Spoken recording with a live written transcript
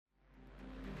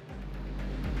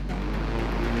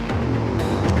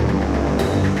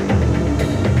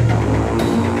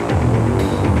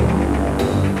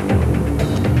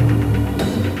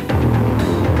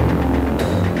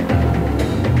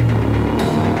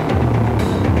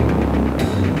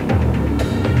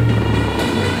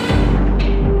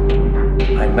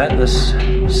met this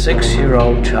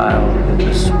 6-year-old child with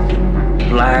this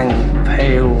blank,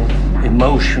 pale,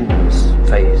 emotionless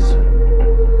face.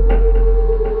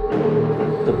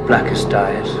 The blackest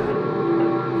eyes,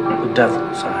 the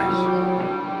devil's eyes.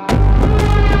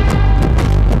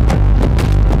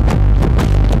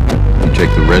 You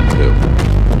take the red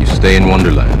pill, you stay in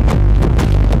Wonderland,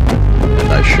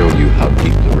 and I show you how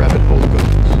deep the rabbit hole goes.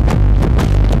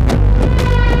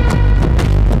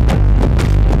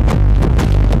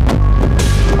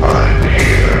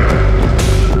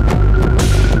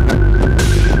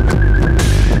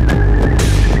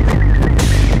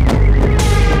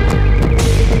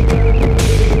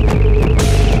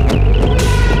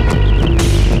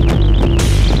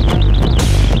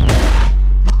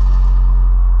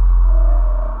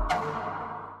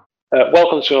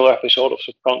 Welcome to another episode of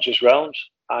Subconscious Realms.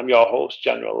 I'm your host,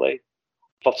 General Lee.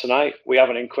 For tonight, we have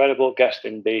an incredible guest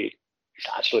indeed. It's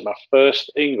actually my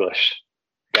first English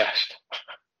guest.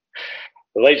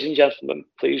 Ladies and gentlemen,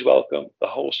 please welcome the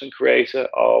host and creator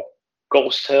of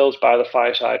Ghost Tales by the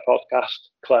Fireside podcast,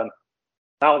 Clem.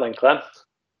 Now then, Clem.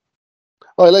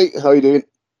 Hi, Lee. How are you doing?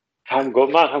 I'm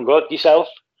good, man. I'm good. Yourself?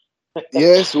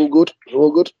 Yes, all good.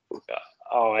 All good.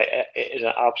 Oh, it is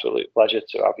an absolute pleasure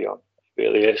to have you on. It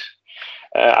really is.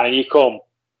 And you come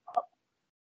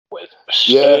with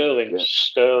sterling,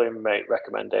 mate,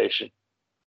 recommendation.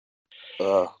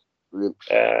 Brilliant.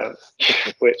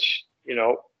 Which, you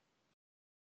know,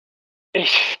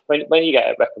 when you get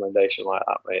a recommendation like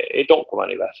that, mate, it don't come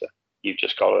any better. You've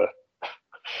just got to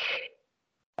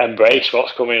embrace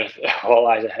what's coming, what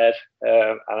lies ahead.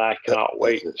 And I cannot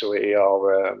wait to hear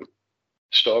your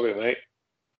story, mate.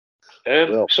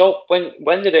 So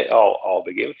when did it all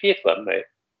begin for you, Clem, mate?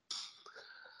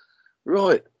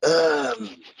 Right. I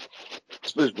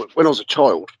suppose when I was a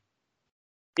child.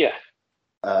 Yeah.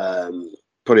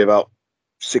 Probably about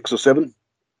 6 or 7.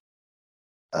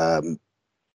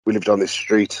 We lived on this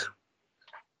street.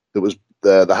 That was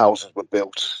the houses were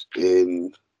built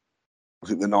in, I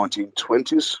think, the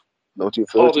 1920s, 1930s.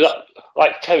 Oh, was that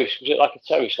like terrace? Was it like a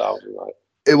terrace house? Like?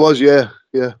 It was, yeah.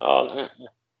 Oh, no.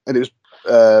 And it was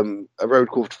a road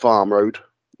called Farm Road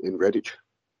in Redditch.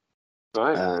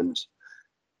 Right. And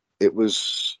it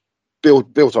was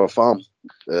built on a farm,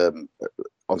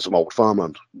 on some old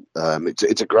farmland.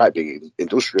 It's a great big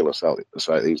industrial estate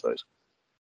these days.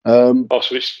 So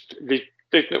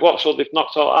they've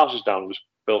knocked all houses down, just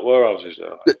built warehouses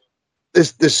there.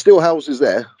 There's still houses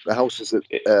there. The houses that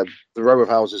the row of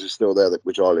houses is still there,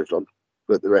 which I lived on,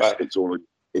 but the rest of it's all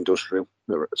industrial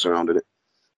surrounding it.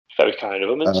 Very kind of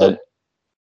them, isn't it?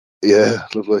 Yeah,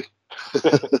 lovely.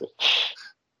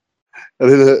 And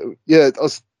then,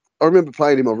 I remember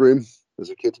playing in my room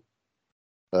as a kid.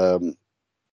 Probably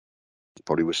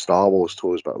with Star Wars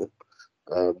toys back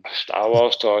then. Star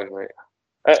Wars toys, mate.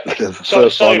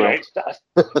 Sorry, mate.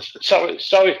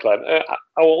 Sorry, Clem.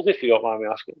 How old, if you don't mind me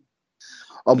asking?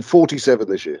 I'm 47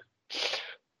 this year.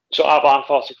 So I'm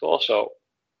 44, so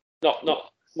not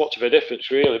much of a difference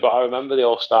really, but I remember the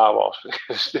old Star Wars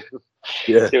because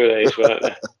they were these, weren't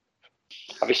they?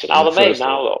 Have you seen how they're made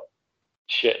now, though?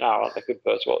 Shit now, aren't they,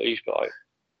 compared to what they used to be like?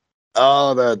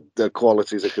 Oh, the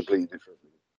qualities are completely different.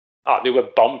 Oh, they were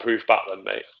bomb-proof back then,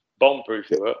 mate. Bomb-proof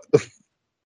they were.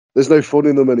 There's no fun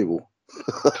in them anymore.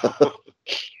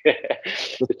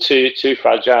 They're too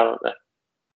fragile, aren't they?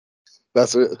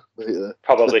 That's it. Yeah.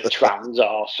 Probably trans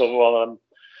or someone.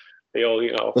 They all,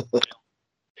 you know.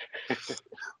 I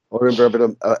remember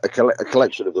having a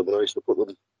collection of them, and I used to put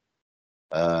them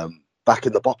back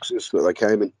in the boxes that they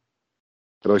came in.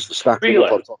 And I used to stack them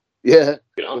up on top. Yeah.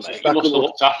 You know, mate, you must have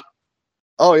looked after.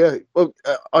 Oh, yeah. Well,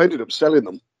 I ended up selling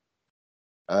them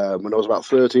when I was about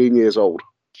 13 years old.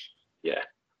 Yeah.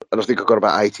 And I think I got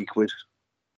about 80 quid.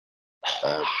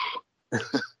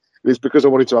 It's because I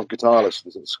wanted to have guitar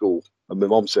lessons at school. And my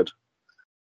mom said,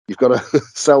 you've got to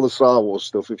sell the Star Wars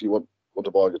stuff if you want to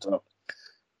buy a guitar.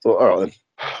 So, all right, then.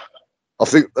 I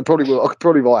think I could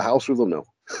probably buy a house with them now.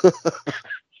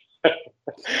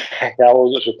 That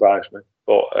wasn't surprised me.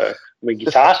 But, I mean,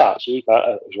 guitars are cheap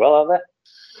as well, aren't they?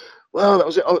 Well, that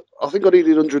was it. I think I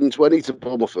needed 120 to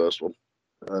buy my first one.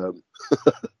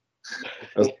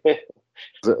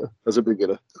 As a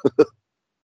beginner.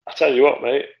 I tell you what,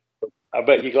 mate. I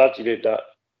bet you're glad you did that.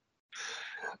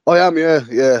 I am,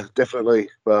 yeah, definitely.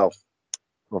 Well,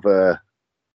 I've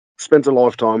spent a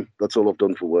lifetime. That's all I've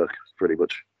done for work, pretty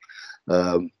much.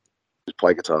 Just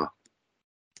play guitar.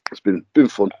 It's been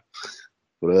fun.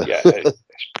 But,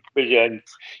 you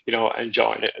know,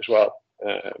 enjoying it as well.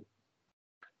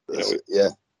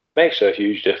 Makes a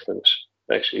huge difference.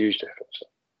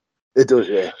 It does,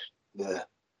 yeah.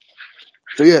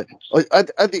 So yeah, I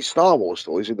had these Star Wars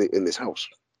toys in this house.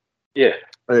 Yeah.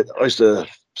 I used to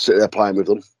sit there playing with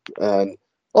them, and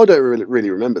I don't really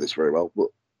remember this very well, but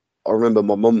I remember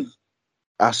my mum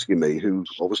asking me who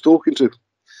I was talking to.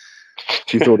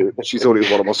 She thought it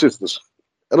was one of my sisters,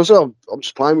 and I said, I'm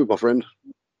just playing with my friend.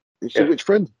 And she said, which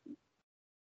friend?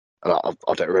 And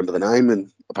I don't remember the name,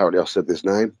 and apparently I said this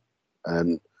name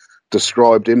and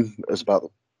described him as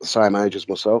about the same age as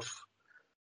myself.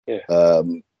 Yeah.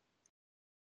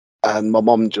 And my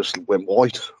mum just went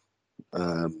white.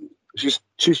 She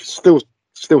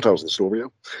still tells the story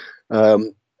now.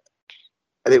 And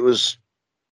it was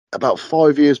about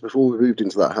 5 years before we moved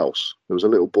into that house. There was a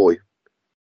little boy.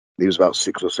 He was about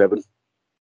 6 or 7,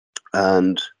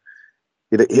 and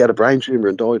he had a brain tumor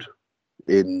and died.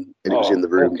 It was in the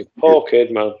room. Poor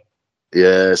kid, man.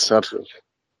 Yeah, sad.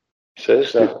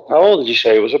 Seriously. How old did you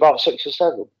say? It was about 6 or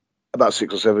 7? About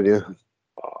 6 or 7, yeah.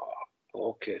 Oh,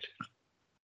 poor kid.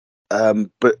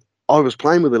 But I was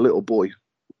playing with a little boy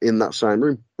in that same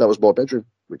room. That was my bedroom,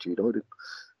 which he died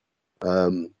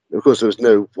in. Of course, there was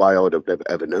no way I'd have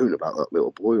ever known about that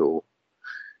little boy, or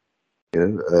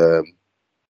so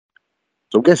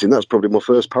I'm guessing that's probably my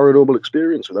first paranormal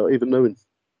experience without even knowing.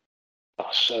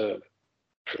 That's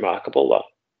remarkable, that.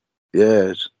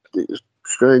 Yeah, it's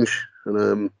strange,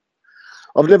 and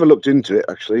I've never looked into it,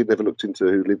 actually. Never looked into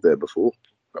who lived there before.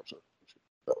 Perhaps.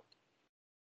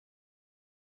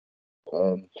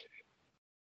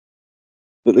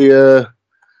 But I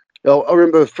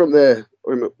remember from there. I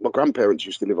remember my grandparents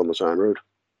used to live on the same road,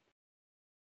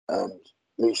 and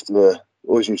they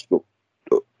always used to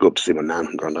go up to see my nan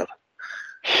and granddad.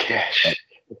 Yes.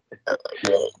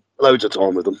 Loads of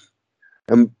time with them,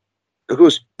 and of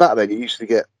course back then you used to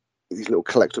get these little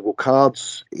collectible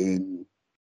cards in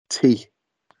tea.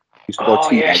 Used to buy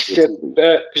tea. Yes.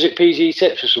 Was it PG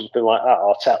Tips or something like that,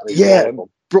 or Tetley? Yeah,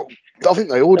 I think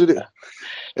they ordered it.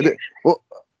 And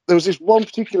there was this one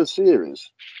particular series.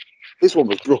 This one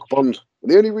was Brook Bond,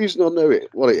 and the only reason I know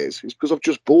what it is because I've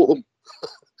just bought them.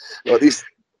 Like these,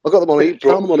 I got them on eBay.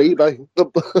 Found them on eBay.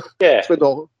 Yeah. Spent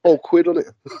a whole quid on it.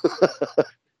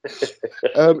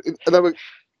 And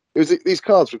these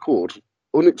cards were called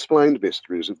Unexplained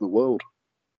Mysteries of the World.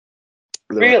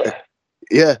 Really?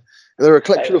 Yeah, and they're a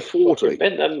collection of 40.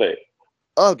 Mate.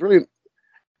 Oh, brilliant!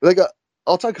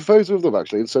 I'll take a photo of them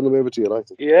actually and send them over to you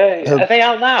later. Yeah, are they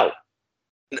out now?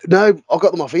 No, I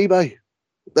got them off eBay.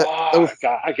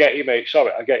 I get you, mate.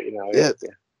 Sorry, I get you now. Yeah.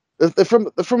 They're from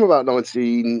about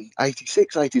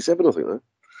 1986, 87, I think.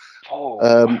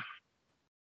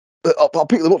 But I'll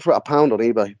pick them up for £1 on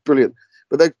eBay. Brilliant.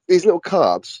 But these little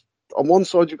cards. On one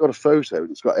side, you've got a photo, and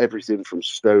it's got everything from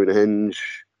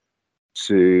Stonehenge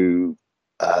to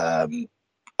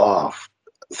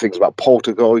things about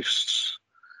poltergeists,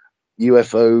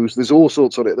 UFOs. There's all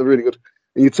sorts on it. They're really good.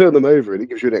 And you turn them over, and it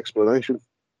gives you an explanation.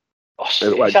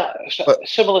 Is that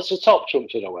similar to Top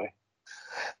Trumps in a way?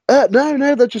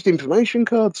 No, they're just information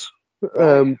cards.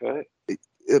 Right.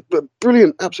 But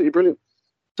brilliant, absolutely brilliant.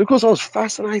 So of course, I was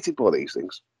fascinated by these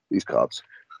cards.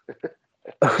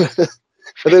 And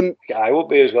then I would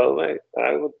be as well, mate.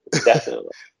 I would definitely.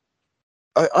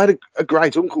 I had a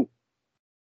great uncle.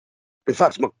 In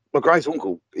fact, my great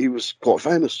uncle, he was quite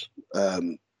famous.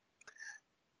 No,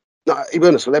 he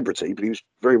wasn't a celebrity, but he was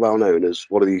very well known as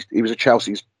one of these. He was a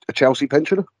Chelsea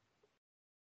pensioner.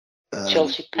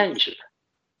 Chelsea pensioner.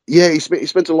 Yeah, he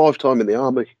spent a lifetime in the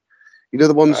army. You know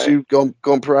the ones who go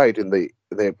on parade and they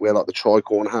wear like the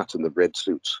tricorn hat and the red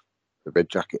suits, the red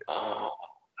jacket.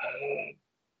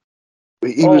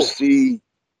 He was the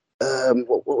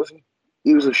what was he?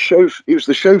 He was He was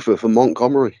the chauffeur for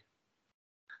Montgomery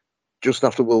just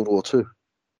after World War II.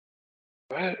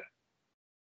 Right.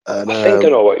 And, I think I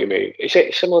know what you mean. Is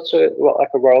it similar to like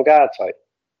a Royal Guard type?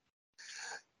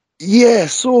 Yeah,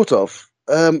 sort of.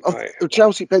 The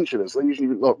Chelsea pensioners, they're usually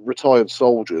like retired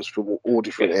soldiers from all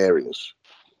different areas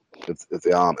of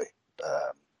the army.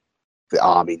 The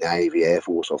Army, Navy, Air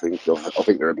Force, I think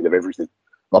they're a bit of everything.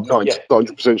 I'm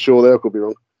 90% sure there, I could be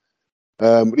wrong.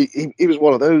 But he was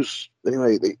one of those.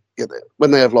 Anyway, when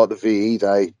they have like the VE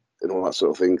Day and all that sort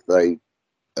of thing, they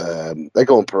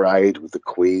go on parade with the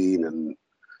Queen and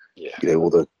all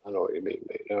the. I know what you mean,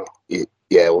 mate. No.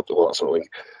 Yeah, all that sort of thing.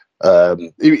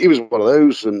 He was one of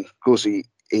those, and of course he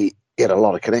had a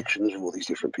lot of connections with all these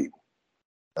different people.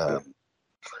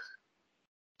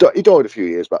 He died a few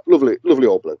years back. Lovely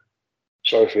old bloke.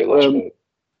 Sorry for your loss, mate.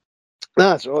 No,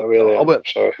 that's all right. I weren't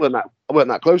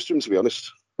that close to him, to be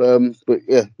honest. But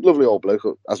yeah, lovely old bloke,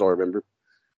 as I remember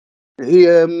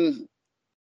him.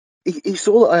 He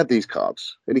saw that I had these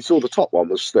cards, and he saw the top one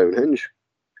was Stonehenge.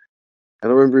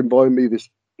 And I remember him buying me this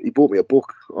he bought me a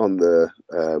book on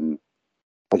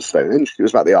Stonehenge. It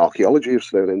was about the archaeology of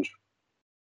Stonehenge.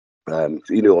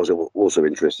 He knew I was also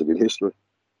interested in history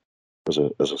as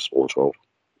a small child,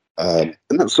 and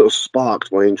that sort of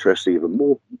sparked my interest even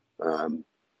more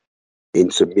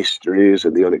into mysteries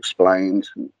and the unexplained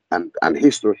and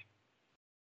history.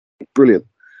 Brilliant.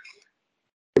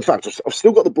 In fact, I've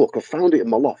still got the book. I found it in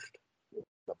my loft,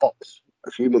 the box,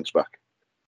 a few months back.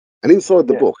 And inside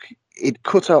the book, he'd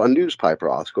cut out a newspaper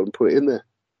article and put it in there.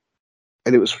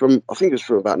 And it was from, I think it was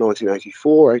from about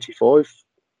 1984, 85,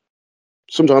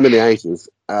 sometime in the 80s.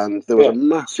 And there was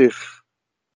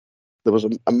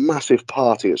a massive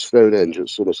party at Stonehenge at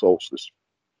summer solstice.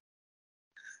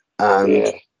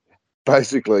 And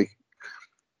basically,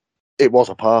 it was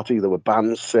a party. There were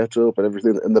bands set up and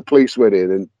everything. And the police went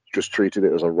in and just treated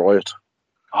it as a riot.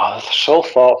 Oh, they're so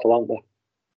thoughtful, aren't they?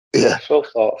 Yeah. So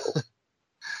thoughtful.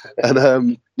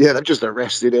 And they just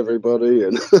arrested everybody.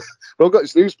 And but I've got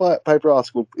this newspaper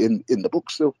article in the book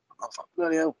still. I was like,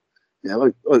 bloody hell. Yeah,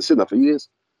 I've seen that for years.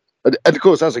 And of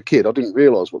course, as a kid, I didn't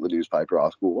realise what the newspaper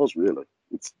article was, really.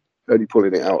 It's only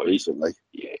pulling it out recently.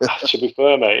 Yeah, to be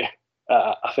fair, mate,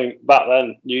 I think back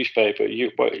then, newspaper,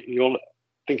 you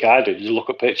think I did, you look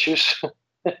at pictures.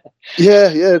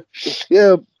 Yeah.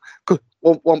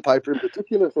 One paper in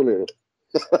particular, funny enough.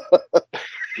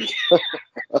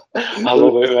 I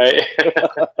love it,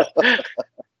 mate.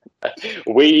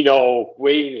 We know.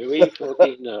 We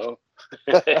fucking know.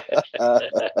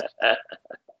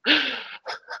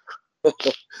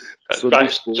 Sunday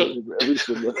school, every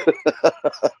Sunday.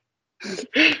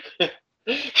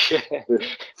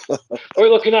 What are we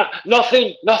looking at?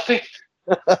 Nothing.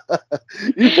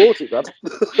 You bought it, Dad.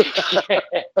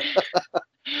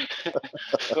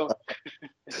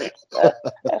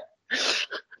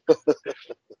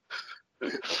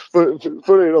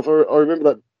 Funny enough, I remember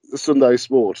that Sunday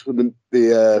Sport and then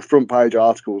the front page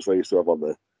articles they used to have on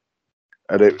there,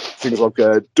 and things like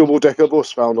a double-decker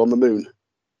bus found on the moon.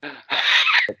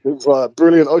 It was like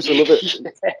brilliant. I used to love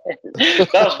it.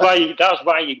 That's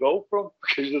why you go from,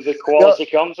 because of the quality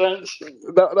content.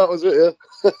 That was it,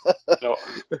 yeah. No,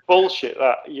 bullshit.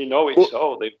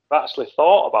 They've actually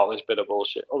thought about this bit of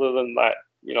bullshit. Other than that,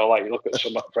 like you look at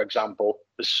some, for example,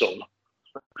 the Sun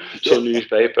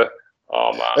newspaper.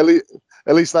 Oh man.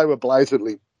 At least they were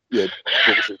blatantly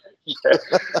bullshit.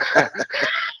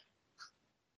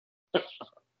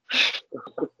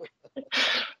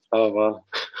 Oh man.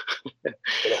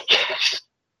 It's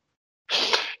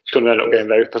going to end up getting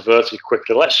very perverted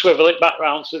quickly. Let's swivel it back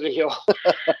round to the hill.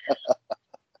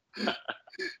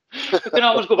 We can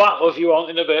always go back if you want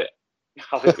in a bit.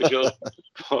 I think we should.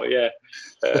 But yeah.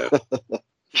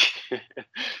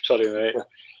 Sorry, mate.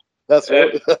 That's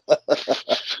right.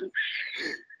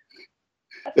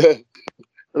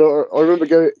 I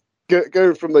remember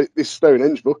going from this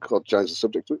Stonehenge book. I'll change the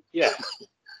subject to it. Yeah.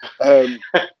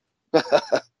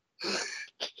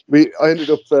 I ended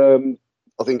up,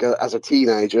 I think, as a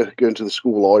teenager, going to the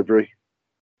school library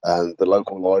and the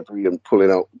local library and pulling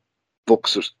out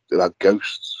books about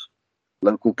ghosts,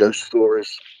 local ghost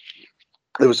stories.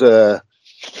 There's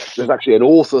actually an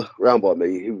author around by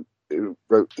me who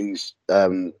wrote these.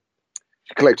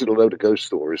 She collected a load of ghost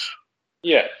stories.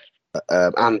 Yeah.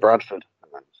 Anne Bradford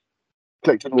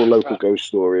collected all local ghost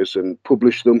stories and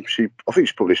published them. I think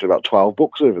she published about 12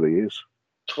 books over the years.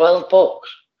 12 books.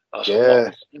 That's a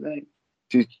lot,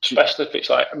 especially if it's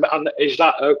like, and is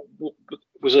that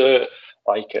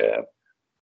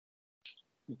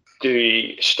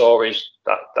the stories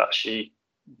that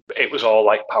it was all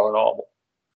like paranormal?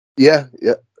 Yeah.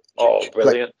 Oh,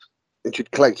 brilliant! And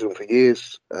she'd collected them for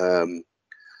years.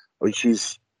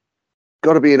 She's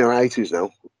got to be in her 80s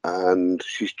now, and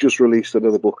she's just released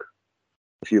another book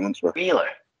a few months back. Really?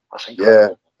 That's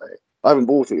incredible. Yeah, I haven't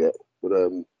bought it yet, but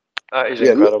that is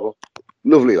incredible.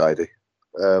 Lovely lady.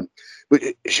 But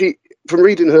she, from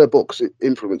reading her books, it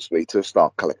influenced me to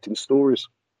start collecting stories.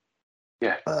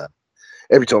 Yeah.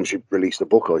 Every time she released a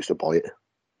book, I used to buy it.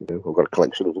 I've got a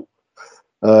collection of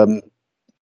them.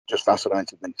 Just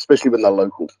fascinated me, especially when they're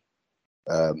local.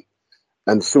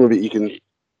 And some of it you can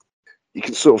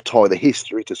sort of tie the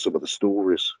history to some of the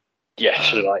stories. Yeah,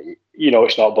 so like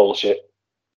it's not bullshit.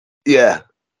 Yeah,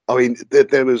 I mean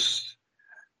there was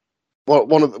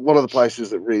one of the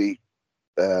places that really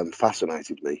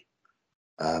fascinated me.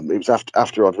 It was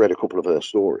after I'd read a couple of her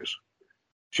stories.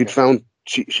 She'd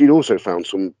also found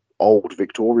some old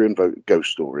Victorian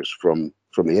ghost stories from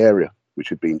the area, which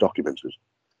had been documented.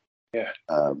 Yeah.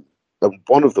 And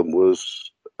one of them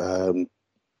was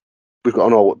we've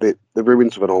got the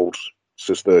ruins of an old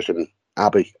Cistercian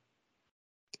abbey.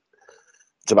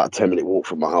 It's about a 10-minute walk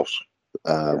from my house.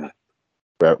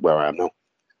 where I am now.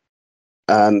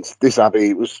 And this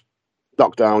abbey was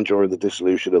knocked down during the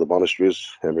dissolution of the monasteries,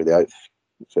 Henry VIII,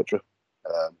 etc.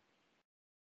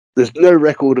 There's no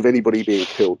record of anybody being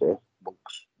killed there.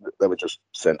 Monks, they were just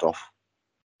sent off.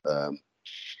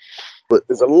 But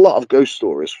there's a lot of ghost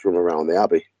stories from around the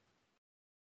abbey.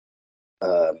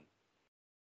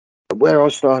 Where I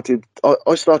started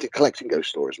collecting ghost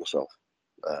stories myself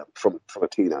from a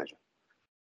teenager,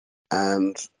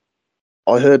 and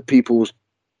I heard people's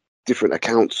different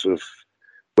accounts of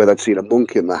where they'd seen a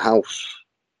monk in the house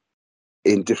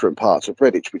in different parts of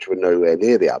Redditch, which were nowhere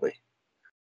near the abbey.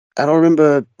 And I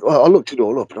remember, I looked it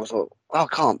all up, and I was like, well,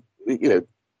 I can't,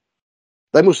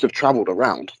 they must have travelled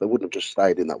around. They wouldn't have just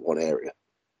stayed in that one area.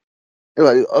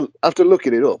 Anyway, after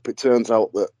looking it up, it turns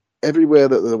out that everywhere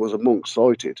that there was a monk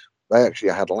sighted, they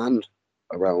actually had land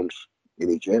around in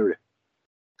each area.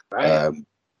 Right.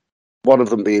 One of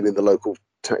them being in the local,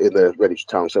 in the Redditch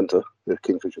town centre, the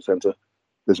Kingfisher Centre.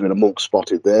 There's been a monk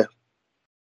spotted there.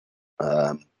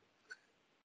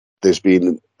 There's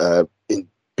been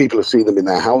people have seen them in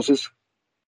their houses,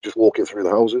 just walking through the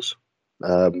houses.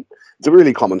 It's a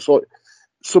really common sight.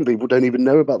 Some people don't even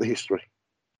know about the history.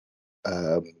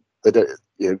 They don't,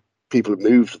 people have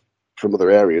moved from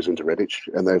other areas into Redditch,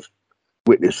 and they've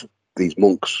witnessed these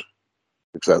monks,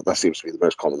 because that seems to be the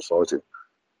most common sighting.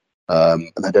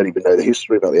 And they don't even know the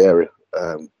history about the area,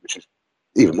 which is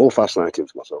even more fascinating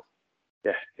to myself.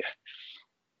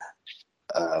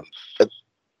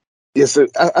 So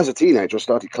as a teenager, I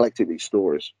started collecting these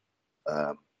stories.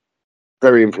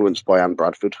 Very influenced by Anne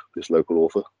Bradford, this local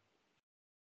author.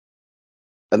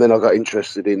 And then I got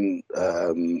interested in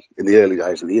the early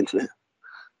days of the internet.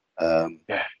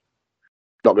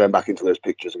 Not going back into those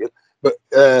pictures again, but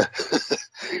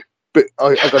but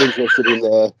I got interested in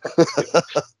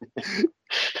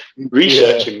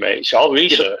researching, mate. It's all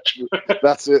research.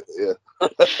 That's it. Yeah.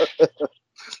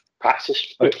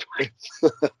 Practice. I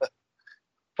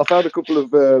found a couple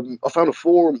of. I found a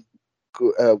forum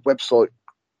website.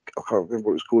 I can't remember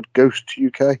what it was called. Ghost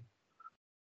UK.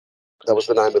 That was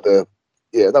the name of the.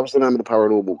 Yeah, that was the name of the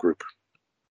paranormal group.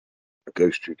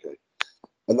 Ghost UK,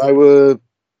 and they were.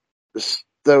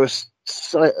 Where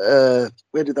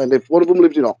did they live? One of them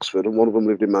lived in Oxford, and one of them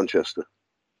lived in Manchester.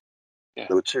 Yeah.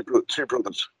 There were two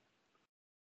brothers.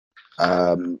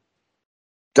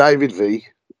 David V.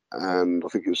 and I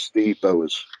think it was Steve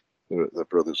Bowers, the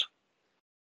brothers.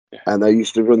 Yeah. And they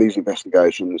used to run these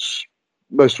investigations,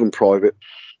 most of them private.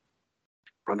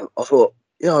 And I thought,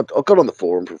 I got on the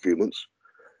forum for a few months,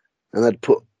 and they'd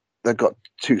got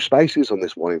 2 spaces on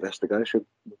this one investigation.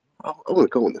 I want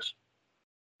to go on this.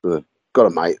 So got a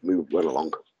mate, we went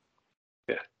along.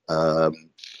 Yeah. And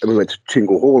we went to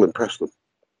Chingle Hall in Preston.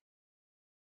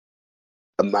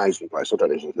 Amazing place. I don't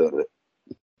know if you've heard of it.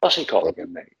 What's it called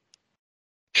again, mate?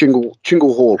 Chingle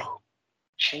Hall.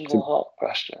 Chingle Hall,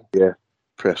 Preston. Yeah,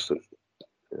 Preston.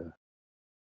 Yeah.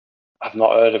 I've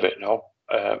not heard of it. No.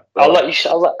 I'll let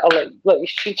you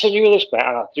continue with this, mate.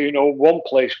 And I do know one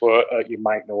place where you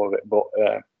might know of it, but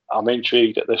I'm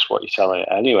intrigued at this what you're telling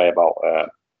anyway about.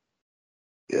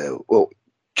 Yeah, well,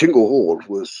 Chingle Hall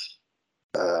was.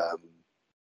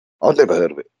 I'd never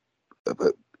heard of it,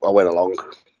 but I went along.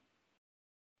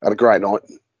 Had a great night,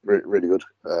 really good.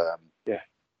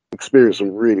 Experienced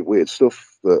some really weird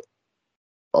stuff that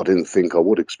I didn't think I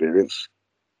would experience.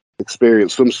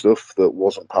 Experienced some stuff that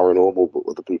wasn't paranormal, but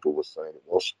other people were saying it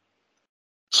was.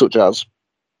 Such as,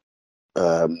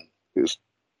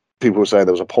 people were saying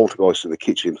there was a poltergeist in the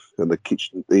kitchen, and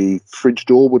the fridge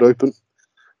door would open,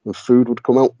 and food would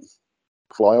come out,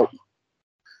 fly out.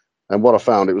 And what I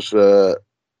found, it was a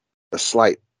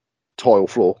slate tile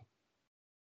floor,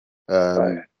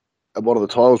 and one of the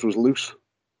tiles was loose.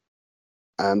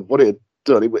 And what it had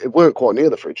done, it weren't quite near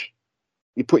the fridge.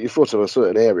 You put your foot on a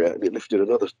certain area, and it lifted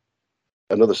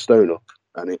another stone up,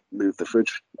 and it moved the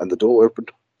fridge, and the door opened.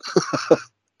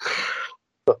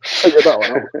 Figured that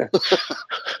one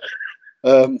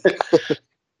out.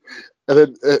 And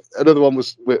then another one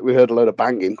was we heard a load of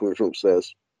banging coming from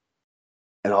upstairs,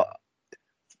 and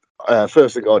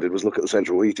first thing I did was look at the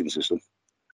central heating system.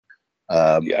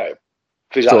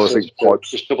 Because so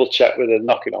just double check with the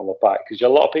knocking on the back, because a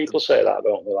lot of people say that,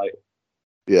 don't they? Like,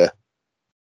 yeah,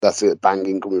 that's it,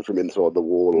 banging coming from inside the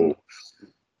wall.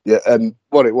 And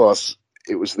what it was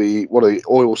one of the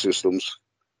oil systems,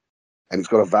 and it's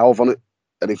got a valve on it,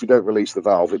 and if you don't release the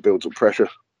valve, it builds up pressure,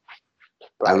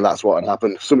 and that's what had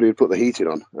happened. Somebody had put the heating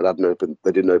on and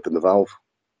they didn't open the valve,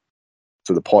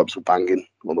 so the pipes were banging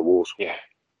on the walls.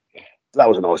 That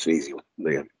was a nice and easy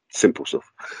one. Simple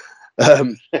stuff.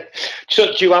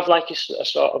 So do you have like a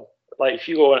sort of like if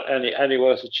you go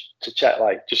anywhere to check,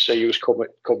 like just say you was come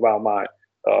round mine,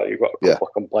 or you've got a couple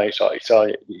of complaints, or you tell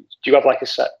you, do you have like a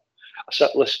set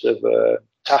list of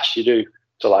tasks you do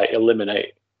to like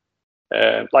eliminate,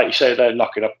 like you say, they're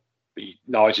knocking up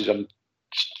noises and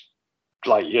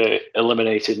like you're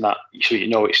eliminating that, so you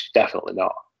know it's definitely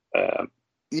not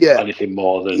anything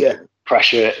more than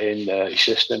pressure in your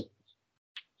system.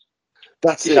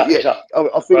 That's it. Is that,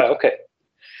 I think. Right, okay.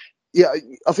 Yeah,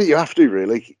 I think you have to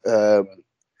really. I'm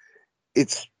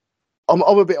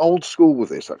a bit old school with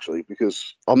this actually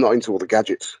because I'm not into all the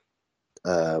gadgets.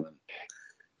 I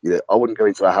wouldn't go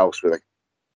into a house with a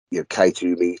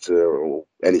K2 meter or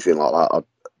anything like that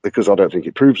because I don't think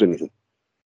it proves anything.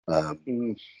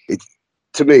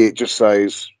 To me, it just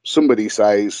says somebody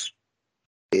says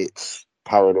it's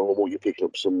paranormal. You're picking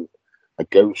up a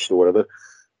ghost or whatever.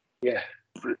 Yeah.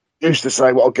 Used to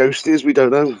say what a ghost is. We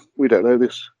don't know. We don't know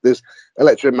this. There's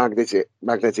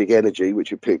magnetic energy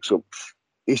which it picks up.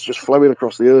 It's just flowing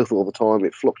across the earth all the time.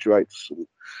 It fluctuates. And,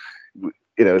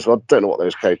 so I don't know what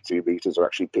those K2 meters are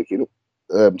actually picking up.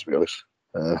 To be honest,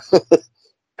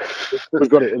 we've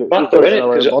got it in our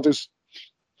own bodies.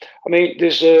 I mean,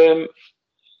 there's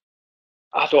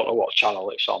I don't know what channel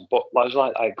it's on, but there's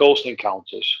like Ghost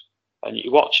Encounters, and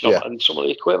you watch them, and some of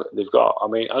the equipment they've got. I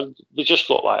mean, and they just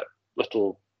look like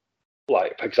little,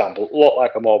 like for example, look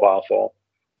like a mobile phone,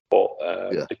 but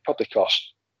they probably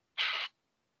cost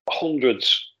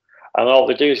hundreds, and all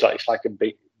they do is like it's like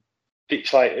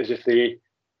as if they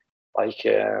like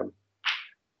a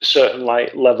certain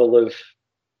like level of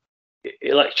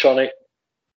electronic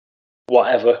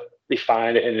whatever, they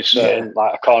find it in a certain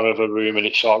like a corner of a room, and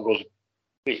it sort of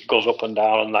goes up and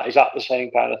down, and that is that the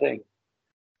same kind of thing?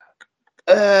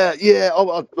 I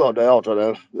don't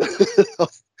know.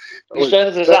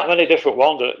 There's that many different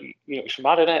ones. It's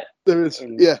mad, isn't it? There is.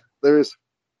 There is.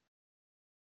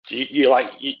 You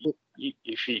like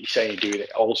if you're saying you're doing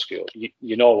it old school,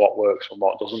 you know what works and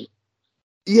what doesn't.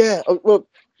 Yeah, well,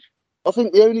 I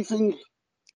think the only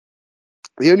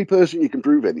person you can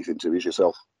prove anything to is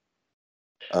yourself.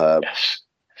 Yes.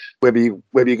 Whether you're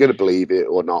going to believe it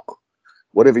or not,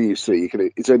 whatever you see,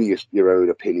 it's only your own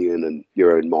opinion and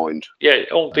your own mind. Yeah,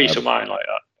 own peace of mind like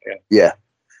that. Yeah.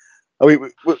 I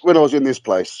mean, when I was in this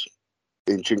place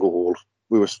in Chingle Hall,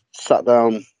 we were sat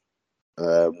down.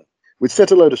 We'd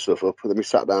set a load of stuff up, and then we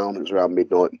sat down. It was around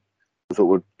midnight. We thought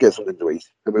we'd get something to eat,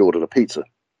 and we ordered a pizza.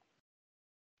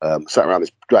 Sat around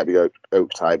this great big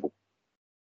oak table.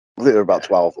 I think there were about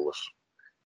 12 of us.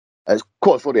 It's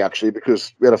quite funny actually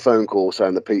because we had a phone call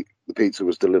saying the pizza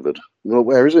was delivered. Well,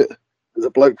 where is it? There's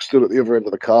a bloke stood at the other end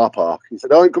of the car park. He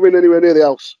said, "I ain't coming anywhere near the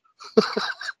house."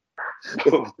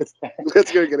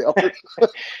 Let's go and get it off.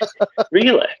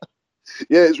 Really?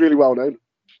 Yeah, it's really well known.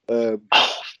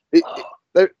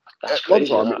 That's one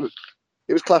crazy, time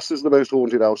it was classed as the most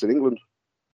haunted house in England.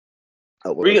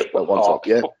 Really? At one time,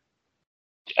 yeah.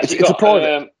 It's a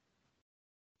private.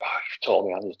 You've told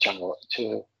me on the channel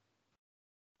to.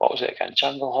 What was it again?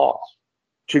 Chingle Hall.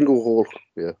 Chingle Hall,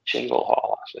 yeah. Chingle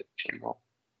Hall, that's it. Chingle.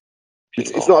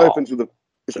 It's not open to the.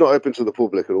 It's not open to the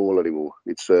public at all anymore.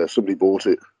 It's somebody bought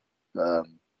it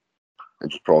and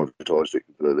just privatised it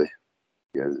completely.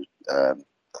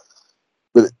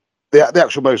 But the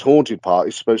actual most haunted part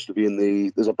is supposed to be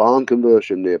in there's a barn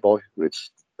conversion nearby.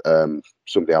 It's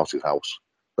somebody else's house.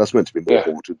 That's meant to be more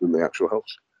haunted than the actual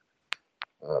house.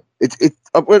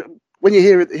 When you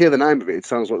hear the name of it, it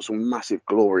sounds like some massive,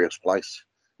 glorious place.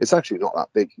 It's actually not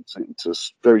that big. It's a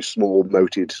very small,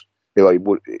 moated.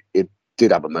 It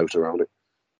did have a moat around it.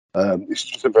 It's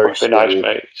just a very small. Nice,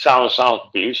 mate. Sounds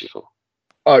beautiful.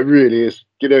 Oh, it really is.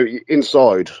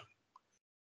 Inside,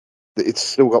 it's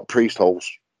still got priest holes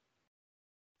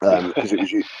because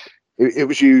it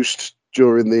was used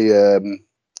during the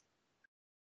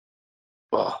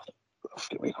I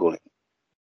forget what you call it.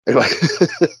 Anyway,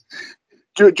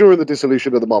 during the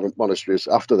dissolution of the monasteries.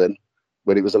 After then,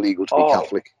 when it was illegal to be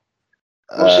Catholic.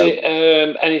 Was it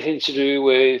anything to do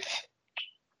with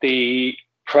the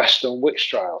Preston witch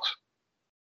trials?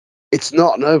 It's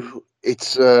not. No,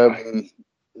 it's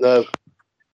no.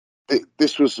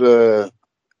 This was the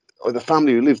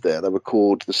family who lived there. They were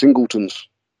called the Singletons,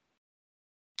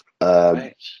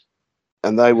 Right.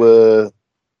 and they were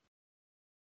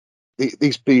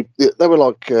these people. They were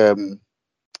like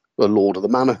the lord of the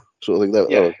manor sort of thing. They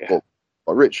were quite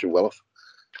rich and well off,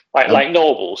 like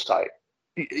nobles type.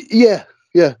 Yeah.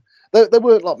 They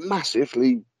weren't like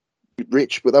massively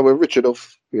rich, but they were rich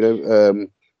enough. They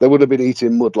would have been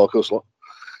eating mud like us lot.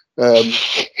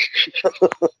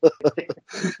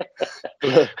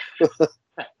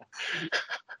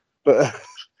 But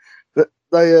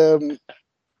they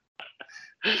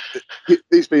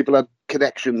These people had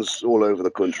connections all over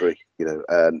the country, you know.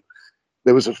 And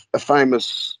there was a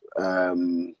famous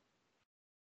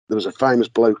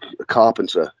bloke, a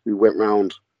carpenter, who went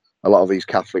round a lot of these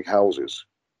Catholic houses,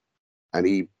 and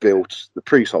he built the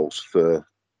priest holes for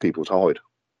people to hide.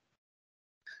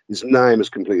 His name has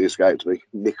completely escaped me.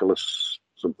 Nicholas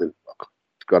something.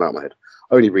 It's gone out of my head.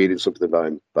 Only reading something about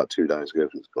him about 2 days ago.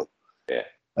 It's gone. Yeah.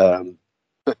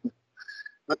 But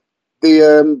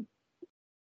the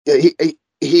yeah,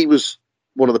 he was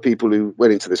one of the people who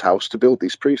went into this house to build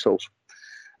these priest holes.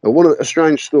 And a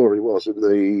strange story was I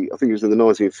think it was in the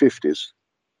 1950s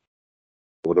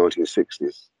or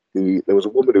 1960s. There was a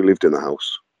woman who lived in the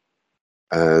house,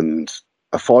 and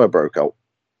a fire broke out.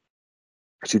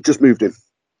 She'd just moved in,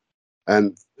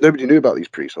 and nobody knew about these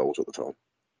priest holes at the time.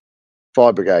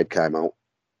 Fire brigade came out,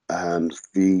 and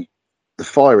the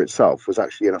fire itself was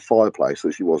actually in a fireplace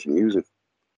that she wasn't using.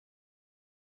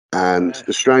 And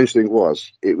the strange thing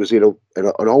was, it was in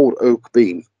an old oak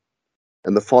beam,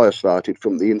 and the fire started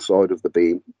from the inside of the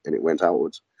beam and it went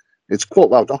outwards. It's quite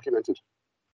well documented.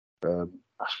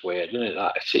 That's weird, isn't it?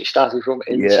 That it started from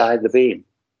inside the beam.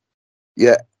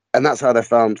 Yeah, and that's how they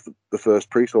found the first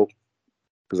priest hole,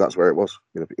 because that's where it was.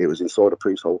 You know, it was inside a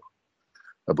priest hole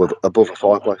above a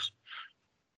fireplace.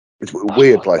 It's a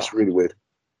weird place, really weird.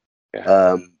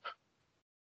 Yeah.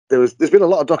 There's been a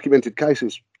lot of documented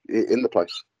cases in the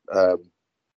place.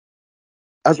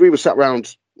 As we were sat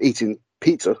around eating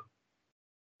pizza,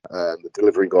 the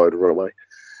delivery guy had run away.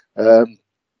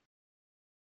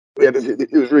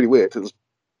 It was really weird. It was,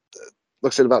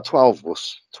 like I said, about 12 of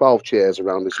us, 12 chairs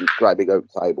around this great big oak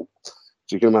table.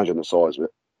 So you can imagine the size of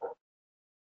it.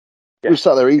 Yeah. We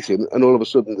sat there eating, and all of a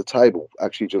sudden the table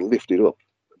actually just lifted up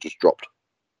and just dropped.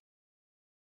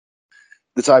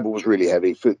 The table was really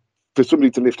heavy. For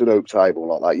somebody to lift an oak table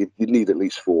like that, you'd need at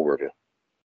least 4 of you.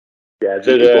 Yeah,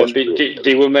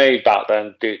 they were made back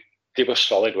then. They were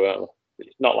solid, weren't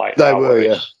they? Not like they now, were,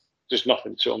 yeah. There's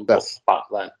nothing to them, but back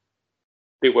then.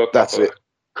 They were proper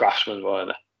craftsmen, weren't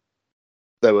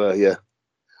they? They were, yeah.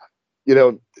 You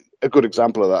know, a good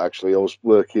example of that, actually, I was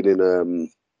working in,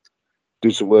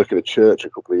 doing some work in a church a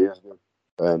couple of years ago,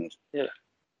 and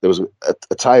there was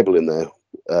a table in there.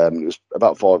 It was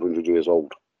about 500 years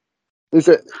old. Is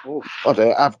it, I don't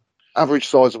know, average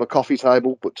size of a coffee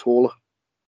table, but taller.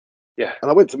 Yeah.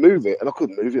 And I went to move it, and I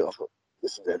couldn't move it. I thought,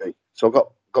 this is heavy. So I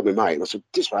got my mate, and I said,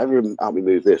 just help me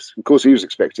move this. Of course, he was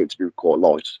expecting it to be quite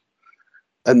light.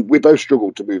 And we both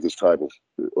struggled to move this table.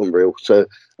 Unreal. So,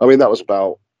 I mean, that was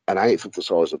about an eighth of the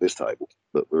size of this table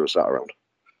that we were sat around.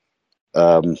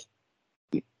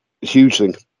 Huge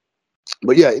thing.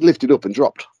 But yeah, it lifted up and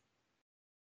dropped.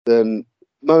 Then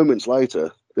moments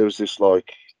later, there was this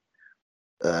like,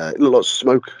 it looked like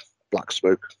smoke, black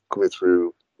smoke coming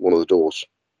through one of the doors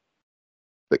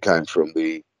that came from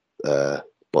by the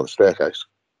staircase.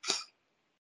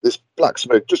 This black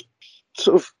smoke just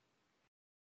sort of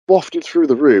wafted through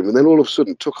the room, and then all of a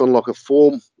sudden took on like a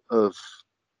form of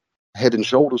head and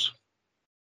shoulders.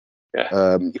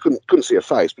 Yeah. You couldn't see a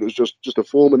face, but it was just a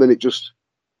form, and then it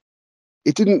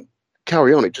didn't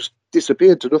carry on. It just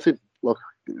disappeared to nothing. Like,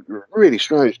 really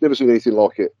strange. Never seen anything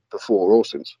like it before or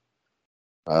since.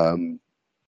 Of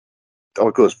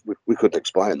course, we couldn't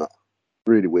explain that.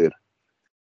 Really weird.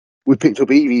 We picked up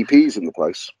EVPs in the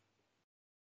place.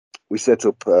 We set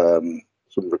up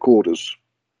some recorders.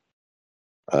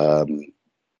 I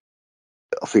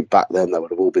think back then they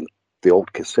would have all been the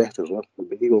old cassette as well, the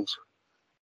mini ones.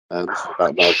 This is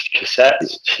about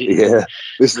cassettes. Yeah,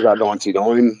 this is about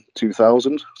 99,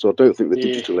 2000. So I don't think the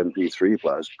digital MP3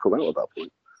 players come out at that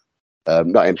point.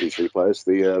 Not MP3 players,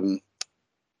 the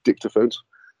dictaphones.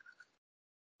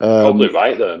 Probably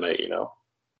right there, mate. You know.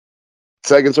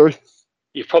 Say again, sorry.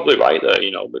 You're probably right there.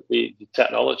 You know, but the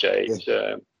technology,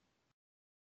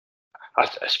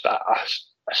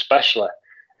 especially,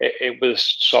 it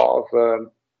was sort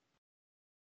of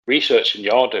researching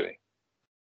you're doing.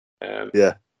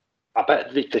 I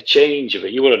bet the change of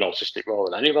it, you would have noticed it more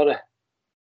than anybody.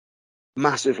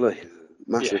 Massively.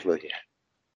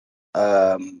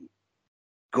 Yeah.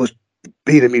 Because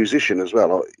being a musician as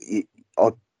well,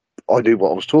 I knew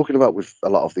what I was talking about with a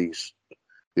lot of the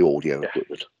audio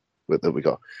equipment that we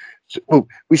got. So, well,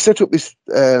 we set up this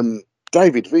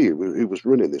David V, who was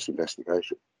running this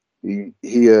investigation. He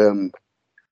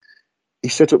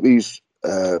set up these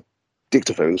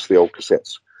dictaphones, the old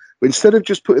cassettes. But instead of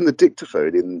just putting the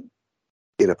dictaphone in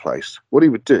a place, what he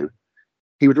would do,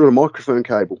 he would run a microphone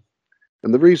cable.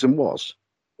 And the reason was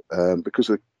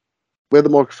because where the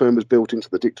microphone was built into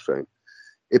the dictaphone,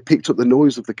 it picked up the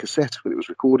noise of the cassette when it was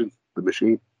recording the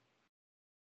machine.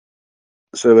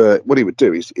 So what he would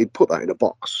do is he'd put that in a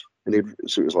box, and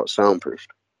so it was like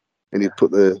soundproofed, and he'd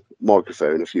put the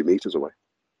microphone a few meters away.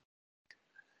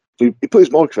 So he put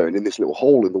his microphone in this little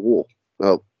hole in the wall.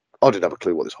 Well, I didn't have a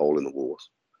clue what this hole in the wall was.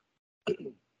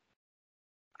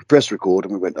 Pressed record,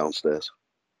 and we went downstairs.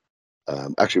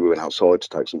 Actually, we went outside to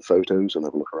take some photos and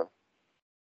have a look around.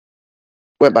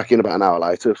 Went back in about an hour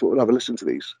later. Thought we'd have a listen to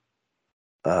these.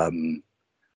 And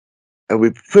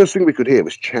first thing we could hear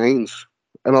was chains.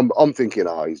 And I'm thinking,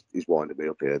 he's winding me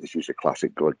up here. This is a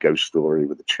classic ghost story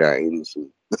with the chains. And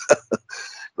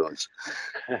nice.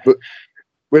 But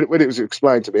when it was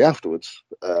explained to me afterwards,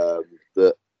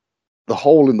 that the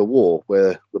hole in the wall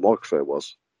where the microphone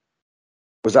was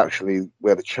actually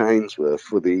where the chains were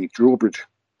for the drawbridge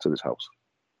to this house.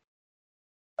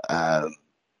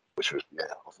 Which was, I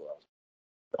thought that was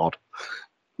odd,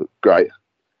 but great.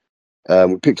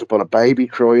 We picked up on a baby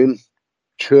crying,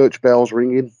 church bells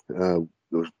ringing.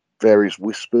 There was various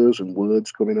whispers and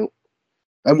words coming up,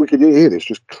 and we could hear this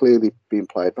just clearly being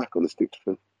played back on the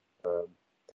dictaphone.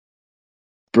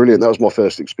 Brilliant. That was my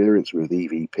first experience with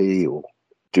EVP or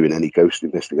doing any ghost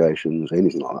investigations,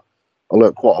 anything like that. I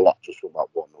learned quite a lot just from that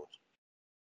one night.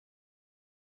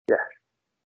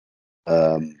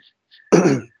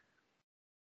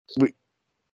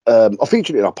 I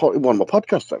featured it in one of my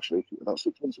podcasts actually about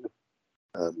 6 months ago.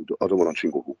 I don't want on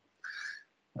Shingle.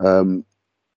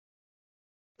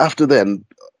 After then,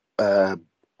 I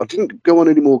didn't go on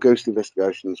any more ghost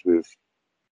investigations with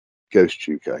Ghost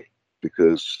UK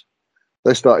because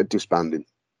they started disbanding.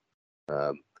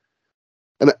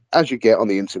 And as you get on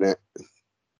the internet,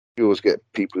 you always get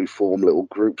people who form little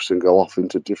groups and go off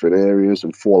into different areas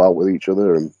and fall out with each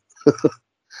other. And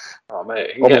oh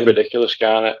mate, it can get ridiculous,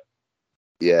 can't it?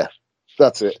 Yeah,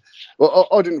 that's it. Well,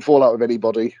 I didn't fall out with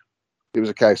anybody. It was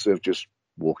a case of just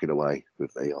walking away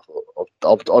with me. I thought,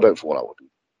 I don't fall out with them.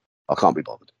 I can't be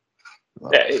bothered.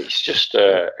 Yeah, it's just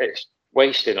it's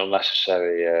wasting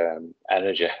unnecessary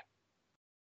energy.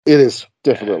 It is,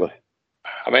 definitely.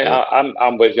 I mean, yeah.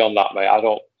 I'm with you on that, mate. I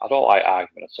don't like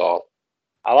arguing at all.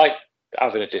 I like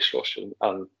having a discussion,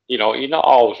 and you're not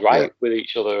always right with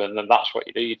each other, and then that's what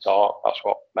you do. You talk. That's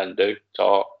what men do.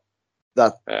 Talk.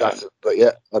 That's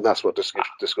and that's what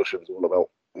discussion's all about.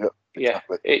 Yeah,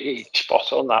 exactly. It's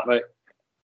spot on that, mate.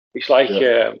 It's like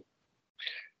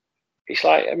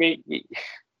I mean,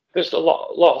 there's a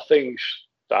lot of things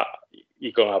that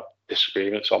you're gonna have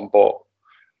disagreements on, but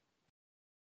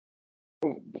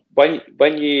when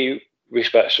you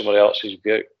respect somebody else's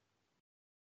view,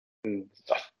 and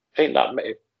I think that,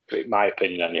 in my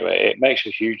opinion anyway, it makes a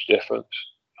huge difference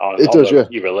on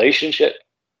your relationship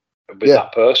with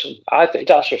that person. I think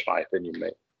that's just my opinion,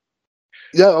 mate.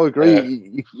 Yeah, I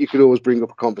agree. You could always bring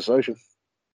up a conversation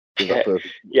with that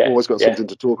person. You've always got something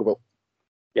to talk about.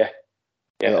 Yeah.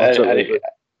 And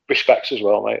respects as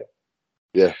well, mate.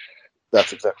 Yeah,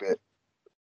 that's exactly it.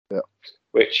 Yeah.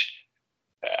 Which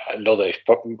another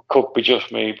could be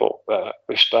just me, but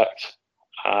respect,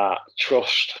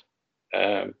 trust.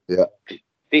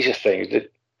 These are things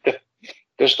that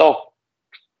there's no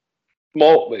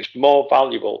more. It's more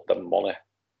valuable than money,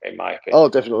 in my opinion. Oh,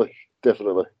 definitely.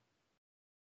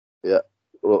 Yeah.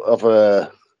 Well,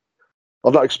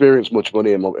 I've not experienced much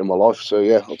money in my life, so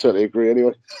yeah, I'll totally agree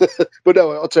anyway. But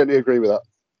no, I'll totally agree with that.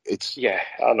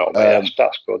 I know, mate.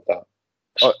 That's good. That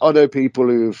I know people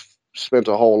who've spent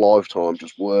a whole lifetime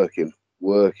just working,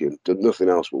 done nothing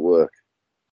else but work.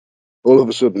 All of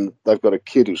a sudden, they've got a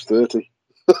kid who's 30.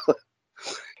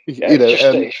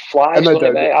 It flies,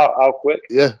 money, mate. How quick?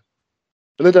 Yeah,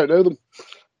 and they don't know them.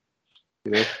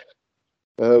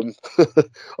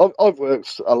 I've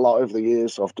worked a lot over the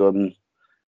years. I've done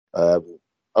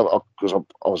because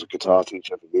I was a guitar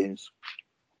teacher for years.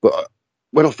 But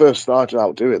when I first started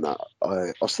out doing that,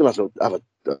 I still had to have a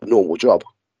normal job.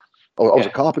 I was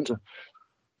a carpenter,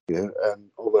 and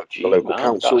I worked for the local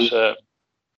council.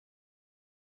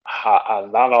 I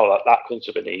know that couldn't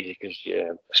have been easy because,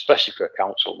 especially for a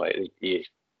council, mate.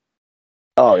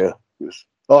 Oh yeah, you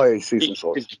see some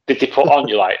sorts. Did they put on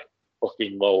you like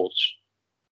fucking loads?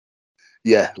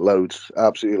 Yeah, loads,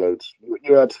 absolutely loads.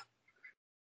 You had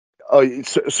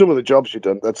some of the jobs you've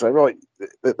done. They'd say, right,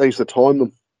 they used to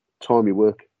time your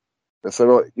work. They'd say,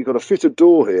 right, you've got to fit a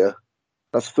door here.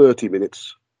 That's 30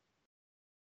 minutes.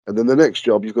 And then the next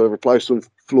job, you've got to replace some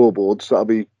floorboards. That'll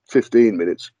be 15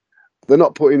 minutes. They're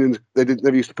not putting in. They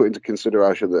never used to put into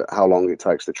consideration that how long it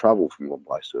takes to travel from one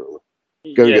place to another.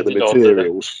 Go and get the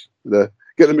materials.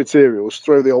 Get the materials.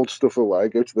 Throw the old stuff away.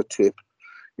 Go to the tip.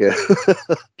 Yeah.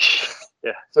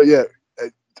 Yeah. So yeah.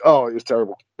 It was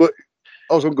terrible. But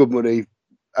I was on good money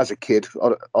as a kid.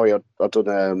 I'd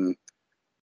done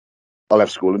I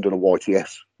left school and done a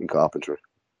YTS in carpentry.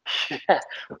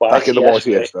 Well, Back in the yes,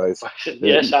 YTS days.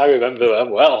 yes, I remember them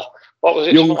well. What was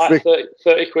it? Young, Something like thick.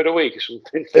 30 quid a week or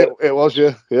something? It was,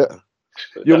 yeah.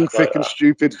 Young, thick, and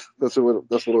stupid. That's what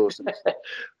I was doing.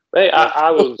 Mate,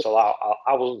 I wasn't allowed.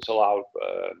 I wasn't allowed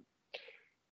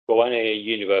go any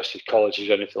university, colleges,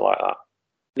 anything like that.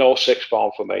 No sixth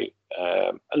form for me.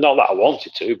 Not that I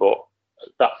wanted to, but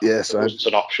that wasn't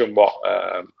an option. What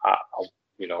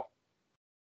you know.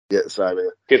 Yeah, same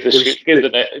here. Give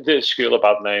the school a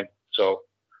bad name. So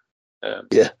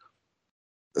yeah,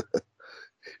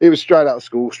 it was straight out of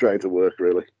school, straight into work,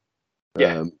 really.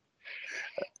 Yeah,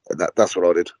 that's what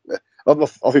I did.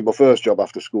 I think my first job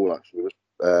after school actually was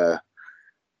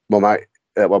my mate.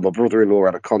 My brother-in-law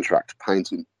had a contract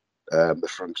painting the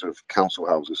front of council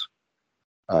houses.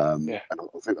 And I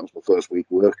think that was my first week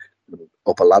work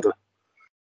up a ladder.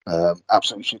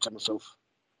 Absolutely shitting myself.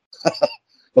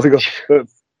 I think I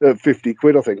 50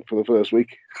 quid, I think, for the first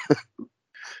week. I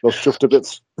was chuffed to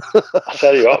bits. I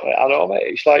tell you what, mate, I know, mate.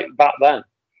 It's like back then,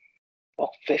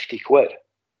 50 quid.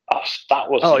 It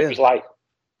was like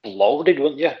loaded,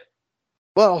 wasn't you?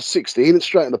 Well, I was 16 and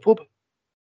straight in the pub.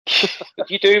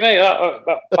 You do, mate.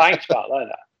 That pints back then.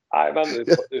 I remember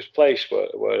this place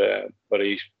where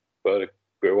I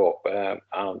grew up,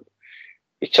 and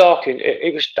you're talking.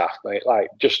 It was daft, mate. Like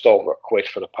just over £1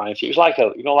 for a pint. It was like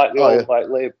the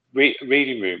old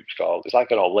reading rooms called. It's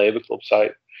like an old Labour club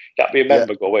site. You can't be a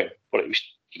member going, but it was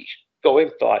going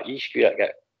for like you used to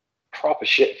get proper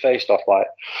shit faced off like.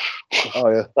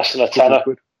 Less than a tenner.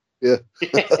 Yeah.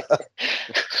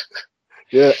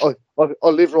 Yeah, I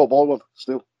live right by one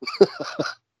still.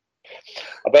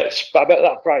 I bet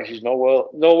that price is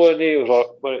nowhere near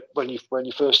when you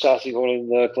first started going in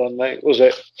there, Glenn, mate, was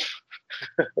it?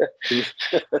 Do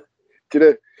you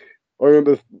know, I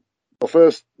remember my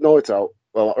first night out.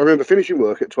 Well, I remember finishing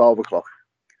work at 12 o'clock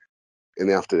in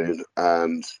the afternoon,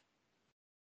 and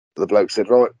the bloke said,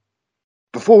 "Right,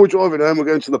 before we're driving home, we're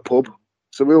going to the pub."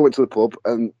 So we all went to the pub,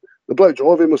 and the bloke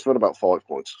driving must have had about 5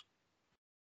 points.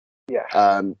 Yeah.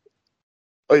 And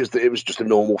it was just a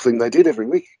normal thing they did every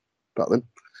week back then.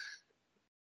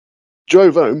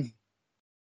 Drove home,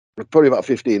 probably about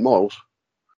 15 miles.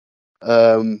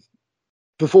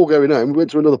 Before going home, we went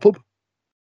to another pub.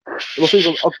 And I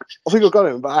think I got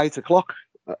home about 8 o'clock.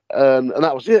 And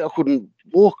that was it. I couldn't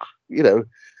walk,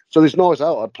 So this night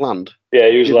out I'd planned. Yeah,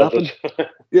 he was leopard.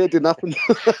 Yeah, it didn't happen.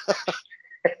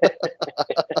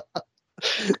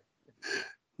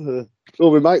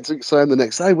 All my mates were saying the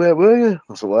next day, "Where were you?"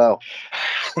 I said, "Well,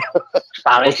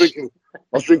 I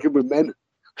was drinking with men."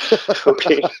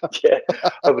 Okay, yeah,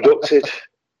 abducted.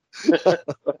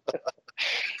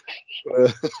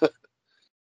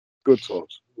 Good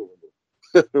times.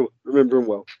 Remember them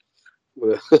well.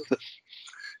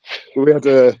 We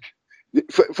had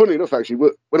funny enough, actually,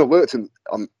 when I worked in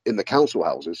the council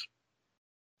houses,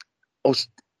 as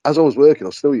I was working,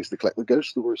 I still used to collect the ghost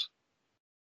stories.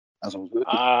 As I was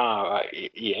working.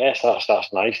 Right. Yes, that's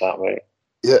nice, that, mate.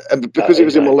 Yeah, and because it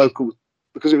was in my local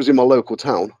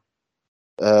town,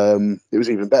 it was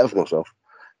even better for myself.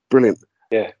 Brilliant.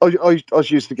 Yeah. I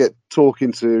used to get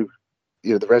talking to,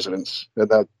 the residents, and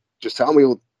they'd just tell me,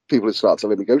 all people would start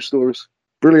telling me ghost stories.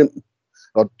 Brilliant.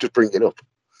 I'd just bring it up,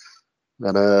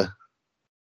 and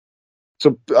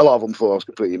so a lot of them thought I was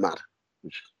completely mad,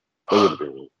 which they wouldn't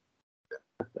be.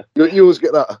 Yeah. You always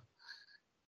get that.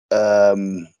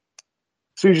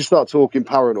 As soon as you start talking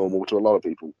paranormal to a lot of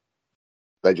people,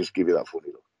 they just give you that funny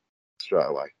look straight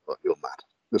away. Like, you're mad.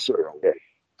 There's something wrong with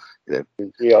you.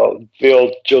 The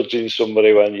old judging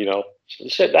somebody when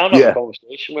sit down and have a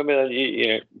conversation with me, then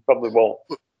you probably won't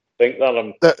think that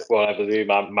I'm whatever the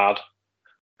man mad.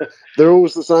 They're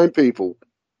always the same people,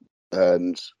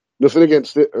 and nothing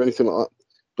against it or anything like that.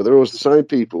 But they're always the same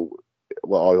people.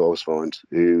 What I always find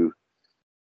who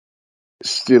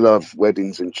still have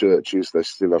weddings in churches. They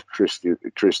still have Christians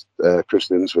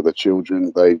for their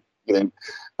children. They,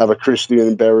 have a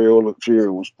Christian burial at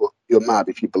funerals. But you're mad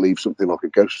if you believe something like a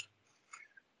ghost.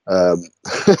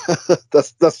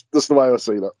 That's the way I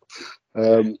see that.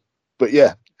 But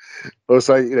yeah, I would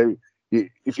say,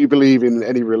 if you believe in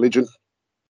any religion,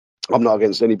 I'm not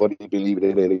against anybody believing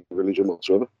in any religion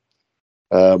whatsoever.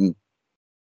 I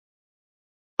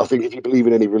think if you believe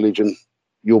in any religion,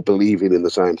 you're believing in the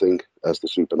same thing as the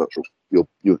supernatural.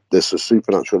 There's a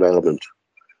supernatural element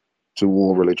to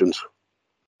all religions.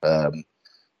 The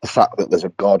fact that there's a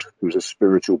God who's a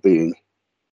spiritual being.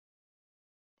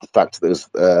 The fact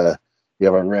that you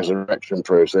have a resurrection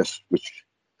process, which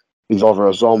is either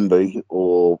a zombie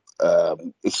or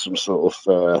it's some sort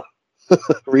of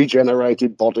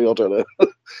regenerated body, I don't know,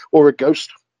 or a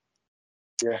ghost.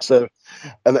 Yeah. So,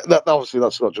 and that obviously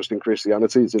that's not just in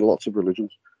Christianity; it's in lots of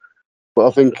religions. But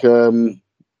I think a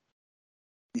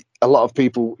lot of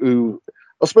people who,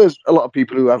 I suppose, a lot of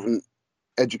people who haven't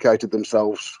educated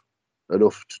themselves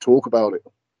enough to talk about it.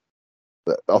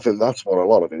 I think that's what a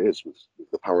lot of it is with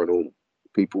the paranormal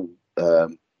people.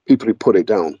 People who put it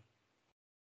down.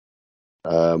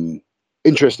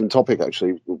 Interesting topic,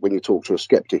 actually, when you talk to a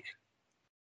skeptic,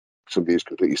 somebody who's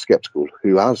completely skeptical,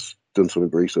 who has done some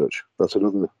research. That's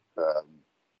another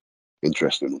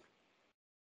interesting one.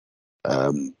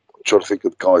 I'm trying to think of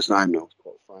the guy's name now. It's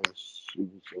quite famous.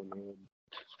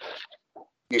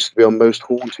 Used to be on Most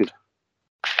Haunted.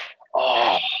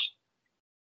 Oh,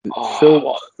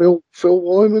 Phil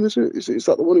Wyman, is it? Is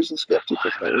that the one who's the skeptic?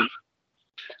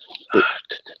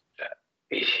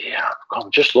 Yeah, I'm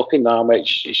just looking now, mate.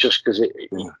 It's just because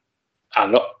I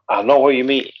know what you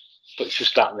mean, but it's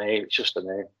just that name. It's just the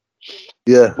name.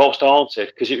 Yeah. Most Haunted,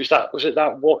 because it was that. Was it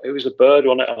that? What? It was the bird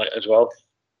on it as well.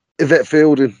 Yvette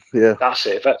Fielding. Yeah. That's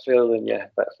it. Yvette Fielding. Yeah,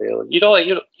 Yvette Fielding.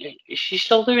 Is she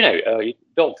still doing it? You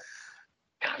don't.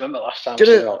 Can't remember last time I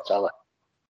seen her on telly.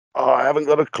 Oh, I haven't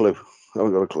got a clue.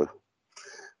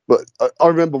 But I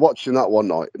remember watching that one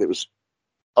night, and it was.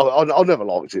 I never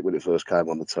liked it when it first came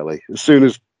on the telly. As soon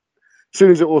as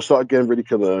it all started getting really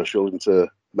commercial into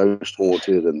Most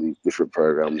Haunted and these different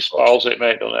programs, it spoils it,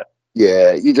 mate, doesn't it?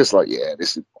 Yeah, you're just like, yeah,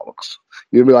 this is bollocks.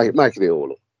 You're making it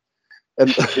all up.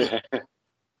 And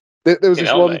there was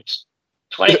this one. Mate.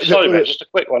 20. Sorry, mate. Just a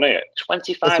quick one here.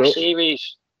 25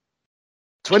 series.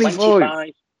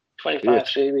 25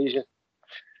 series. Yeah.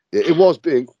 It was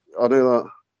big. I know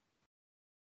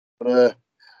that. But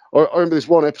I remember this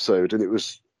one episode, and it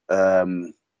was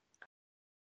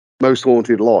Most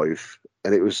Haunted Live,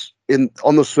 and it was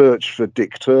on the search for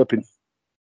Dick Turpin,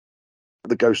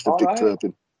 the ghost of Dick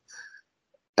Turpin.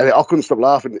 And I couldn't stop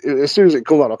laughing. As soon as it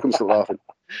came on, I couldn't stop laughing.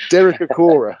 Derek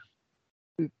Acora.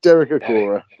 I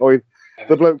mean,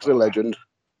 the bloke's a legend.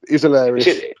 He's hilarious.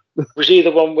 Was he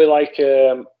the one with like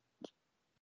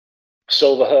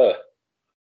silver hair?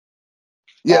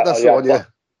 Yeah, that's the one. Yeah.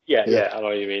 Yeah. I know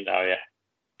what you mean now. Yeah.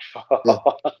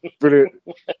 Brilliant,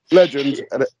 legend.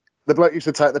 And the bloke used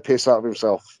to take the piss out of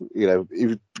himself. You know,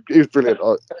 he was brilliant.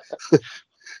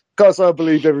 Can't say I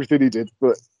believed everything he did,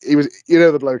 but he was. You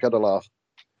know, the bloke had a laugh.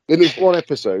 In this one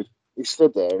episode, he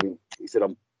stood there and he said,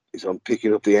 "I'm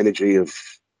picking up the energy of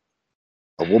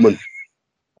a woman."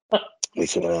 And he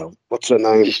said, "What's her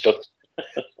name?"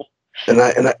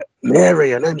 and Mary.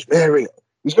 Her name's Mary.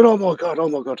 He said, "Oh my god!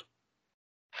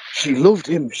 She loved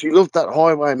him. She loved that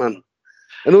highwayman."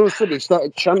 And all of a sudden, he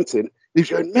started chanting.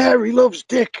 He's going, "Mary loves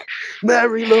Dick.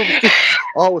 Mary loves Dick."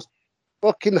 I was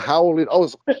fucking howling. I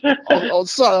was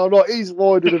sorry. I'm not. He's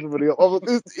winding everybody up.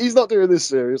 He's not doing this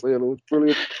seriously. And it was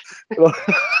brilliant.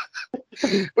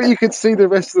 But you could see the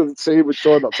rest of the team were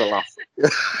trying not to laugh.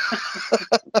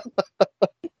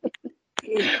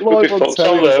 Live on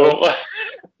television.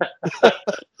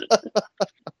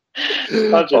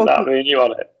 Imagine that being you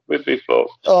on it. We'd be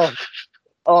fucked. Oh,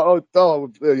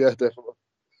 yeah, definitely.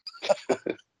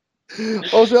 I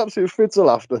was absolutely fit of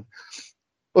laughter.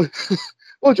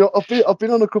 Well, John, I've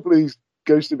been on a couple of these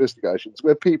ghost investigations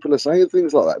where people are saying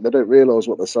things like that and they don't realise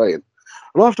what they're saying,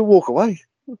 and I have to walk away.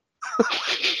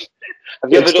 Have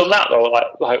you ever done that though?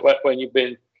 Like when you've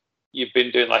been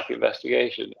doing like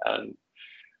investigation and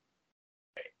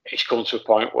it's come to a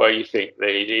point where you think that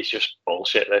it's just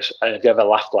bullshit. This, and have you ever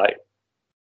laughed like?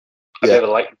 Have you ever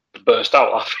like burst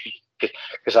out laughing?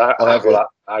 Because I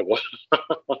was.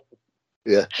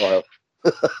 Yeah, I have.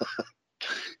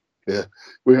 Yeah,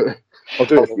 I'll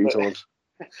do it a few times.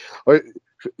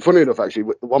 Funny enough,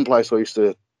 actually, the one place I used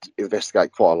to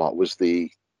investigate quite a lot was the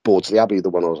Bawdsley Abbey,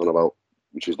 the one I was on about,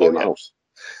 which is near my house.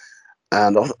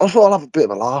 And I thought I'll have a bit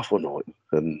of a laugh one night.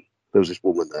 And there was this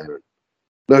woman there, and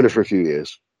known her for a few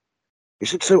years. He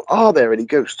said, "So are there any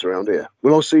ghosts around here?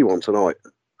 Will I see one tonight?"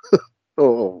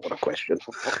 Oh, what a question!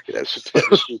 You know, it's a bit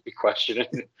of a stupid question.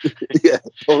 Yeah.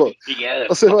 I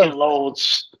said,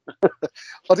 loads.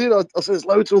 I did. I said, "There's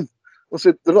loads of them." I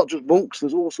said, "They're not just monks.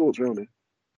 There's all sorts around here."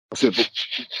 I said, "But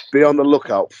be on the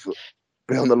lookout for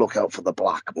the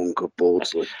black monk of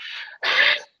Bawdsley."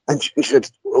 And she said,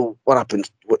 "Well, what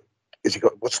happened?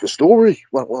 What's the story?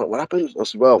 What happened?" I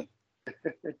said, "Well,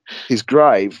 his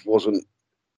grave wasn't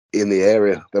in the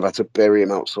area. They've had to bury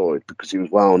him outside because he was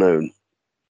well known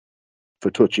for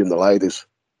touching the ladies,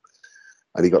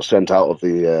 and he got sent out of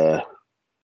the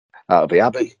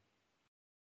abbey."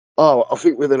 Oh, I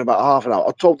think within about half an hour,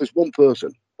 I told this one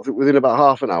person, I think within about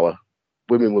half an hour,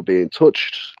 women were being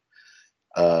touched.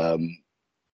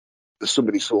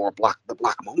 Somebody saw the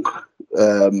black monk.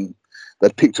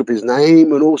 they'd picked up his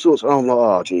name and all sorts. And I'm like,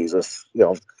 oh Jesus, you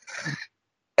know.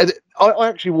 And I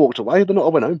actually walked away the night I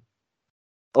went home.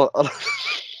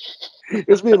 It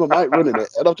was me and my mate running it,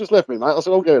 and I've just left me, mate. I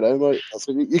said, I'm going home, mate. I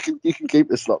said, you can keep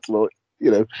this lot tonight.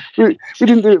 You know, we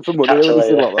didn't do it for money Catch or you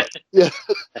anything later. like that. Yeah,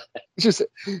 it's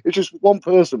just one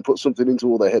person put something into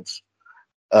all their heads,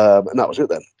 and that was it.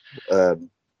 Then,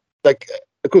 like,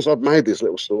 of course, I've made this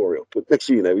little story up, but next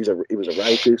thing you know, he was a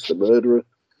rapist, a murderer.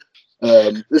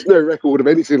 There's no record of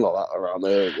anything like that around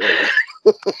there.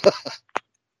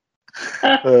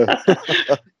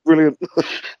 Brilliant.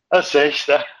 That's it.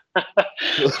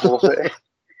 Love it.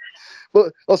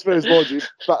 But I suppose, mind you,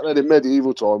 back then in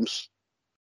medieval times,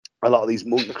 a lot of these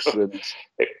monks and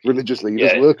religious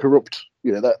leaders Yeah. were corrupt.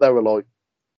 You know, they were like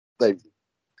they've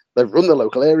run the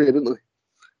local area, didn't they?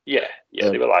 Yeah,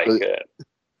 they were like they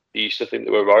used to think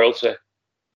they were royalty.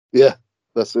 Yeah,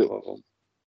 that's it.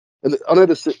 And I know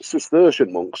the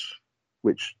Cistercian monks,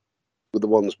 which were the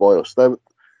ones by us, there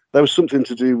was something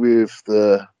to do with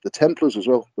the Templars as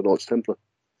well, the Knights Templar.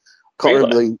 I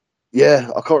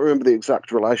can't remember the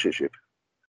exact relationship,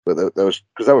 but there was,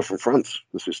 because they were from France,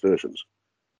 the Cistercians,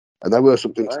 and there were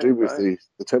something to do with the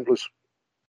Templars.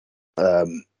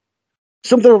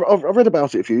 Something I've read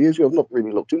about it a few years ago. I've not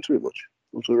really looked into it much.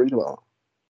 I'm to read about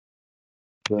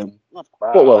it. I'm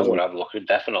going to have a look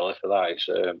definitely for that. It's,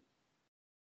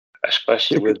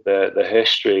 especially with the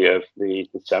history of the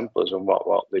Templars and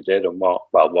what they did and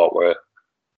what were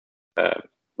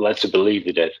led to believe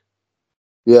they did.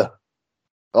 Yeah.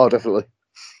 Oh, definitely.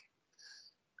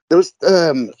 There was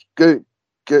go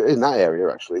in that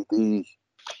area actually.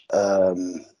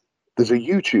 There's a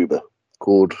YouTuber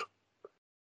called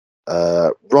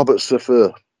Robert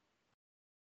Seffer.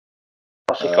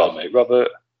 What's he called, mate?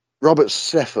 Robert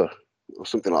Seffer or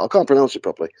something like that. I can't pronounce it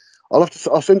properly.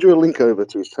 I'll send you a link over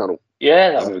to his channel.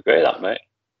 Yeah, that would be great, that, mate.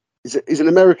 He's an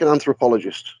American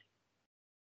anthropologist.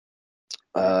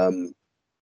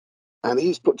 And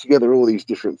he's put together all these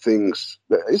different things.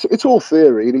 It's all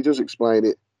theory, and he does explain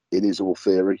it. It is all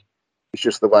theory. It's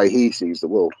just the way he sees the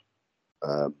world.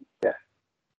 Yeah,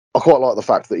 I quite like the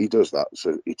fact that he does that.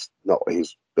 So it's not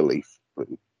his belief, but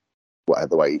whatever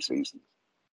the way he sees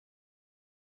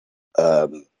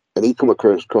them. And he come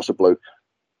across a bloke.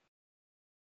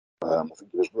 I think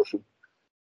he was Russian.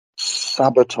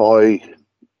 Sabotage.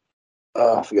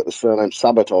 I forget the surname.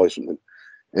 Sabotage something.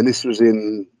 And this was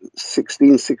in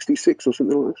 1666 or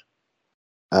something like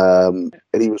that.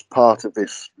 And he was part of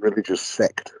this religious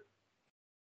sect,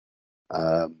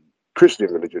 Christian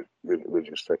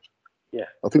religious sect. Yeah,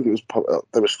 I think it was.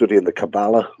 They were studying the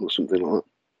Kabbalah or something like that.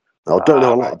 Now, I don't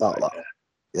know a lot about that.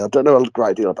 Yeah, I don't know a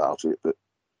great deal about it, but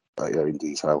in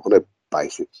detail, I know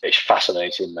basics. It's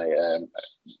fascinating, mate.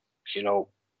 You know,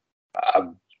 a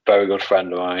very good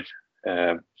friend of mine.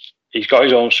 He's got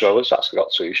his own show. He's actually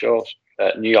got 2 shows.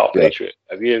 New York Patriot.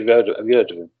 Have you heard of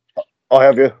him? I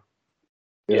have, yeah.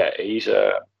 Yeah, he's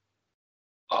a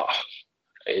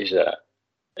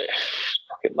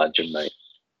fucking legend, mate.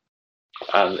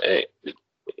 And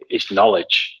his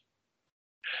knowledge,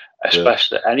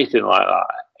 especially anything like that.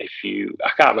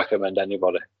 I can't recommend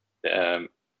anybody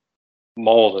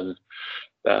more than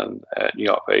New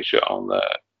York Patriot on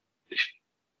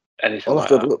anything like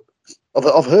that. Look.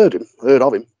 I've heard of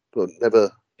him, but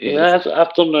never. Yeah,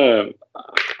 I've done.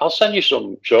 I'll send you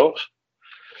some shows.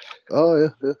 Oh yeah,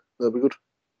 that'd be good.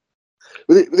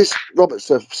 With this Robert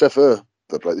Seffer,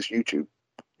 like this YouTuber,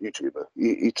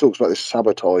 he talks about this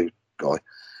sabotage guy.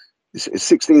 It's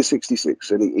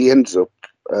 1666, and he ends up.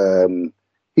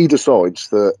 He decides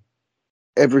that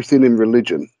everything in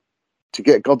religion, to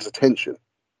get God's attention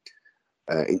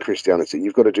in Christianity,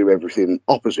 you've got to do everything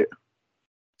opposite.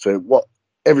 So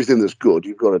everything that's good,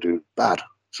 you've got to do bad.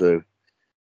 So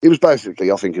it was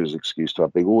basically, I think it was an excuse to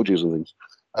have big orgies and things.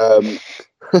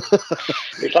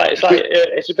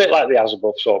 It's a bit like the as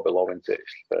above, so below, isn't it?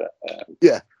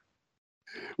 Yeah.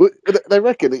 Well, they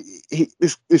reckon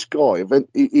this guy,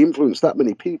 he influenced that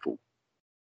many people.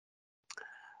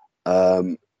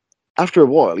 After a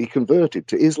while, he converted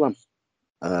to Islam,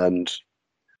 but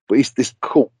this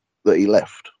cult that he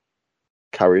left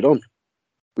carried on,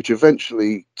 which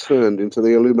eventually turned into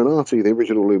the Illuminati, the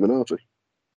original Illuminati.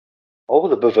 Oh,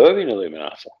 the Bavarian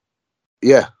Illuminati.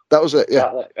 Yeah, that was it.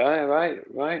 Yeah, right.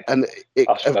 And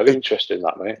that's very interesting,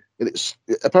 that, mate. And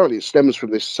apparently it stems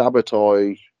from this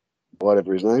sabotage,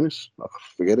 whatever his name is. I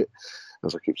forget it,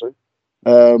 as I keep saying.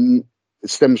 It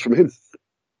stems from him.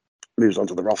 Moves on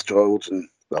to the Rothschilds, and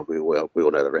we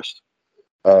all know the rest.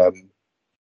 But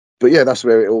yeah, that's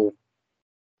where it all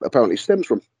apparently stems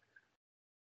from.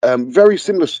 Very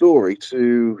similar story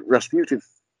to Rasputin.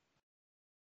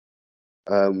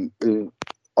 I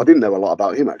didn't know a lot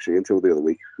about him actually until the other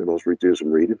week when I was doing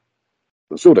some reading.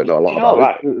 I still don't know a lot about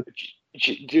right? him.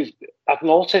 I've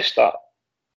noticed that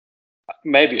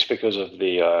maybe it's because of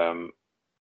the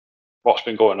what's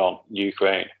been going on in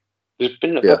Ukraine. There's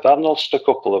been I've noticed a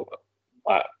couple of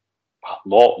like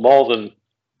more than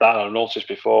that I've noticed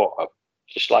before.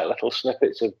 Just like little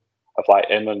snippets of like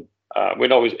him, and we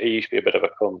know he used to be a bit of a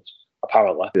cunt,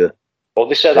 apparently. Yeah. But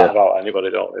they say that about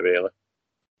anybody, don't they? Really?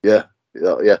 Yeah.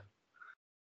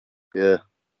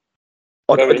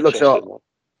 I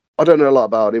don't know a lot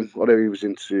about him. I know he was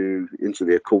into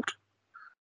the occult.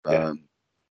 But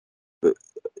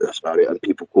that's about it. And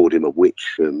people called him a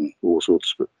witch and all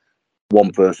sorts. But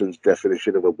one person's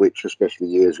definition of a witch, especially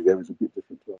years ago, is a bit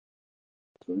different to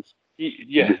others.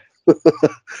 Yeah.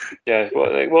 Yeah.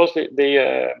 Well, it was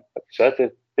the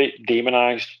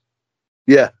demonized.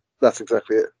 Yeah, that's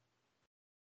exactly it.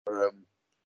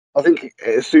 I think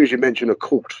as soon as you mention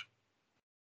occult,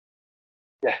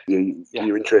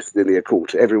 you're interested in the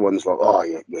occult. Everyone's like, oh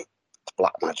yeah, it's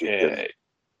black magic and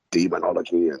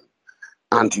demonology and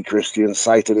anti-Christian,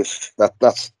 Satanist.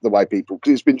 That's the way people.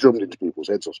 Because it's been drummed into people's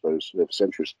heads, I suppose, over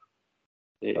centuries.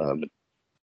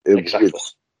 Exactly.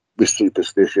 With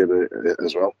superstition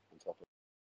as well.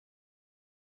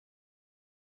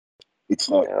 It's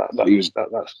like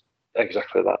that's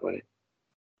exactly that way.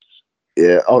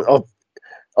 Yeah, I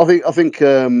think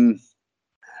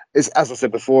it's as I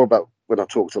said before about when I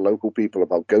talk to local people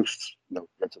about ghosts. Go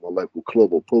to my local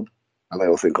club or pub, and they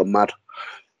all think I'm mad.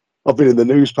 I've been in the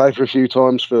newspaper a few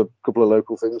times for a couple of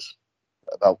local things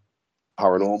about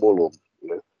paranormal, or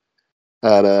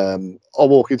and I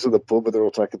walk into the pub and they're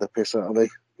all taking the piss out of me.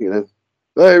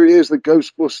 There he is, the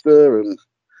Ghostbuster, and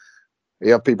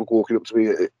you have people walking up to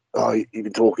me. Oh, you've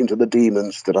been talking to the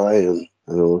demons today, and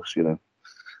all this, And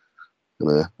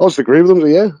I just agree with them. So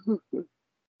yeah.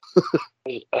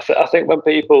 I think when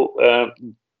people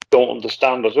don't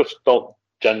understand, or just don't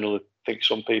generally think,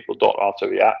 some people don't know how to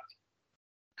react.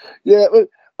 Yeah,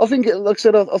 I think, like I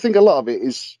said, I think a lot of it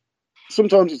is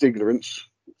sometimes it's ignorance,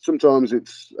 sometimes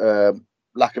it's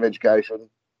lack of education.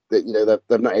 That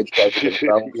they're not educated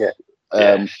themselves.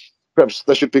 Perhaps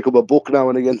they should pick up a book now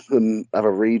and again and have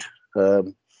a read,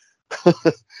 and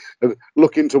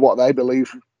look into what they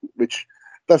believe. Which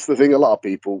that's the thing. A lot of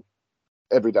people,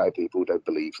 everyday people, don't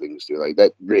believe things, do they?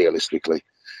 They realistically,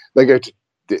 they go to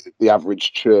the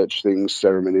average church things,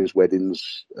 ceremonies,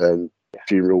 weddings, and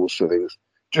funerals, and things,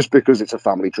 just because it's a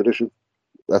family tradition.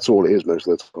 That's all it is most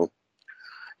of the time.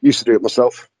 Used to do it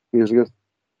myself years ago.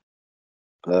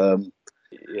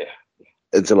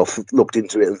 Until I looked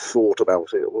into it and thought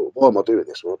about it. Well, why am I doing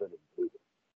this? Well, I don't do it.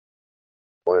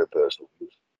 My own personal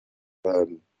views.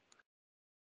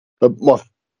 But my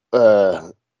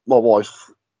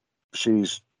wife,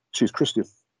 she's Christian.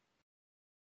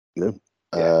 We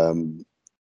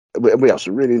have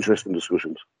some really interesting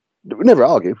discussions. We never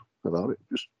argue about it.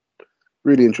 Just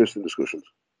really interesting discussions.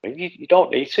 You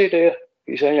don't need to, do you?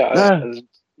 You say there's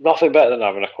nothing better than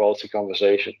having a quality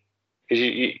conversation,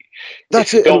 because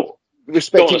that's it. Don't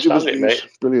respect each other's views. Mate.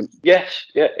 Brilliant. Yes,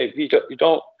 yeah. If you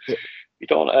don't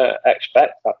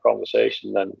expect that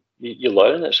conversation, then you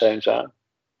learn at the same time.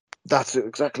 That's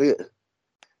exactly it.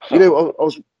 I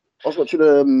was watching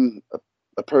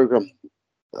a program.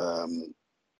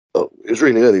 It was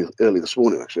really early this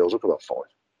morning. Actually, I was up about 5.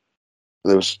 And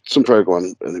there was some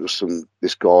program, and there was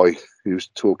this guy who was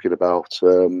talking about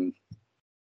the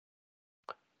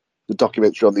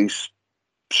documentary on these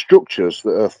structures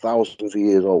that are thousands of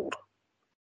years old.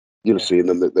 You'll have seen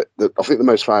them. I think the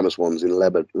most famous one's in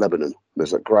Lebanon.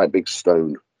 There's that great big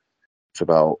stone. It's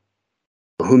about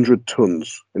 100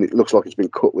 tons, and it looks like it's been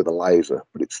cut with a laser,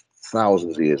 but it's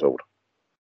thousands of years old.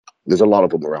 There's a lot of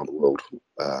them around the world.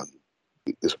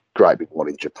 There's a great big one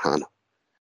in Japan.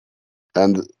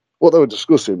 And what they were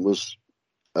discussing was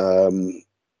how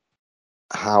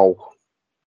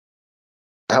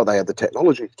they had the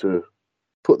technology to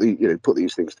put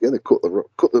these things together, cut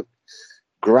the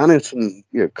granite and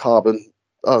carbon.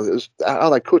 How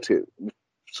they cut it with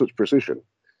such precision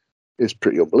is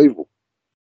pretty unbelievable.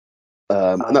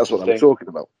 And that's what I was talking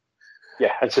about.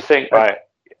 Yeah, and to think, right?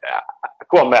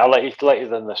 Go on, mate. I'll let you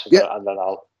then this, and then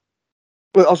I'll.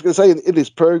 Well, I was going to say in this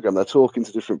program they're talking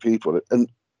to different people, and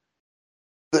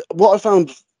what I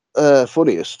found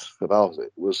funniest about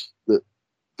it was that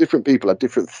different people had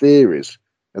different theories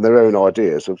and their own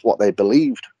ideas of what they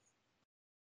believed.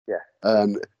 Yeah.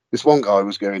 This one guy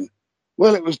was going,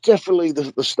 well, it was definitely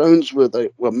the stones were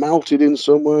melted in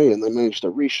some way, and they managed to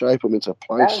reshape them into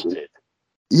place. Melted.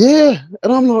 Yeah,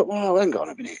 and I'm like, well, hang on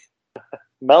a minute.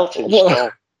 Melted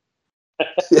stone.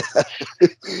 Yeah.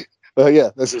 Yeah,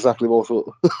 that's exactly what I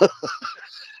thought.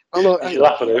 I'm like, Did you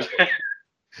laugh at him?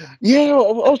 yeah,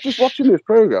 I was just watching this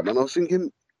program and I was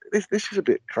thinking, this is a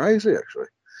bit crazy, actually.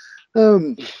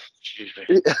 Excuse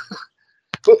me.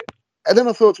 But and then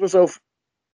I thought to myself,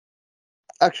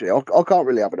 actually, I can't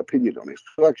really have an opinion on it.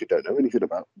 I actually don't know anything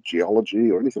about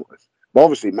geology or anything like this. But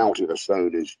obviously, melting a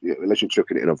stone is, unless you're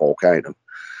chucking it in a volcano,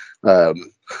 I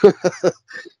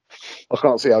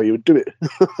can't see how you would do it.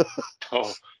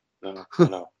 Oh, no, I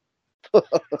know.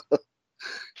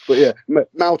 But yeah,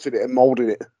 melting it and molding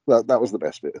it, that was the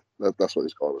best bit. That's what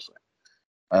this guy was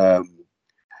saying.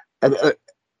 And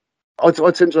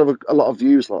I tend to have a lot of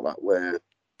views like that where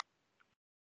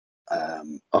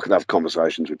I can have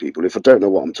conversations with people. If I don't know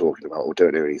what I'm talking about or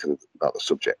don't know anything about the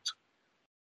subject,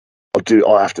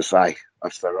 I have to say, I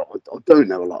don't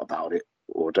know a lot about it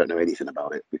or I don't know anything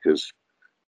about it because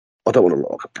I don't want to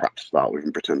look like a prat to start with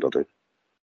and pretend I do.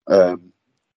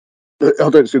 I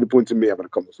don't see the point in me having a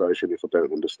conversation if I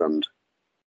don't understand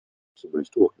somebody's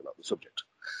talking about the subject.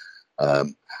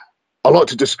 I like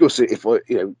to discuss it if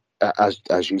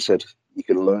as you said, you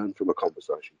can learn from a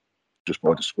conversation just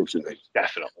by discussing it.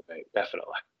 Definitely, mate.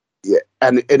 Definitely. Yeah,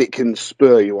 and it can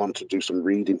spur you on to do some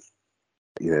reading,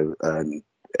 and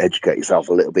educate yourself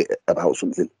a little bit about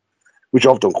something, which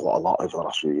I've done quite a lot over the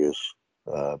last few years.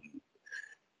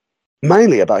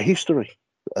 Mainly about history.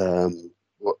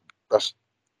 That's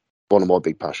one of my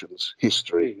big passions,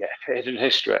 history. Yeah, hidden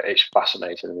history. It's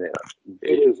fascinating, isn't it?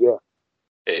 It is, yeah.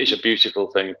 It is a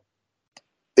beautiful thing.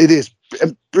 It is,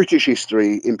 and British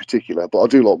history in particular, but I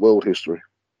do like world history.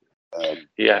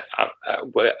 Yeah,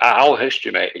 our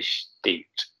history, mate, is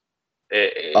steeped.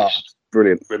 It is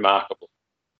brilliant, remarkable.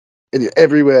 And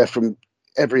everywhere from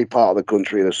every part of the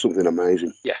country, there's something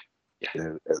amazing. Yeah.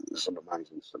 There's some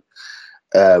amazing stuff.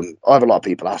 I have a lot of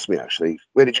people ask me actually,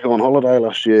 where did you go on holiday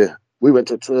last year? We went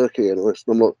to Turkey, and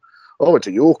I'm like, I went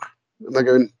to York, and they're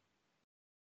going,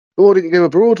 why didn't you go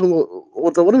abroad? I'm like,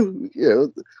 what do I want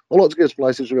to? I like to go to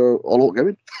places where I like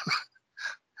going.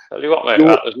 Tell you what, mate,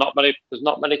 there's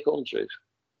not many countries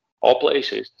or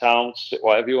places, towns,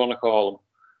 whatever you want to call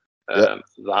them,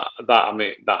 that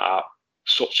are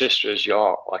such history as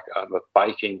York, like a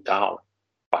biking town,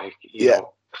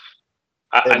 know,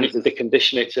 and the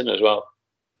condition it's in as well.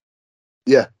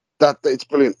 Yeah, it's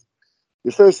brilliant.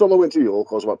 The first time I went to York,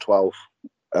 I was about 12,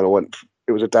 and I went.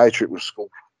 It was a day trip with school,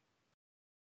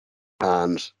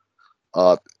 and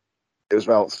it was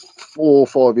about 4 or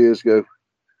 5 years ago.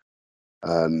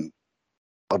 And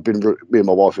me and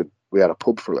my wife we had a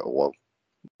pub for a little while.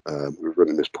 We were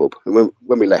running this pub, and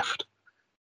when we left,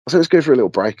 I said, "Let's go for a little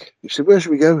break." He said, "Where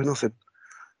should we go?" And I said,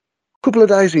 "A couple of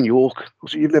days in York." I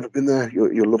said, "You've never been there.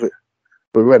 You'll love it."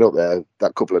 But we went up there.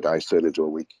 That couple of days turned into a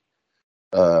week.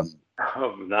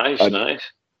 Nice.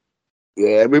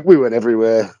 Yeah, we went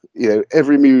everywhere.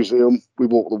 Every museum. We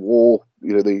walked the wall.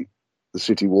 The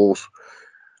city walls.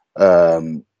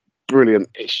 Brilliant.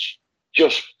 It's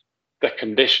just the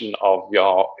condition of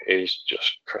York is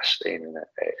just pristine, isn't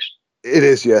it? It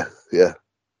is, yeah.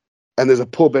 And there's a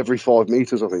pub every 5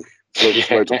 meters, I think. So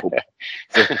there's loads of pubs.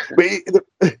 So,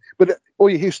 but all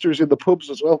your history is in the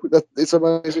pubs as well. It's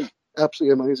amazing,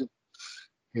 absolutely amazing.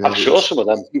 I'm sure some of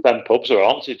them pubs are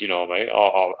haunted, mate,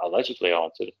 or allegedly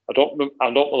haunted. I don't know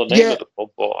the name of the pub,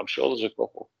 but I'm sure there's a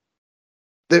couple.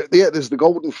 There's the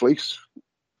Golden Fleece,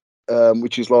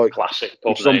 which is like classic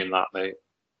pub name, that, mate.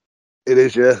 It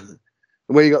is, yeah.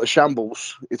 And where you got the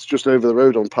Shambles, it's just over the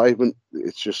road on pavement.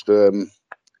 It's just there's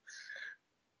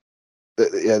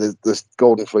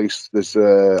Golden Fleece. There's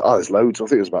loads. I think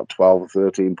there's about 12 or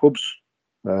 13 pubs.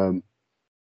 Well,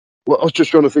 I was just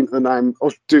trying to think of the name. I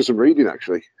was doing some reading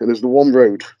actually, and there's the one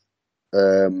road.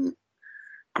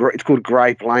 It's called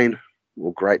Grape Lane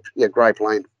or Grape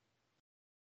Lane,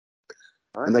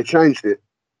 and they changed it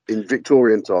in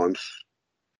Victorian times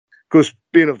because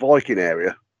being a Viking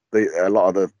area, a lot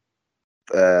of the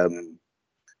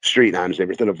street names and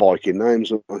everything are Viking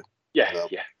names. Yeah.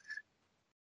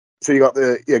 So you got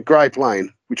the Grape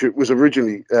Lane, which was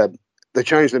originally they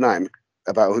changed the name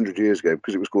about 100 years ago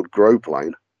because it was called Grope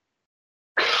Lane.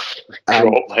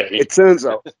 It turns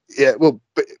out,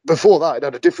 before that it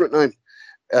had a different name.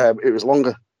 It was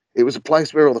longer. It was a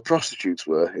place where all the prostitutes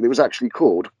were, and it was actually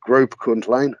called Grope Cunt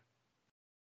Lane.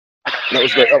 And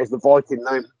that was the Viking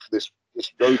name for this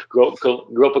road. Grope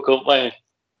Cunt Lane.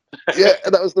 Yeah,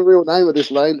 and that was the real name of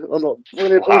this lane. I'm not.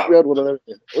 Brilliant. I wish we had one of them.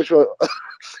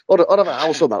 I'd have a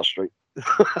house on that street.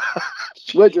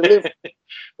 Where'd you live?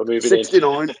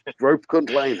 69 Grope Cunt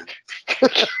Lane.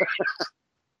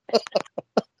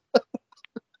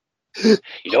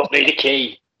 You don't need a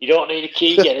key.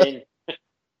 Get in.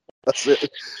 That's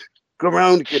it. Come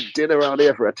around, get dinner around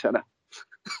here for a tenner.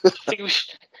 I think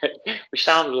we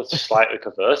sound slightly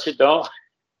converted, don't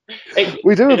we?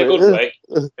 We do a In a bit, good yeah. way.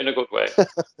 In a good way.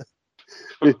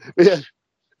 Yeah.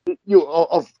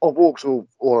 I've walked all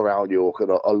around York,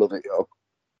 and I love it.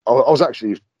 I was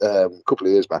actually a couple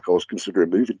of years back. I was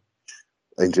considering moving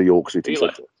into York City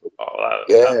Really? Centre. Oh,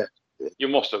 Yeah, you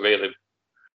must have really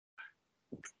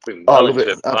been I well love into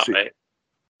it. it, that, Absolutely. mate.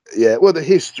 Yeah. Well, the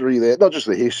history there, not just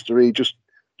the history, just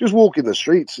walking the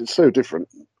streets. It's so different,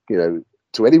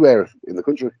 to anywhere in the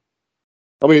country.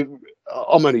 I mean,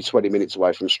 I'm only 20 minutes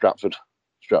away from Stratford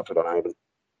on Avon,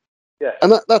 Yeah.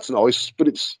 and that's nice. But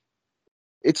it's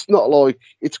not like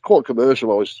it's quite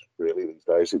commercialised really these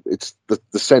days. It's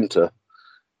the centre.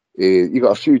 You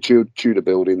got a few Tudor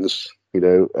buildings,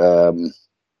 the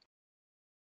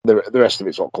rest of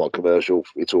it's not quite commercial.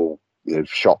 It's all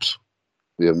shops,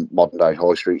 modern day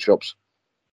high street shops.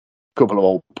 A couple of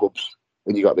old pubs,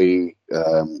 and you got the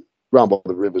round by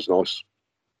the river's nice.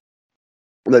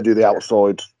 And they do the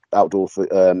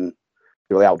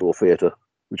the outdoor theatre,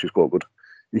 which is quite good.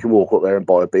 You can walk up there and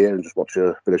buy a beer and just watch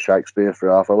a bit of Shakespeare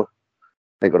for half hour.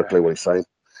 Ain't got a clue what he's saying,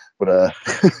 but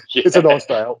it's a nice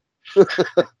day out.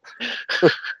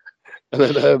 And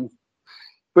then,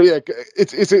 but yeah,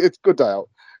 it's a good day out.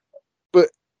 But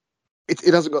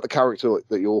it hasn't got the character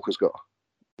that York has got.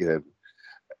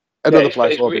 Another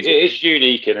place it is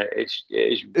unique, in it. It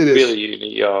is really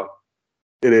unique. Yeah.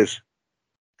 It is.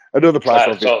 Another place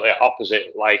I've been. Totally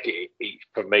opposite. Like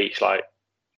for me, it's like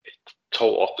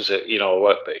total opposite.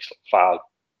 But it's far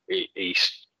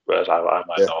east, whereas I'm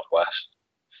like northwest.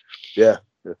 Yeah.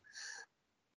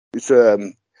 It's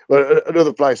well,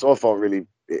 another place I find really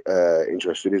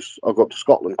interesting is I've got to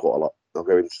Scotland quite a lot. I'll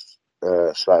go and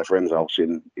stay at a friend's house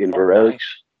in Inverary.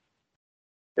 Nice.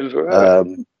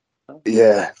 Inverary.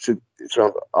 Yeah, it's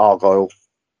around Argyle.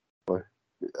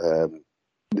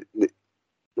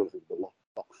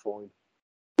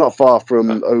 Not far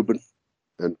from Oban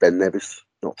and Ben Nevis.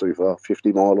 Not too far.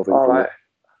 50 mile, I think. All right.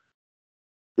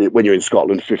 When you're in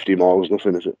Scotland, 50 miles,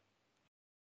 nothing, is it?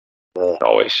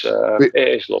 It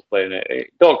is lovely, isn't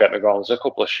it? Don't get me wrong. There's a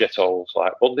couple of shitholes,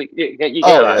 but you get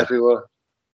that everywhere.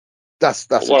 That's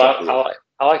what I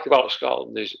like about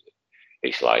Scotland is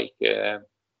it's like. Do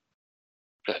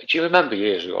you remember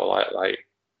years ago, like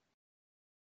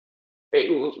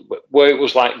where it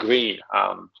was like green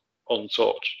and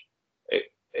untouched?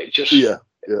 It just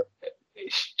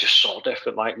it's just so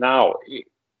different. Like now, you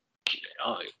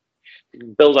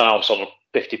can build a house on a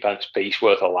 50 pence piece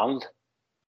worth of land.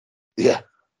 Yeah,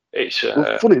 it's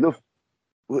funny enough.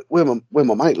 Where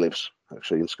my mate lives,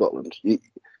 actually in Scotland,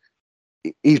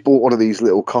 he's bought one of these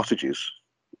little cottages,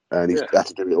 and he's had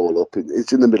to do it all up.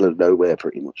 It's in the middle of nowhere,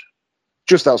 pretty much,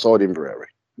 just outside Inverary.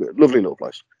 Lovely little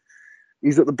place.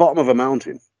 He's at the bottom of a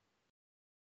mountain.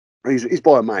 He's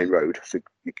by a main road, so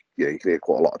you can hear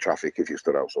quite a lot of traffic if you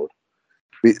stood outside.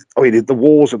 I mean, the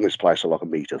walls in this place are like a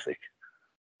metre thick.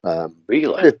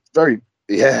 Really?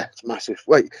 It's massive.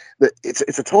 Wait,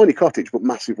 it's a tiny cottage, but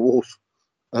massive walls.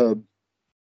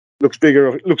 Looks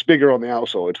bigger on the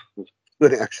outside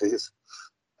than it actually is.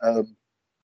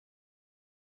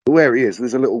 Where he is,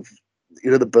 there's a little,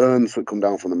 the burns that come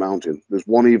down from the mountain. There's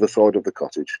one either side of the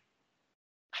cottage.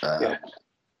 And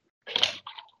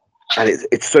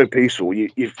it's so peaceful.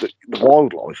 You've the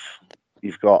wildlife.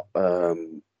 You've got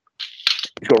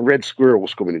red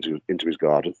squirrels coming into his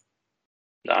garden.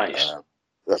 Nice.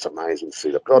 That's amazing to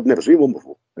see that. I'd never seen one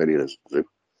before. Any of this.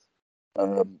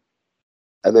 And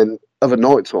then over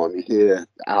night time, you hear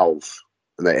owls,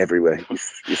 and they're everywhere.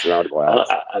 You're surrounded by owls.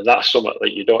 And that's something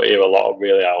that you don't hear a lot of,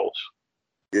 really, owls.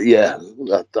 Yeah,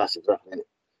 that's exactly it.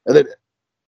 And then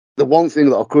the one thing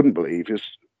that I couldn't believe is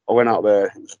I went out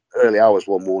there early hours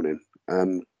one morning,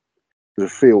 and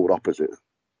there's a field opposite.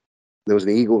 There was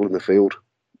an eagle in the field.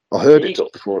 I heard it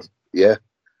before. Yeah,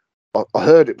 I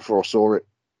heard it before I saw it.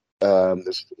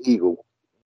 There's an eagle.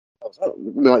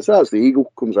 That's the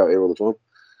eagle comes out here all the time,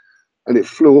 and it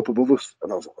flew up above us,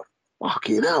 and I was like,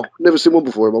 "Fucking hell! Never seen one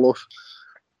before in my life.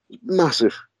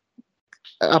 Massive,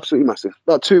 absolutely massive.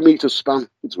 About 2 meters span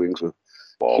its wings were.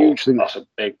 Whoa, huge thing. That's a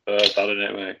big bird, isn't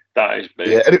it, mate? That is big.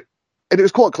 Yeah, and it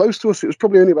was quite close to us. It was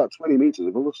probably only about 20 meters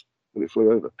above us when it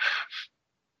flew over.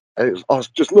 And I was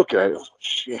just looking at it. I was like,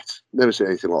 shit, never seen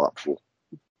anything like that before.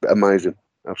 But amazing,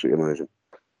 absolutely amazing.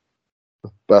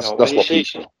 But that's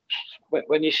what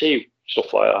when you see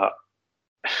stuff like that,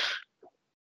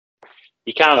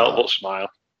 you can't help but smile.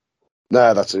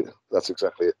 No, that's it. That's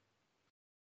exactly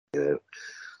it.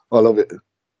 I love it.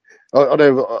 I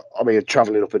know. I mean,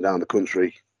 traveling up and down the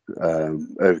country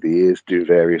over the years, doing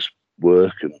various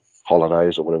work and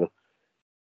holidays or whatever,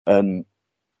 and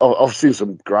I've seen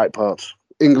some great parts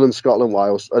England, Scotland,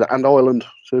 Wales, and Ireland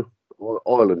too.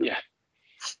 Ireland. Yeah.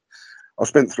 I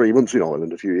spent 3 months in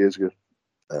Ireland a few years ago.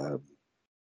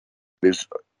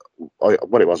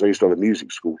 What it was, I used to have a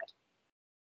music school,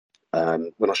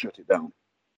 and when I shut it down,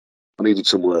 I needed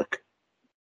some work.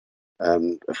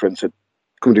 And a friend said,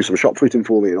 "Come and do some shop fitting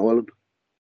for me in Ireland."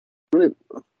 Brilliant.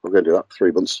 I'm going to do that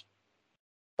 3 months.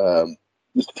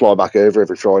 Used to fly back over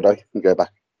every Friday and go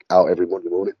back out every Monday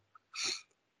morning.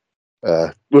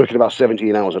 Working about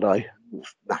 17 hours a day.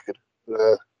 Knackered.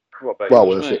 Well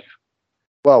worth it.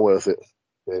 Well worth it.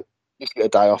 Yeah. Just get a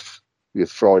day off. Yeah,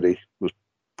 Friday was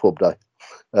pub day.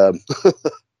 But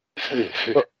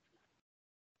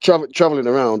traveling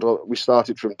around, we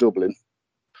started from Dublin.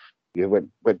 Yeah,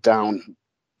 went down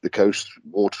the coast,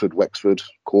 Waterford, Wexford,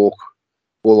 Cork,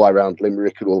 all the way around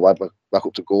Limerick and all the way back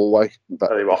up to Galway.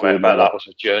 Tell you what, mate, that was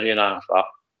a journey and a half.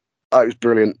 It was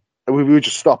brilliant. And we were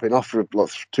just stopping off for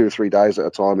like 2 or 3 days at a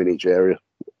time in each area.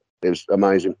 It was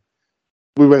amazing.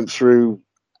 We went through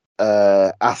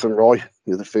Athenry,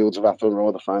 the fields of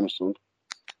Athenry, the famous one.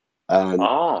 And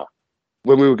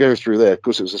when we were going through there,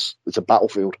 because it's a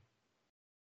battlefield,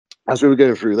 as we were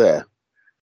going through there,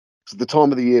 so the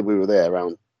time of the year we were there,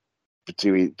 around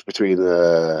between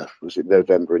was it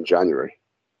November and January.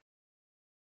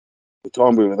 The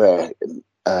time we were there,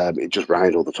 it just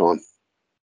rained all the time.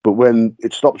 But when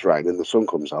it stops raining, the sun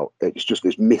comes out. It's just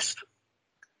this mist,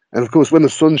 and of course, when the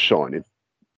sun's shining,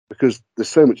 because there's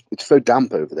so much, it's so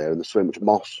damp over there, and there's so much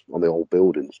moss on the old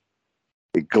buildings,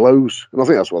 it glows, and I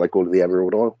think that's why they call it the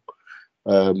Emerald Isle.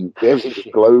 Everything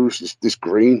just glows, this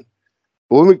green.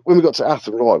 But when we got to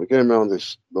Athenry, we're going around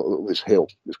this hill,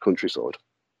 this countryside,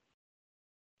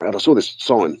 and I saw this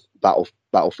sign,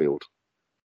 battlefield.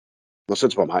 And I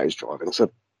said to my mate who's driving, I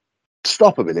said,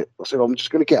 "Stop a minute." I said, "I'm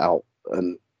just going to get out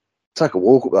and take a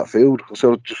walk up that field." I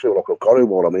said, "I just feel like I've got it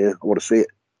while I'm here. I want to see it."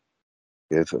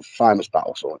 Yeah, it's a famous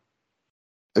battle site.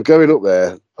 And going up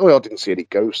there, I didn't see any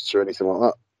ghosts or anything like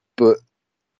that, but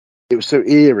it was so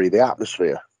eerie, the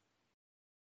atmosphere.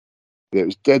 Yeah, it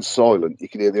was dead silent. You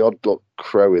could hear the odd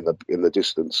crow in the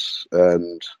distance,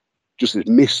 and just this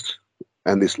mist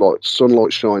and this like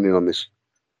sunlight shining on this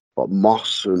like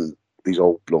moss and these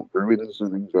old ruins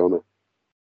and things around there.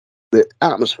 The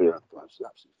atmosphere of the place is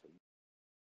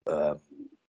absolutely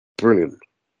brilliant.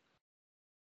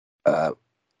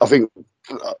 I think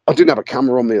I didn't have a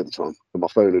camera on me at the time, and my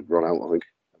phone had run out, I think.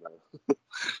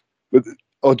 But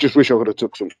I just wish I could have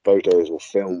took some photos or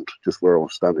filmed just where I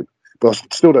was standing. But I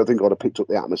still don't think I'd have picked up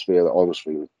the atmosphere that I was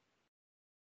feeling.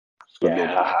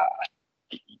 Yeah,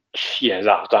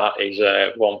 that is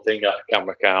one thing that a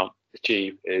camera can't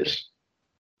achieve is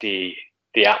the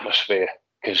atmosphere,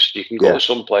 because you can go to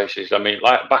some places. I mean,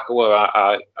 like back where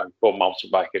I go mountain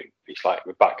biking, it's like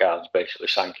the back garden's basically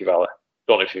Sankey Valley.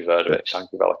 Don't know if you've heard of it,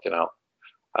 Sankey Valley Canal.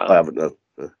 I haven't, no.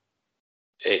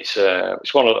 It's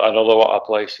one of another water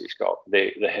place. It's got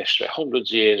the history,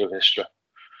 hundreds of years of history.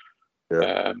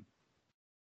 Yeah.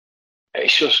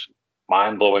 It's just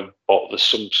mind blowing. But there's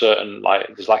some certain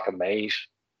there's like a maze,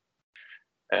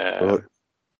 Right.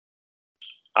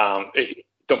 it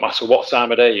don't matter what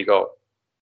time of day you go.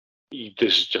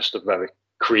 There's just a very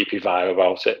creepy vibe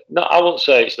about it. No, I wouldn't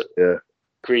say it's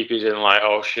creepy as in like,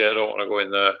 oh shit, I don't want to go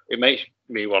in there. It makes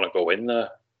me want to go in there.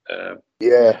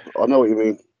 Yeah, I know what you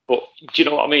mean. But do you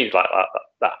know what I mean? Like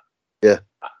that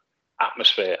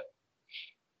atmosphere.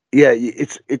 Yeah,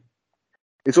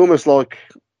 it's almost like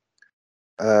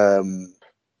a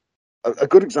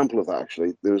good example of that.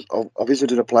 Actually, I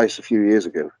visited a place a few years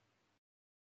ago,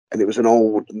 and it was an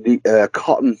old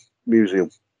cotton museum.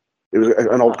 It was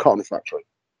an old cotton factory.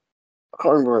 I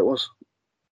can't remember where it was.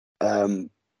 And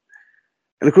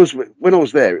of course, when I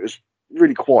was there, it was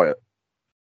really quiet.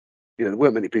 You know, there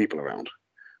weren't many people around.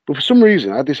 But for some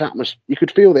reason, I had this atmosphere. You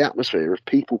could feel the atmosphere of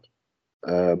people.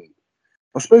 I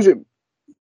suppose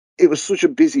it was such a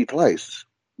busy place.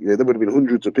 You know, there would have been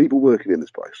hundreds of people working in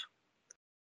this place.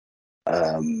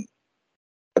 And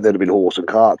there'd have been horse and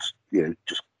carts, you know,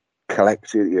 just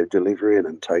collecting, delivering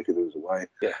and taking things away.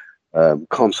 Yeah.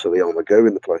 Constantly on the go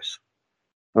in the place.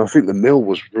 And I think the mill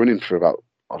was running for about,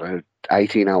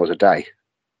 18 hours a day.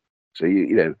 So,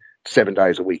 7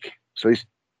 days a week. So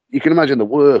you can imagine the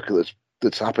work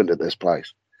that's happened at this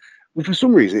place. But for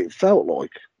some reason, it felt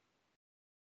like,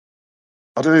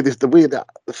 I don't know,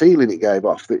 the feeling it gave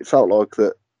off, that it felt like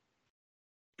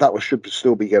that should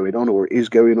still be going on, or it is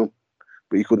going on,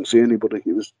 but you couldn't see anybody.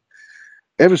 It was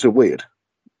ever so weird.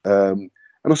 And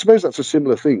I suppose that's a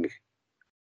similar thing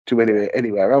to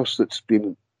anywhere else that's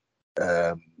been,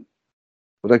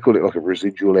 they call it like a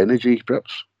residual energy,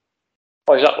 perhaps.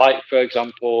 Or is that like, for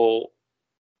example,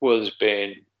 where there's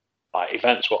been like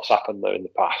events, what's happened there in the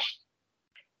past.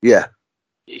 Yeah.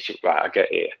 It's just, right, I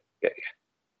get you.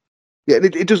 Yeah, and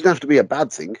it doesn't have to be a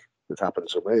bad thing that's happened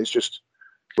somewhere. It's just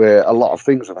where a lot of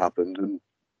things have happened, and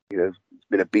it's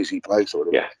been a busy place or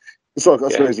whatever. Yeah. It's like, I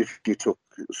suppose, if you took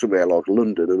somewhere like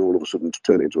London and all of a sudden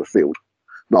turn it into a field.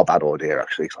 Not a bad idea,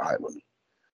 actually, because I hate London.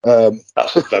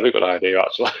 That's a very good idea,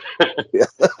 actually. Yeah.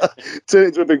 Turn it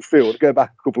into a big field, go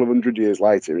back a couple of 100 years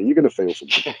later, and you're going to feel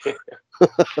something.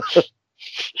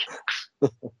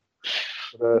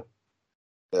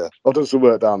 Yeah, I've done some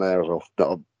work down there as well.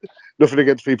 Nothing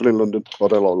against people in London. I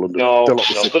don't like London. No, Don't like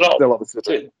the city. Don't like the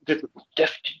city. Do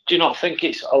you not think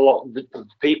it's a lot? The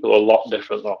people are a lot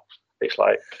different, though. It's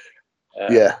like,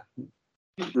 yeah,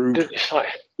 rude. It's like,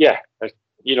 yeah,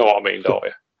 you know what I mean, don't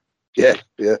you? Yeah.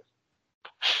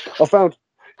 I found,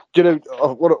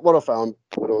 what I found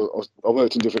when I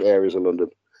worked in different areas of London,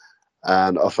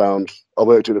 and I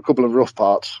worked in a couple of rough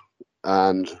parts,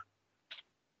 and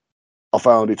I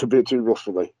found it a bit too rough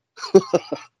for me.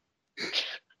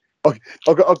 I've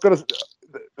got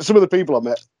some of the people I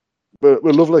met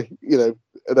were lovely, they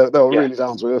were really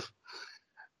down to earth.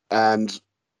 And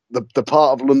the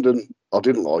part of London I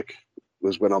didn't like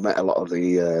was when I met a lot of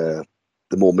the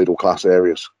more middle class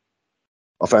areas.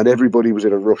 I found everybody was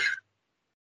in a rush.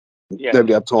 Yeah.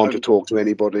 Nobody had time to talk to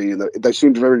anybody, and they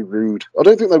seemed very rude. I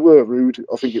don't think they were rude.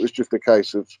 I think it was just a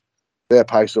case of their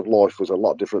pace of life was a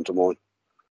lot different to mine.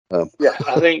 I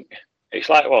think it's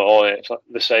like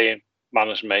the saying,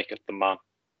 "Manners maketh the man."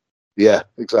 Yeah,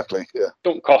 exactly. Yeah,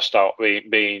 don't cost out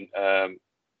being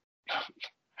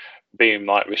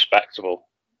like respectable.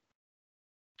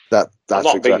 That's I'm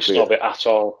not exactly being snobby at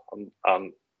all,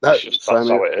 and that's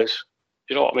how it is.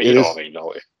 Do you know what I mean? You know what I mean,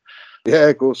 don't you? Yeah,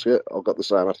 of course. Yeah, I've got the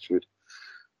same attitude.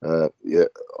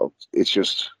 It's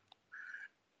just,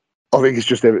 I think it's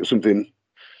just something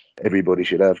everybody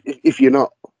should have. If you're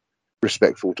not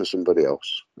respectful to somebody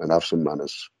else and have some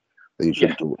manners, then you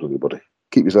shouldn't talk to anybody.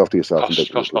 Keep yourself to yourself.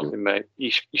 Cost nothing, mate.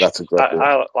 That's exactly.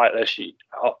 I like this.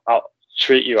 I'll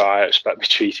treat you. I expect to be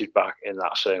treated back in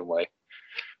that same way.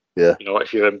 Yeah.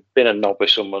 If you've been a knob with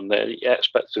someone, then you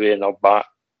expect to be a knob back.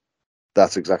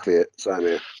 That's exactly it. Same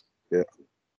here. Yeah.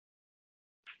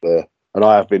 And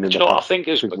I have been in. Do you know what I think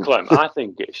is, Clem? I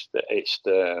think it's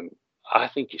the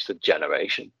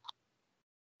generation.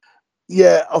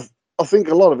 Yeah, I think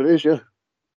a lot of it is. Yeah.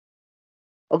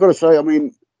 I've got to say, I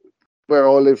mean, where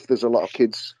I live, there's a lot of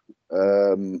kids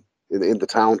in the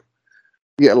town.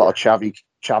 You get a lot of chav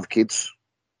kids.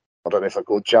 I don't know if they're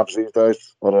called chavs these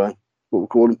days. I don't know what we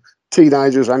call them.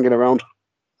 Teenagers hanging around.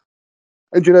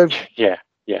 And yeah.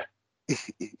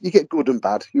 You get good and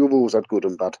bad. You've always had good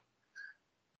and bad.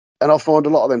 And I find a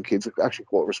lot of them kids are actually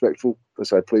quite respectful. They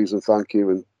say please and thank you,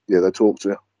 and they talk to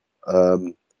you.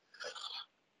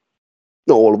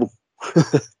 Not all of them.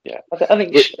 Yeah, I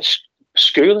think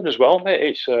schooling as well,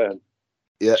 mate.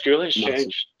 It's schooling's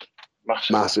changed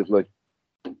massively.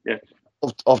 Yeah,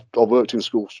 I've worked in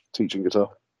schools teaching guitar,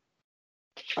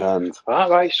 and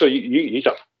right. So you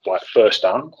got like first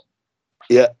hand.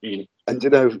 Yeah,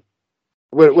 and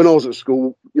when I was at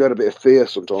school, you had a bit of fear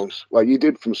sometimes. Like you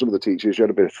did from some of the teachers, you had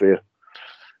a bit of fear.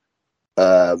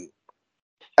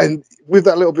 And with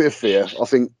that little bit of fear, I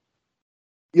think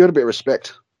you had a bit of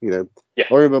respect. Yeah.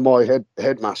 I remember my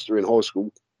headmaster in high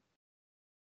school.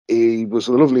 He was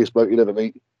the loveliest bloke you'd ever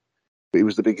meet, but he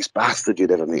was the biggest bastard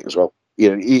you'd ever meet as well.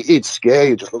 He'd scare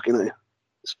you just looking at you.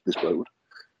 This bloke would.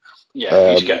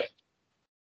 Yeah, he's good.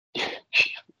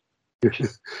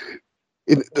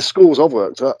 In the schools I've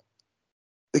worked at,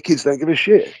 the kids don't give a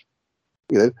shit.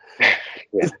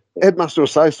 Headmaster will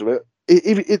say something.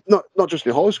 It not just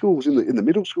in high schools, in the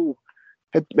middle school,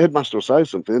 headmaster will say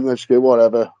something, and they just go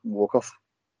whatever and walk off.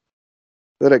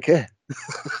 They don't care.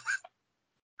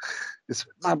 It's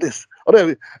madness. I don't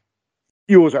know.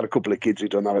 You always had a couple of kids who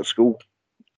done that at school.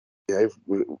 When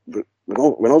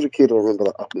I was a kid, I remember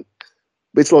that happening.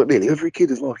 But it's like nearly every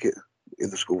kid is like it in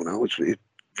the school now. It's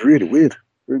really weird.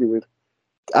 Really weird.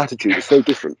 The attitude is so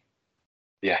different.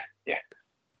 Yeah.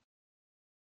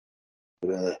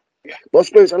 But I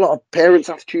suppose a lot of parents'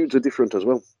 attitudes are different as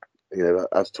well.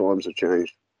 As times have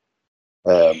changed.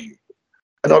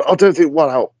 And I don't think one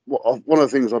of the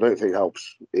things I don't think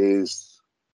helps is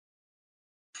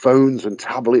phones and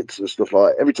tablets and stuff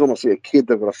like that. Every time I see a kid,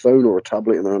 they've got a phone or a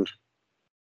tablet in their hand.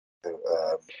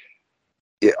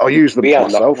 I use them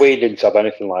myself. We didn't have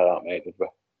anything like that, mate, did we?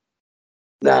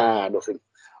 Nah, nothing.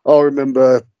 I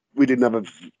remember we didn't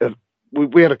have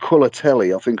we had a colour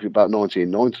telly, I think about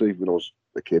 1990 when I was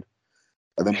a kid.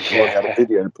 And then we had a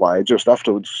video player just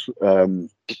afterwards,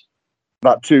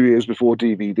 about 2 years before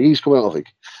DVDs come out,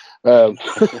 I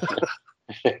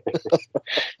think.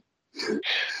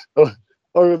 I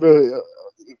remember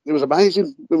it was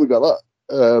amazing when we got that.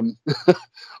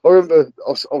 I remember I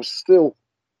was still,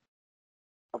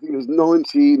 I think it was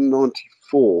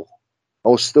 1994. I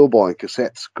was still buying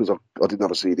cassettes because I didn't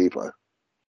have a CD player.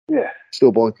 Yeah.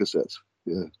 Still buying cassettes.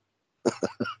 Yeah.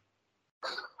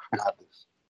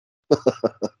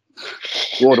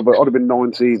 Well, I'd have been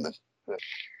 19 then. Yeah.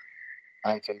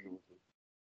 18.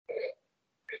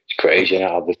 It's crazy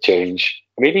how they change.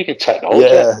 I mean, even technology.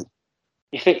 Yeah.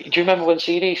 You think? Do you remember when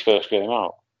CDs first came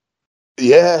out?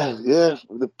 Yeah.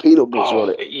 The peanut butter on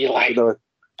it. You're like You know?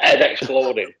 head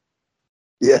exploding.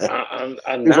 Yeah.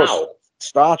 And It was now, like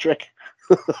Star Trek.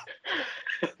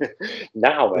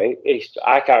 now, mate,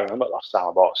 I can't remember the last time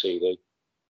I bought a CD.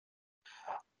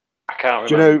 I can't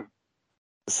Do you remember. know?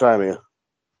 Same here.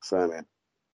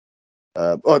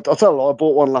 I'll tell you, I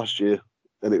bought one last year,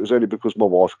 and it was only because my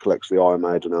wife collects the Iron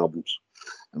Maiden albums,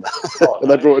 and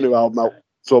they brought a new album out,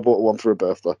 so I bought one for her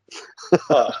birthday.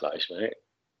 Oh, that's nice, mate.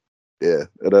 Yeah,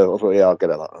 and I thought, yeah, I'll get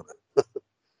her that.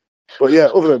 But yeah,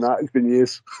 other than that, it's been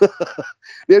years. The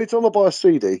only time I buy a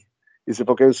CD is if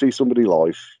I go and see somebody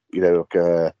live, you know, like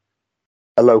a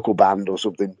local band or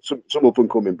something, some up and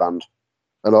coming band,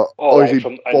 and I Like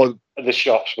usually from buy. the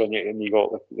shops when you go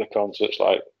to the concerts,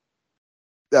 like.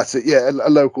 That's it, yeah, a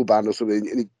local band or something,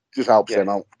 and it just helps Yeah. them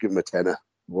out, give them a tenner,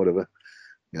 whatever.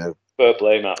 You know, Fair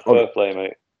play, Matt. Fair play,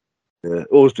 mate. Yeah,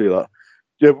 always do that.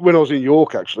 Yeah, when I was in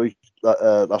York, actually,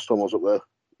 last time I was up there,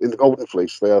 in the Golden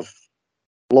Fleece, they have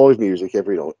live music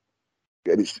every night,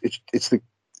 and it's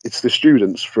the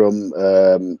students from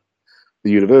the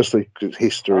university, because it's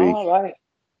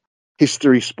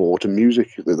history, sport, and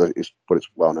music is what it's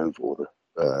well known for.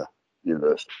 The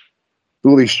university.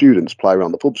 All these students play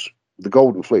around the pubs. The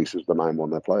Golden Fleece is the main one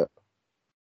they play at.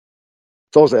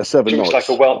 So I was there 7 nights. It's like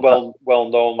a well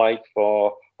known like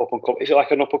for up and coming. Is it like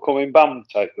an up and coming band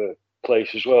type of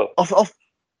place as well?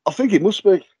 I think it must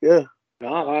be, yeah.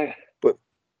 All right. But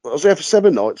I was there for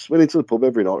 7 nights. Went into the pub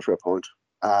every night for a pint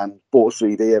and bought a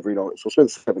CD every night. So I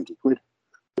spent 70 quid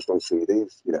just on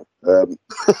CDs, you know,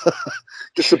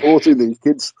 just supporting these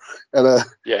kids. And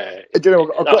yeah, you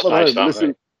know, I've got them nice, home and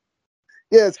listen.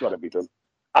 Yeah, it's got to be done.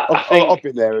 I've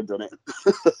been there and done it.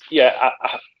 Yeah,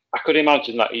 I could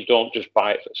imagine that you don't just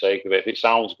buy it for the sake of it. If it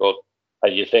sounds good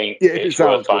and you think it's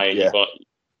worth buying,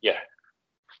 yeah.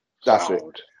 That's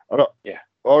sound. it.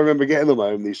 I remember getting them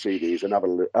home, these CDs, and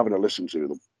having a listen to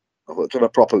them. I thought, to have a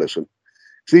proper listen.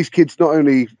 So these kids not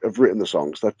only have written the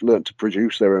songs, they've learned to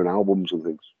produce their own albums and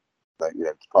things. Like, you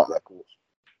know, it's part of their course.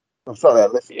 I've sat there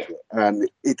listening to it, and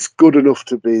it's good enough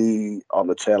to be on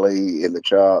the telly, in the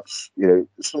charts. You know,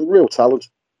 it's some real talent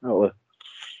out there.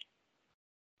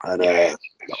 And I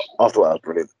thought that was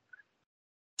brilliant.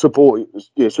 Support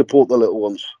the little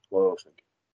ones. Well, I was thinking,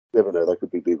 you never know, they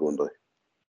could be big one day.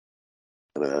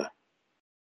 And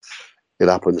it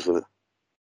happens, doesn't it?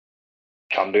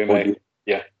 Can do, mate.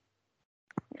 Yeah.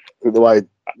 The way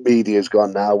media's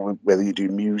gone now, whether you do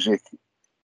music,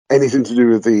 anything to do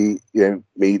with the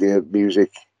media,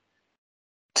 music,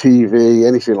 TV,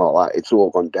 anything like that, it's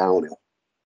all gone downhill.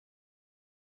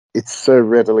 It's so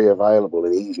readily available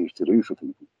and easy to do for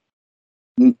people.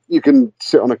 You can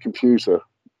sit on a computer,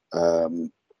 you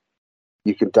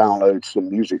can download some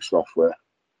music software,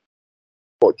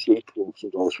 quite cheap, or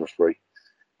sometimes for free,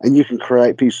 and you can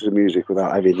create pieces of music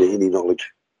without having any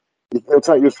knowledge. It'll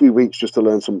take you a few weeks just to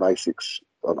learn some basics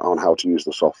on how to use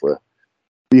the software.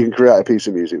 You can create a piece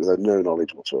of music with no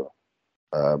knowledge whatsoever.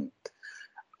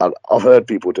 I've heard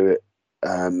people do it,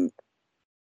 and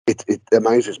it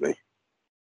amazes me.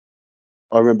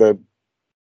 I remember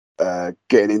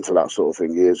getting into that sort of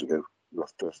thing years ago.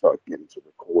 After I started getting into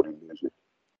recording music,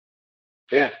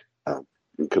 and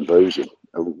composing.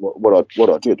 And what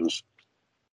I did was,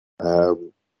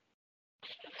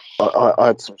 I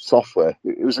had some software.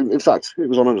 It was on an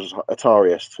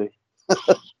Atari ST.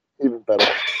 Even better.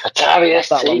 Atari ST.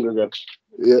 That long ago.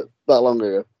 Yeah, that long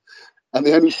ago. And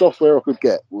the only software I could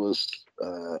get was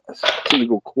something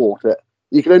called Quartet.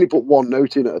 You could only put one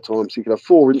note in at a time, so you could have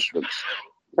 4 instruments.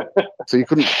 So you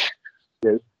couldn't.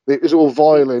 It was all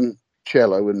violin,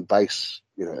 cello, and bass.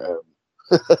 And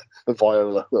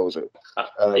viola. That was it.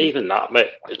 Even that,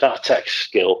 mate, that takes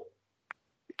skill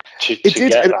to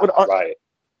get that right.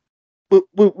 But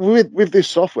with this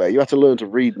software, you had to learn to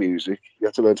read music. You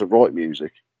had to learn to write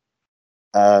music.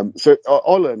 So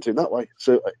I learned in that way.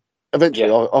 So eventually,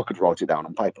 I could write it down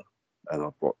on paper, and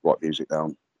I'd write music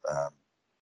down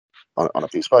on a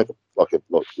piece of paper, like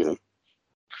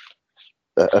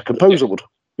a composer would.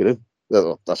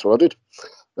 That's what I did.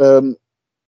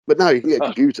 But now you can get a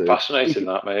computer. Fascinating,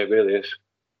 that, mate. It really is.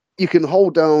 you can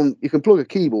hold down, you can plug a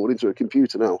keyboard into a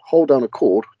computer now, hold down a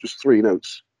chord, just 3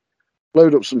 notes,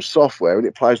 load up some software, and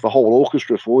it plays the whole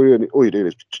orchestra for you, and all you do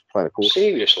is just play a chord.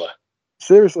 Seriously?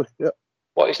 Seriously, yeah.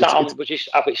 What is that on? Would you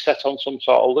have it set on some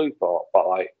sort of loop, or but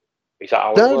like, is that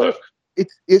how it No, works?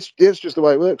 it's just the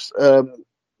way it works.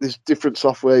 There's different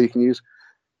software you can use.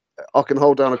 I can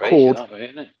hold down a chord,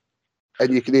 isn't it?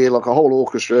 and you can hear like a whole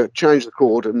orchestra, change the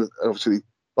chord, and obviously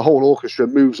the whole orchestra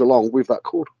moves along with that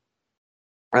chord.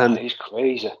 And that is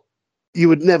crazy. You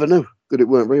would never know that it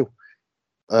weren't real.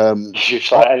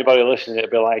 Just like anybody listening, it'd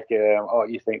be like, oh,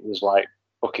 you think there's like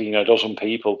fucking a dozen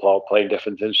people playing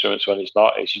different instruments when it's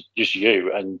not. It's just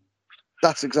you, and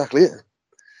that's exactly it.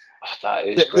 That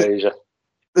is crazy.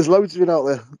 There's loads of it out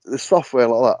there. There's software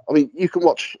like that. I mean, you can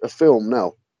watch a film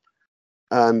now,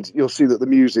 and you'll see that the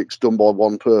music's done by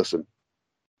one person.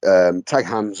 Take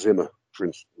Hans Zimmer, for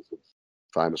instance,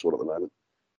 famous one at the moment.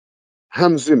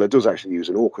 Hans Zimmer does actually use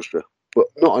an orchestra, but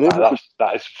not an everything.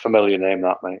 That is a familiar name,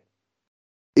 that, mate.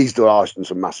 He's done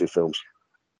some massive films.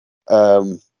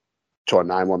 Try and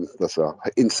name one. That's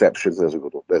Inception. There's a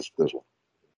good one. There's one.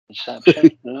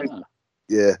 Inception. Yeah.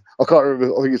 Yeah, I can't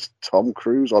remember. I think it's Tom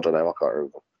Cruise. I don't know. I can't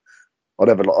remember.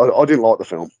 I didn't like the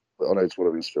film, but I know it's one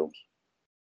of his films.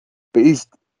 But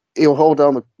he'll hold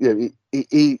down the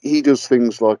he does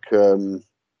things like he'll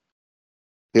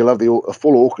have a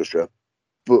full orchestra,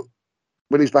 but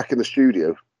when he's back in the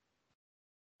studio,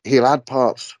 he'll add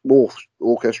parts, more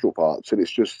orchestral parts, and it's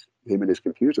just him and his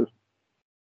computer.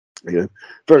 You know,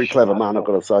 very clever man, I've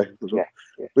got to say. As well.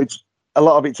 Yeah. But a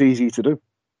lot of it's easy to do.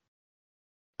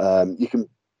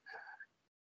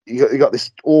 You got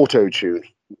this auto tune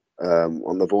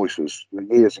on the voices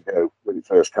years ago when it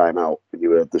first came out, and you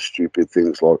heard the stupid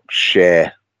things like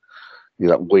Cher,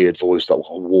 that weird voice, that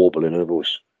warble in her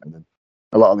voice, and then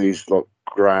a lot of these like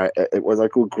what they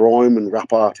call grime and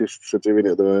rap artists are doing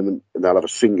it at the moment, and they'll have a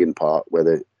singing part where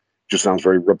they just sounds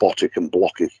very robotic and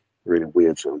blocky, really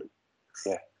weird sounding.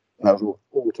 Yeah, that was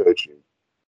auto tune.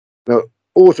 Now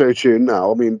auto tune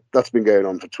now, I mean, that's been going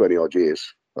on for 20 odd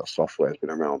years. That software's been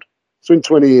around. So in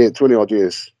 20 odd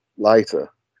years later,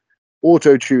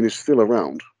 auto-tune is still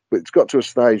around, but it's got to a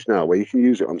stage now where you can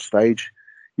use it on stage.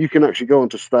 You can actually go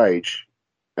onto stage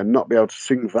and not be able to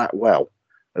sing that well.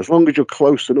 As long as you're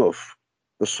close enough,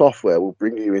 the software will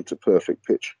bring you into perfect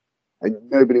pitch, and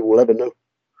nobody will ever know.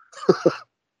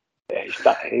 It's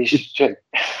fucking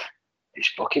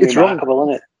remarkable,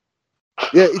 wrong. Isn't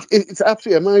it? Yeah, it's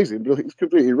absolutely amazing, but it's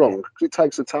completely wrong because it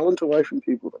takes the talent away from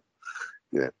people.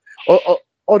 Yeah. I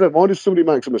don't mind if somebody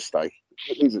makes a mistake.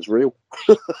 It means it's real.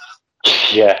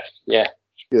 Yeah.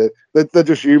 They're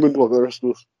just human like the rest of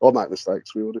us. I make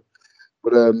mistakes, we all do.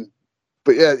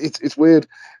 But yeah, it's weird.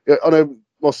 I know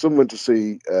my son went to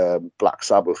see Black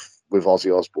Sabbath with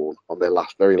Ozzy Osbourne on their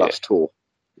very last tour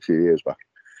a few years back.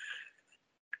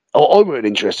 I weren't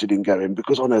interested in going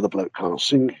because I know the bloke can't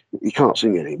sing. He can't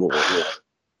sing anymore.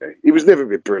 He was never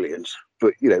been brilliant,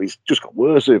 but he's just got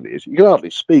worse over it. He can hardly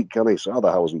speak, can he? So how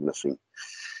the hell is he going to sing?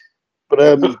 But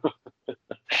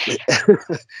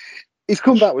he's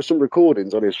come back with some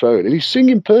recordings on his phone, and he's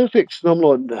singing perfect. And I'm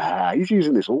like, nah, he's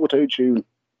using this auto tune.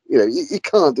 You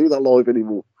can't do that live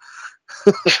anymore.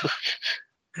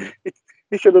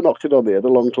 He should have knocked it on the head a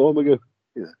long time ago.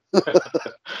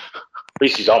 At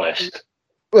least he's honest.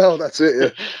 Well, that's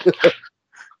it. Yeah.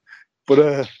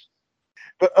 But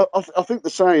I think the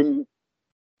same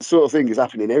sort of thing is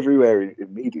happening everywhere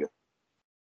in media.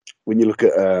 When you look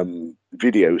at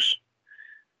videos,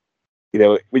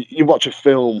 when you watch a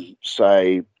film,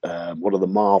 say one of the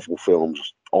Marvel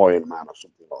films, Iron Man or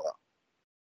something like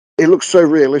that, it looks so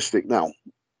realistic now.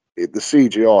 The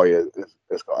CGI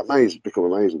has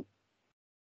become amazing.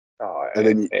 Oh, and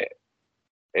then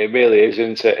it really is,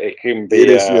 isn't it? It can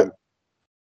be.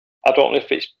 I don't know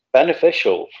if it's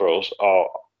beneficial for us or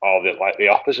the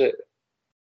opposite.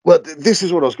 Well, this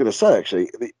is what I was going to say. Actually,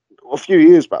 a few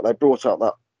years back, they brought out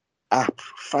that app,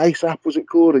 Face app, was it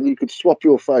called? And you could swap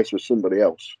your face with somebody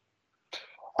else.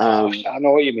 I know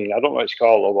what you mean. I don't know what it's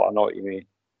called, but I know what you mean.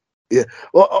 Yeah.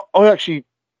 Well, I actually,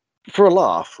 for a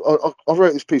laugh, I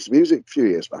wrote this piece of music a few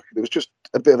years back. And it was just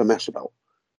a bit of a mess about,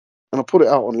 and I put it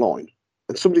out online.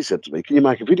 And somebody said to me, "Can you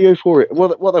make a video for it?" And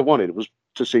what they wanted was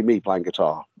to see me playing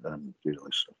guitar and do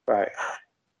this stuff. Right.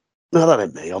 No, that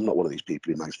ain't me. I'm not one of these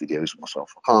people who makes videos of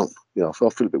myself. I can't. I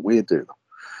feel a bit weird doing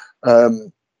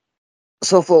that.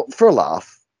 So I thought, for a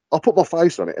laugh, I'll put my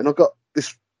face on it, and I've got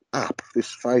this app,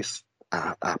 this face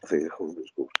app, I think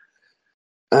it's called.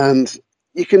 And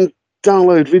you can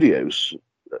download videos,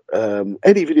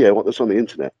 any video that's on the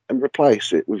internet, and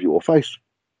replace it with your face.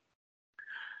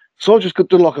 So I just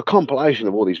done like a compilation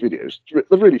of all these videos.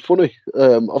 They're really funny.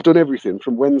 I've done everything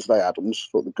from Wednesday Addams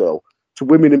for the girl to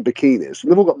women in bikinis,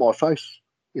 and they've all got my face.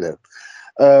 You know,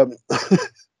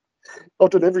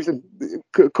 I've done everything,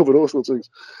 covered all sorts of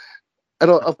things, and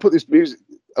I've put this music.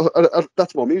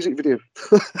 That's my music video.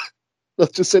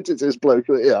 I've just sent it to this bloke.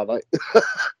 Yeah, mate.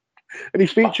 And he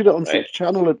featured it on some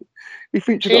channel. And he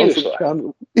featured it on some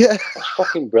channel. Yeah, that's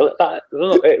fucking brilliant.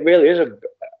 It really is a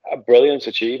brilliant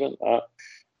achievement. That.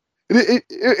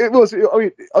 It was. I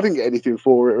mean, I didn't get anything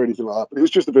for it or anything like that, but it was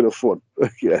just a bit of fun.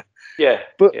 Yeah. Yeah.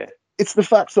 But it's the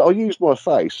fact that I used my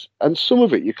face, and some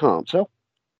of it you can't tell.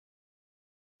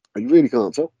 You really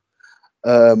can't tell.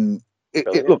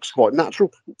 It looks quite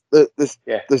natural. There's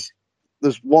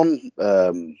one.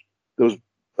 There was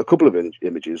a couple of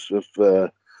images of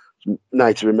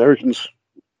Native Americans,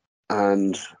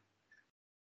 and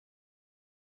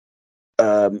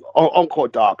I'm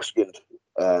quite dark skinned.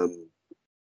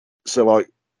 So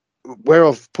where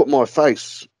I've put my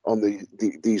face on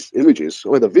these images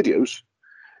or the videos,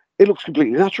 it looks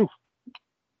completely natural.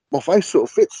 My face sort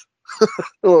of fits.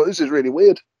 Oh, this is really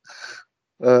weird.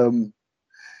 I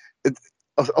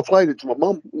played it to my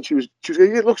mum, and she was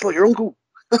going, "It looks like your uncle."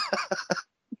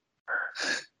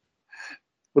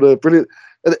 But brilliant.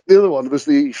 And the other one was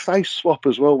the face swap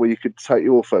as well, where you could take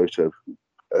your photo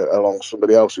along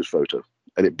somebody else's photo,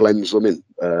 and it blends them in.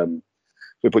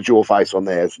 We put your face on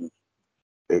theirs, and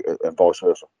vice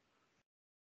versa.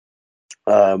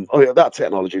 That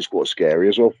technology is quite scary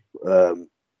as well,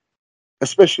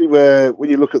 especially when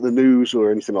you look at the news or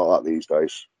anything like that these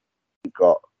days. You've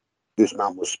got this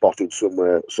man was spotted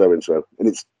somewhere, so and so, and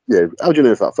it's how do you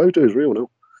know if that photo is real? No,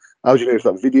 how do you know if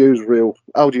that video is real?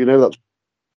 How do you know that's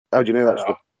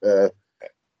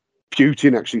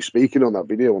Putin actually speaking on that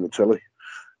video on the telly?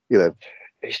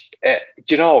 It's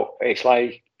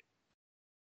like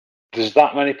there's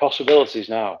that many possibilities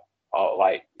now.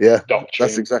 Doctrine,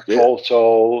 that's exactly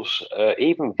photos,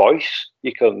 even voice.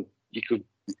 You could.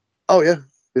 Oh yeah.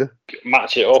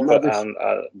 Match it up, and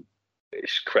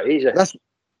it's crazy.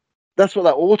 That's what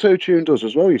that auto tune does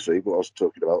as well. You see what I was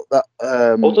talking about? That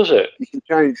what does it? You can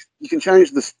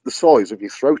change the size of your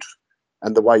throat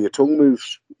and the way your tongue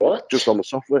moves. What? Just on the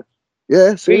software.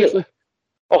 Yeah, seriously.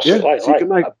 Really? Oh, so you can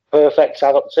make a perfect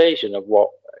adaptation of what,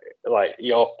 like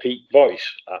your peak voice.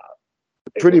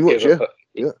 Pretty much, yeah.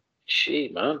 Gee,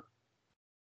 man.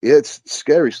 Yeah, it's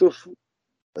scary stuff.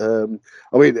 I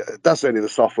mean, that's only the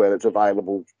software that's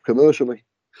available commercially.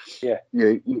 Yeah.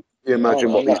 You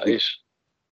imagine what these big,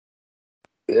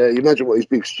 you imagine what these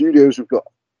big studios have got.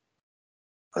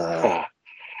 My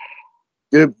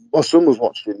son was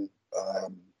watching.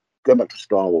 Going back to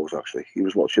Star Wars, actually, he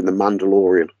was watching The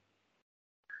Mandalorian.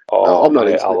 Oh, I'm not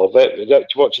into I love it.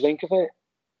 What do you think of it?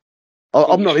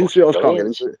 I'm not into it. I can't get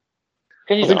into it.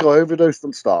 I think I overdosed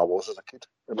on Star Wars as a kid.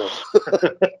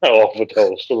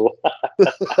 Overdosed.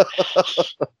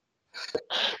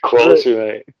 Quality,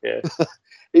 mate. Yeah.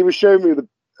 He was showing me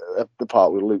the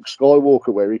part with Luke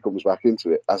Skywalker where he comes back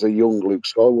into it as a young Luke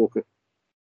Skywalker.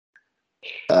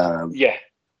 How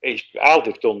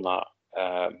they've done that.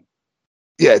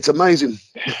 Yeah, it's amazing.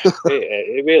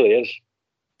 it really is.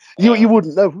 You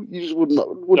wouldn't know. You just wouldn't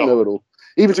know at all.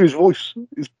 Even to his voice,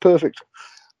 he's perfect.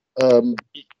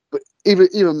 But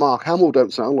even Mark Hamill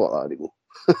don't sound like that anymore.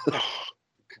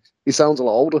 He sounds a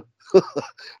lot older.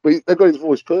 But they've got his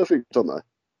voice perfect on there.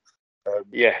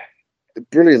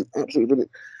 Brilliant, absolutely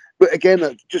brilliant. But again,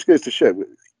 that just goes to show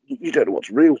you don't know what's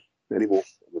real anymore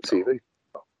on the TV.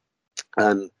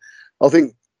 And I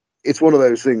think it's one of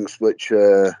those things which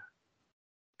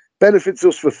benefits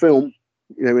us for film,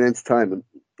 in entertainment.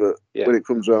 But when it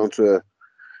comes down to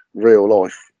real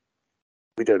life,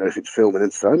 we don't know if it's film and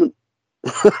entertainment.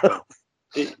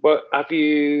 Well, have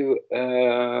you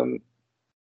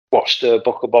watched the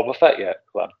Book of Boba Fett yet,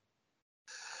 Glenn?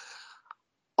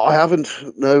 I haven't.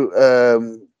 No.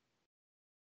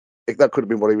 That could have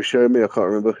been what he was showing me. I can't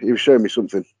remember. He was showing me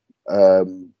something.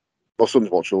 My son's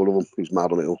watched all of them. He's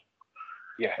mad on it all.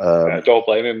 Yeah. Don't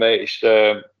blame him, mate. It's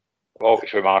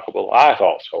remarkable. I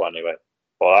thought so anyway.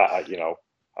 But do you know,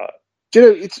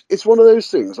 it's one of those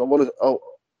things. I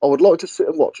would like to sit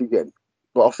and watch again,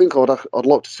 but I think I'd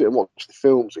like to sit and watch the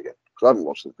films again because I haven't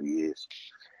watched them for years.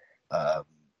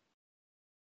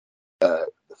 The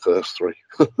first three.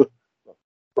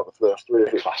 Not the first three.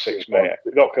 The classics, mate.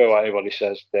 Not care what anybody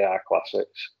says. They are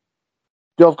classics.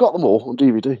 Yeah, I've got them all on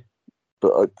DVD,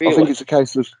 but I think it's a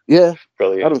case of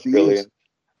brilliant.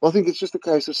 I think it's just a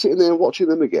case of sitting there and watching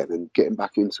them again and getting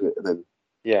back into it, and then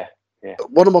yeah.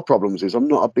 One of my problems is I'm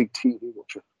not a big TV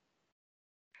watcher.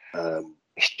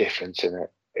 It's different, isn't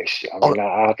it? I mean,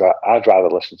 I'd rather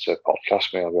listen to a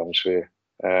podcast, mate, I'll be honest with you.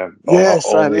 Yeah,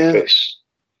 same,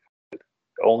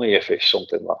 Only if it's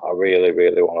something that I really,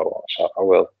 really want to watch. I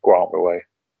will go out my way.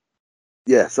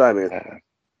 Yeah, same here.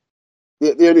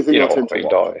 The only thing you I know tend what I to mean,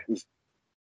 watch don't you? is,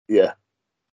 yeah.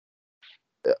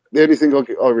 The only thing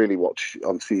I really watch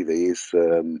on TV is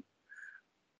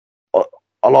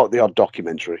I like the odd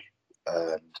documentary.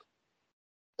 And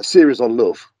a series I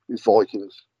love is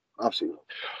Vikings. Absolutely.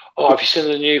 Oh, have you seen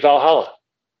the new Valhalla?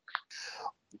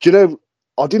 Do you know,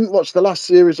 I didn't watch the last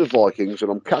series of Vikings,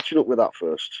 and I'm catching up with that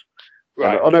first.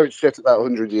 Right. And I know it's set about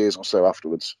 100 years or so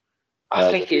afterwards. I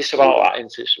think it's about that,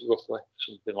 isn't it? Roughly,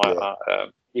 something like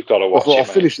that. You've got to watch it, I'll mate.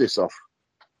 finish this off.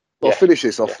 I'll finish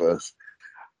this off first.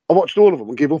 I watched all of them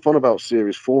and give up on about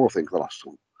series 4, I think, the last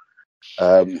one.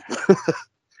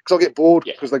 Because I get bored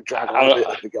because they drag on a bit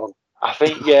and they go on. I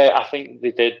think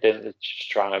they did. They're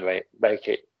just trying to make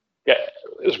it get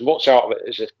as much out of it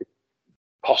as they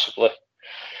possibly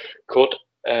could.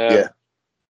 But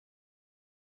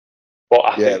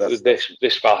I think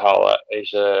this Valhalla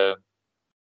is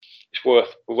it's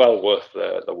well worth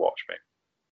the watch, mate.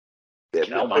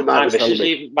 Yeah,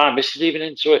 my missus even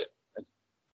into it.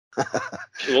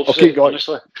 She loves keep it, going.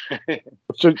 honestly.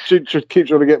 She keeps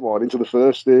trying to get mine into the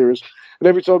first series, and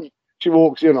every time she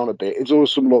walks in on a bit, it's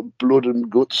always some like blood and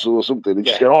guts or something, and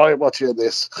she's going, "Oh, I'm watching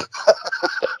this."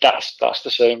 That's the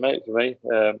same, mate, for me.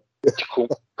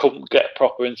 Couldn't get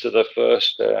proper into the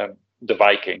first, the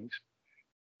Vikings.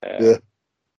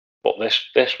 But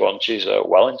this one, she's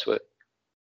well into it.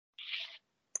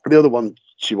 The other one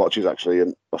she watches actually,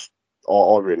 and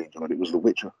I really enjoyed it, was The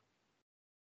Witcher.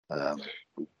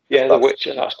 The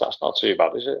Witcher. That's not too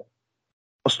bad, is it?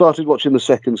 I started watching the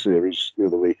second series the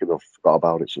other week, and I've forgot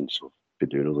about it since. I've been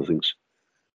doing other things.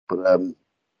 But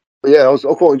yeah, I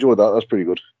quite enjoyed that. That's pretty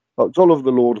good. It's all of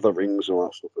the Lord of the Rings and all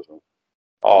that stuff as well.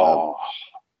 Oh,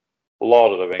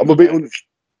 Lord of the Rings. I'm a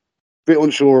bit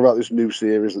unsure about this new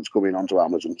series that's coming onto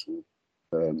Amazon.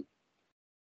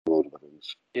 Lord of the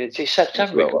Rings. Yeah, it's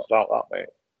September it comes out, that, mate.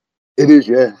 It is,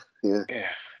 yeah.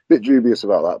 Bit dubious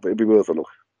about that, but it'd be worth a look.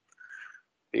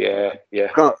 Yeah.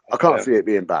 I can't see it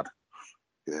being bad.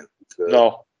 Yeah.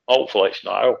 No, hopefully it's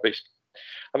not. I hope it's.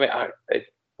 I mean,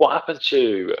 what happened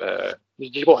to?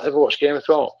 Did you ever watch Game of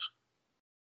Thrones?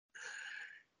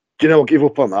 Do you know, I give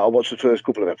up on that. I watched the first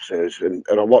couple of episodes, and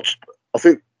I watched. I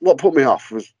think what put me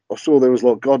off was I saw there was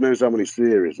like God knows how many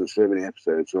series and so many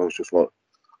episodes, and I was just like,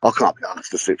 I can't be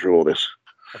honest to sit through all this.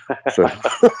 So.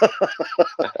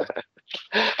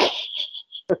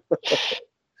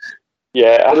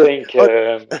 Yeah, I think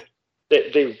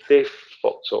they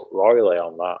fucked up royally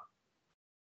on that.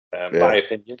 My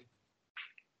opinion.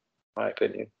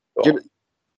 You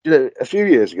know, a few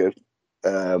years ago,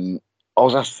 I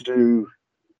was asked to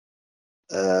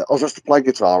play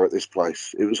guitar at this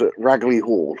place. It was at Ragley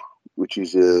Hall, which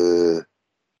is in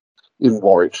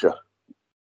Warwickshire.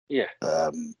 Yeah.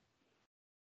 And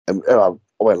I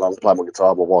went along to play my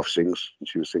guitar. My wife sings, and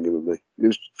she was singing with me. It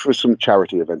was for some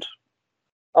charity event.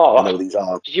 Oh, I know these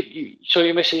are. So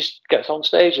your missus gets on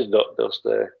stage and does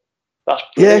the. That's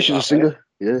she's a singer.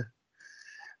 Yeah.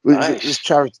 Nice. It was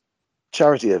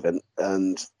charity event,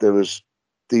 and there was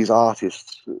these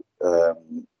artists who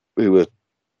were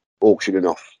auctioning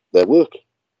off their work.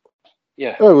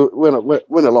 Yeah. So went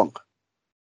along,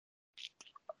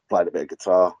 played a bit of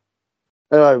guitar,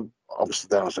 and I was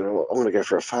down. I said, "I'm going to go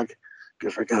for a fag, go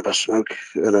for a smoke,"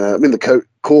 and I'm in the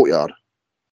courtyard.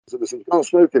 So they said, "You can't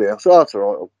smoke in here." So that's all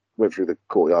right. I went through the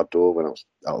courtyard door when I was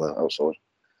outside.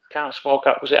 Can't smoke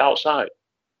out. Was it outside?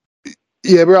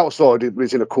 Yeah, we're outside. It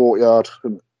was in a courtyard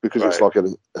because it's like a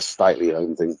stately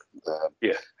owned thing.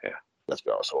 Yeah. Let's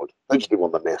go outside. They just didn't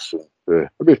want the mess and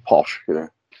a bit posh, you know.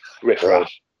 Riff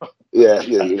raff. Yeah,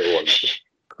 you know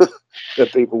what? The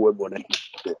people with money.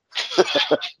 Yeah.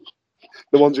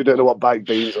 The ones who don't know what baked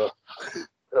beans are.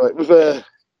 Anyway, we've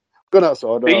gone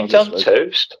outside. Beans on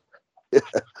toast. Yeah.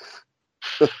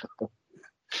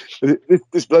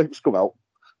 This bloke's come out,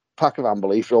 pack of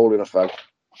Amberleaf, rolling a fag.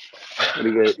 And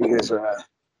he goes,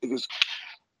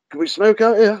 "Can we smoke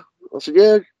out here?" I said,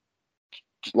 "Yeah,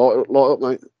 just light up,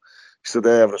 mate." He stood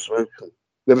there having a smoke.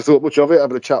 Never thought much of it,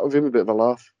 having a chat with him, a bit of a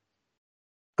laugh.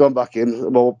 Gone back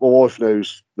in. My wife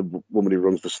knows the woman who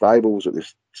runs the stables at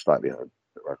this stately home.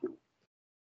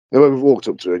 And when we walked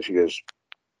up to her, and she goes,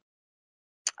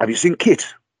 "Have you seen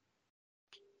Kit?"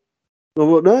 I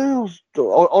thought, no.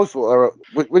 I thought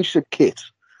when she said Kit,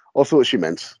 I thought she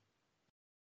meant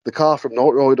the car from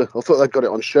Knight Rider. I thought they'd got it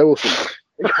on show or something.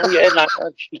 Oh yeah,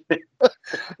 nice.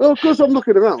 Of course, I'm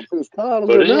looking around for this car. I'm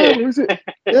going, no, where is it?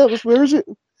 Yeah, where is it?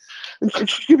 And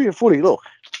she gave me a funny look.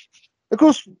 Of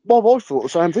course, my wife thought the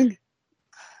same thing.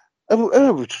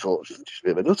 We just thought, just a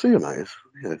bit of a nut here, mate.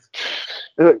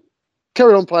 Yeah.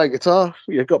 Carried on playing guitar.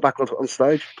 Yeah, got back on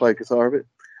stage, played guitar a bit.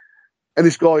 And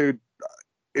this guy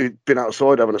who'd been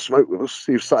outside having a smoke with us,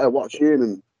 he was sat there watching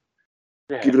and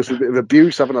giving us a bit of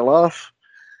abuse, having a laugh.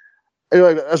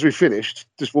 Anyway, as we finished,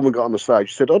 this woman got on the stage.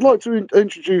 She said, "I'd like to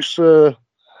introduce the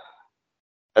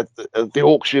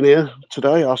auctioneer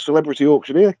today, our celebrity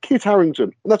auctioneer, Kit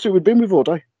Harington." And that's who we'd been with all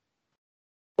day.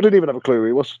 I didn't even have a clue who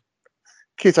he was.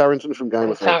 Kit Harington from Game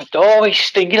of Thrones. Oh, he's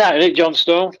stinking out, isn't it, Jon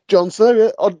Snow? Jon Snow,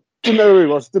 yeah. I didn't know who he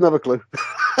was. Didn't have a clue.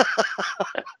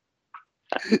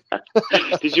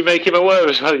 Did you make him aware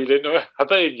as well? You didn't know. I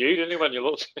bet he knew, didn't he, when you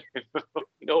looked at him?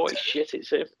 You know what shit, it's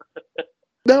him.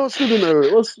 No, I still didn't know who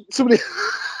it was. Somebody.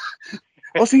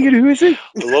 I was thinking, who is he?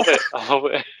 I love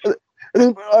it. And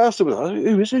then I asked him,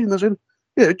 who is he? And I said,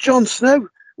 yeah, Jon Snow.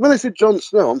 When they said Jon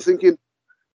Snow, I'm thinking,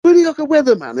 wasn't he like a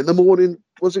weatherman in the morning?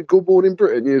 Was it Good Morning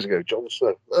Britain years ago? Jon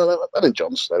Snow. That ain't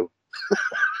Jon Snow.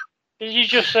 Did you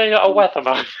just say a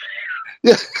weatherman?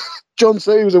 Yeah, Jon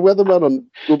Snow, he was a weatherman on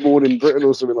Good Morning Britain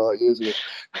or something like that years ago.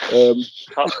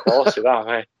 That's awesome, that,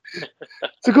 mate.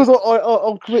 So, because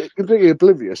I'm completely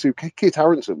oblivious who Kit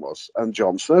Harington was and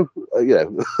Jon Snow,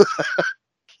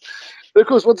 But of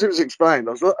course, once it was explained,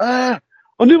 I was like, I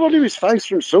knew his face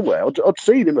from somewhere. I'd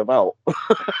seen him about. I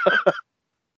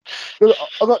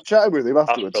got chatting with him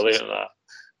afterwards. That's brilliant, that.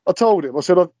 I told him, I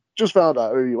said, I've just found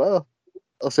out who you are.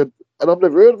 I said, and I've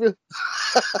never heard of you.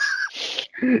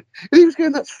 And he was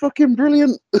going, that's fucking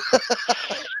brilliant.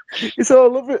 He said, I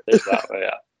love it. Exactly,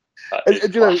 yeah. That is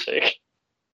classic.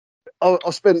 I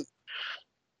spent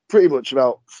pretty much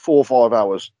about 4 or 5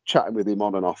 hours chatting with him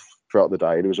on and off throughout the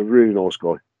day, and he was a really nice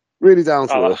guy. Really down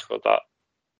to earth. That's good, that.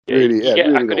 Yeah, really, yeah.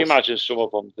 Really I could nice. imagine some of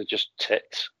them, they're just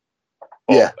tits.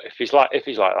 But yeah. If he's like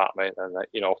that, mate, then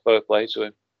fair play to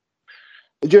him.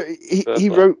 He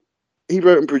wrote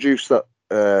and produced that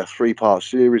 3-part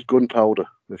series, Gunpowder,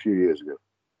 a few years ago.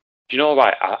 Do you know,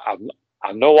 right?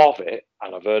 I know of it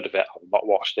and I've heard of it. I've not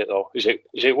watched it though. Is it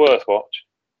worth watch?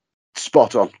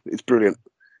 Spot on. It's brilliant.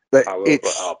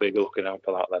 I'll be looking out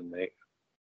for that then, mate.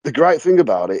 The great thing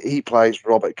about it, he plays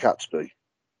Robert Catesby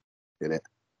in it,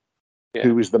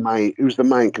 who was the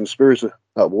main conspirator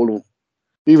out of all of them.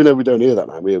 Even though we don't hear that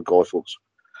name, we hear Guy Fawkes,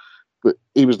 but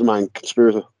he was the main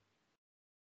conspirator.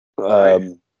 Guy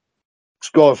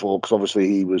Fawkes, obviously,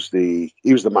 he was the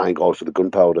main guy for the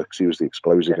gunpowder because he was the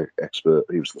explosive expert.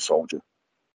 He was the soldier,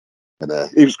 and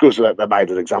he was because they made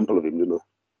an example of him, didn't they?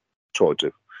 Tried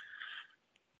to,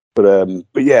 but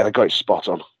yeah, they got it spot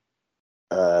on,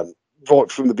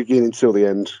 right from the beginning till the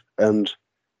end, and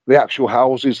the actual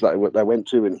houses that they went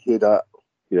to and hid at,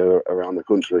 around the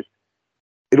country,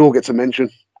 it all gets a mention,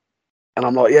 and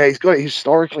I'm like, yeah, he's got it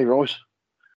historically right.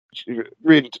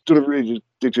 Really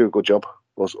did do a good job.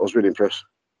 I was really impressed.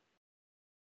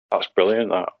 That's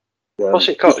brilliant, that. What's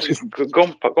it called? Is it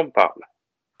Gunpowder?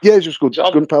 Yeah, it's just good.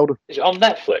 Gunpowder. Is it on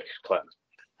Netflix, Clem?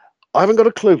 I haven't got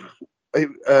a clue. I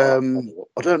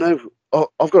don't know.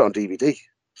 I've got it on DVD.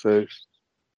 So,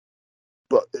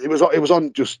 but it was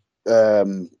on just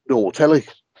normal telly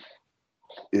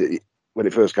when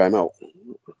it first came out.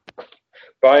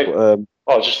 Right. But,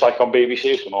 just like on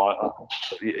BBC or something like that.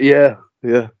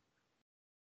 Yeah.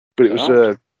 But it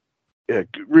was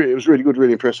it was really good,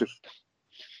 really impressive.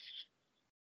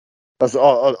 I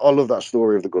love that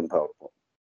story of the gunpowder.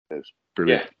 It's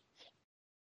brilliant. Yeah.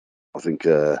 I think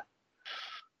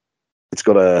it's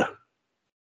got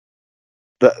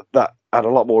that had a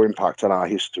lot more impact on our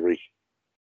history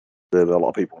than a lot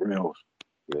of people realise.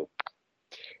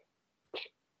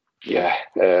 Yeah.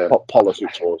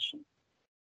 Politics was.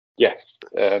 Yeah.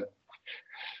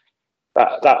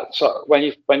 That so when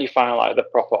you find like the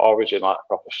proper origin, like the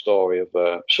proper story of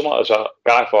someone as a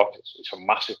Guy Fawkes, it's a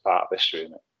massive part of history,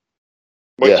 isn't it?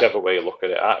 Whichever way you look at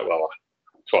it, well,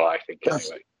 that's what I think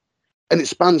anyway. And it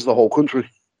spans the whole country,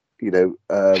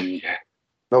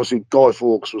 Obviously, Guy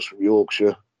Fawkes was from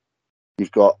Yorkshire.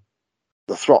 You've got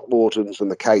the Throckmortons and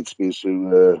the Catesbys,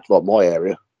 who are like my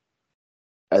area,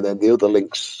 and then the other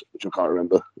links, which I can't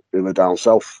remember, who are down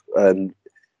south, and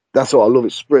that's what I love.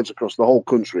 It spreads across the whole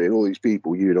country, and all these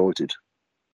people united,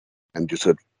 and just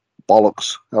said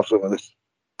bollocks. Have some of this.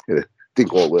 Didn't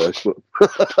quite work, but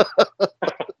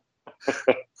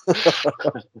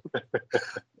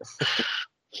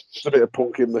it's a bit of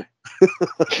punk in me,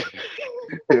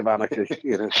 bit of anarchy,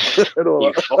 and all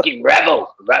you that. Fucking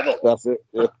rebel. That's it.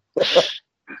 Yeah.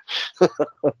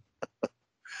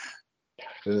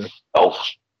 Oh,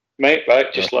 mate,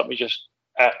 right? Just let me just.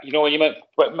 When you met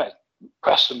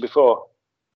Preston before.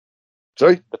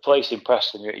 Sorry? The place in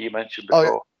Preston you mentioned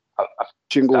before.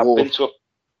 Jingle I've Hall. been to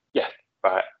yeah,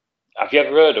 right. Have you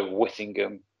ever heard of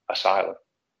Whittingham Asylum?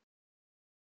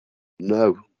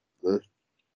 No. No.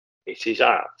 It is at,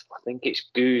 I think it's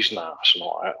Goosenau, something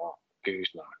like that.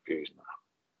 Goosenau.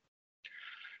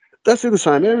 That's in the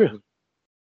same area. Of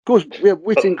course, we have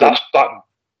Whittingham.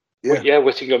 Yeah,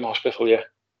 Whittingham Hospital, yeah.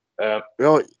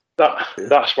 Right.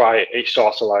 That's why it's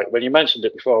sort of like, when you mentioned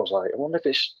it before, I was like, I wonder if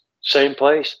it's same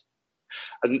place.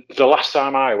 And the last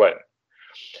time I went,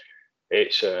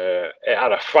 it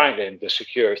had a frightening, the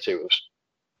security was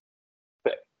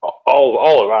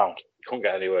all around. You couldn't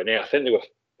get anywhere near. I think they were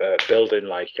building,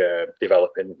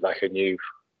 developing like a new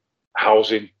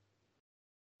housing.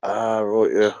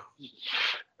 Right,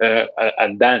 yeah.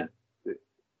 And then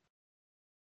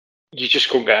you just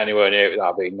couldn't get anywhere near it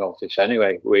without being noticed.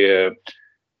 Anyway, we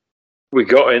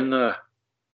got in there,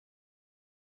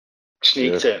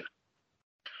 sneaked in,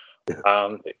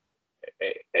 and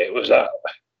it was that.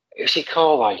 What's it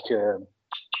called? Like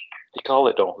they call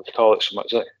it, don't they? They call it something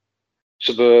like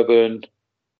suburban,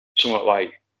 somewhat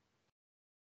like.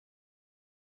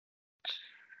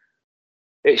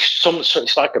 It's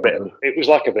like a bit of, it was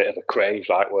like a bit of a crave,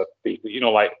 like where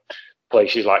people, like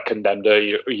places like Condemned,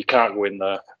 you can't go in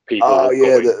there. People.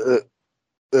 The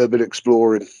urban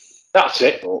exploring. That's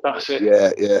it.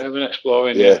 Yeah. Urban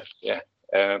exploring. Yeah.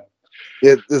 Yeah,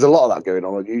 there's a lot of that going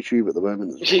on YouTube at the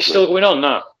moment. Is it still going on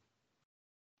now?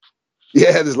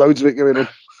 Yeah, there's loads of it going on.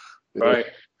 Right.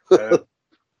 But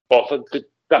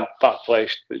that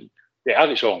place, it had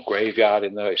its own graveyard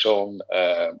in there, its own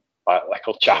like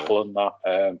a chapel and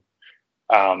that.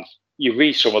 And you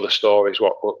read some of the stories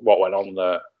what went on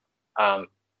there, and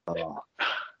well,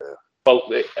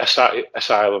 the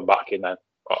asylum back in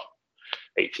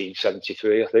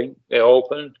 1873, I think it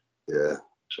opened. Yeah.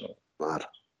 So mad.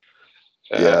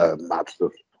 Mad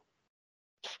stuff.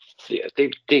 Yeah,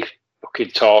 they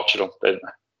fucking tortured them, didn't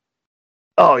they?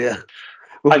 Oh yeah.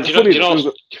 Well, and do you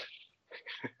know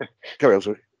carry on,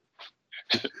 sorry.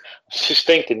 Just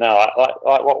thinking now,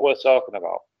 like what we're talking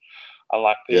about, and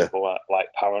like people like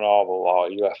paranormal or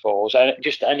UFOs, and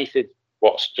just anything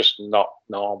what's just not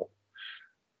normal.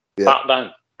 Yeah. Back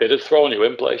then, they'd have thrown you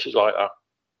in places like that.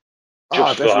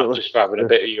 Just for having a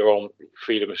bit of your own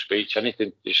freedom of speech,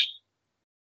 anything. Just.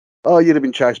 Oh, you'd have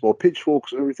been chased by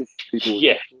pitchforks and everything. People.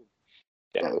 Yeah.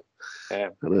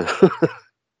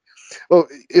 Well,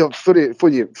 funny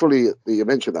that you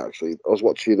mentioned that. Actually, I was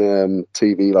watching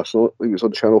TV last night. I think it was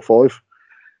on Channel 5,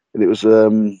 and it was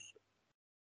telling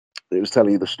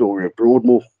you the story of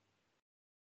Broadmoor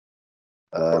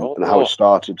and how it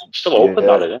started. Still open,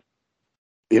 that isn't it?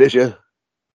 It is, yeah.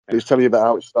 It was telling you about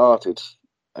how it started.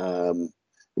 And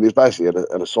it was basically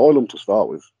an asylum to start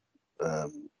with.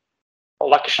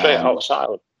 Like a straight out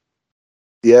asylum.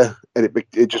 Yeah, and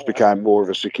it just became more of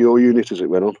a secure unit as it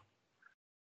went on.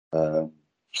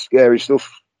 Scary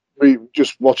stuff.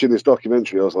 Just watching this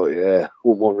documentary, I was like, yeah,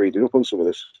 wouldn't mind reading up on some of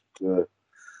this.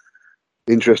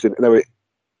 Interesting. Anyway,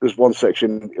 there's one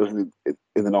section, it was in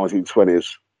the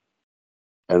 1920s,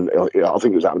 and I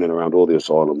think it was happening around all the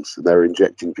asylums, and they were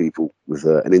injecting people with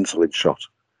an insulin shot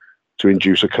to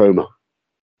induce a coma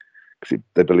because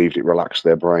they believed it relaxed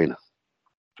their brain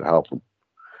to help them.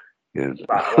 Yeah.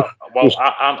 Well,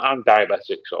 I'm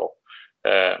diabetic, so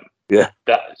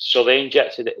so they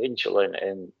injected the insulin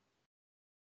in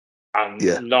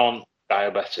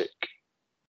non-diabetic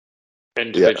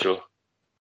individual.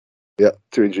 Yeah,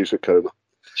 to induce a coma.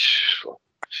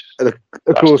 And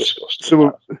of course,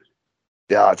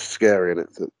 it's scary,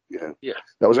 isn't it? Yeah.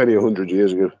 That was only 100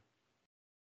 years ago.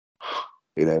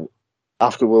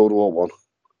 After World War One,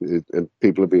 and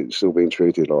people are still being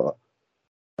treated like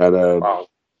that. And wow.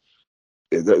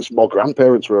 My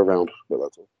grandparents were around at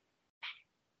that time.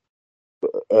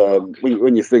 But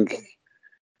when you think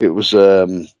it was,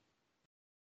 some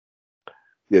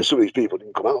of these people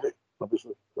didn't come out of it.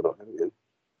 Obviously, they're not going to.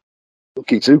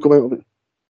 Lucky to come out of it.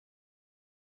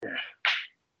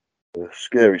 Yeah,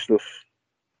 scary stuff.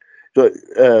 So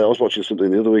I was watching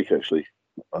something the other week actually.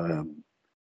 I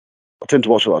tend to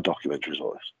watch a lot of documentaries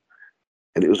like this,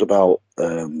 and it was about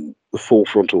the full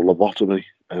frontal lobotomy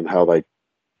and how they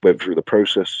went through the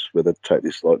process where they take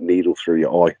this like needle through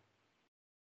your eye,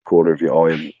 corner of your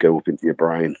eye, and go up into your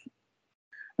brain,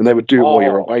 and they would do it while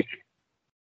you're awake.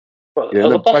 Well, they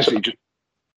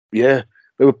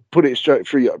would put it straight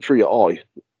through your eye,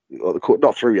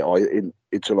 not through your eye,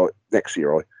 into like next to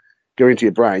your eye, go into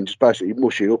your brain, just basically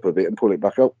mush it up a bit and pull it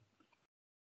back up.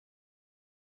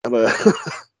 And,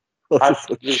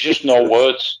 there's just no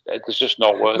words. There's just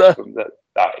no words from that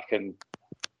can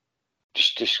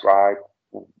just describe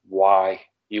why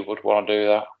you would want to do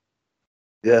that.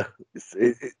 Yeah,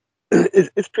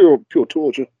 it's pure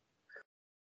torture.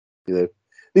 You know,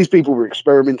 these people were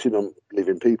experimenting on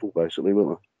living people, basically,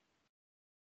 weren't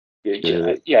they?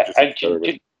 Yeah. Just And experiment.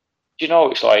 do you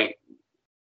know it's like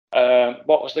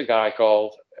what was the guy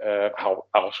called?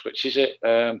 Auschwitz, is it?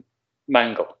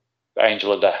 Mengele, the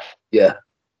Angel of Death. Yeah.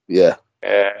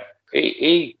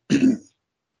 He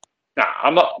nah,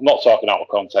 I'm not talking out of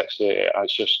context here.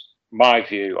 It's just my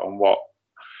view on what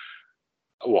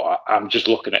I'm just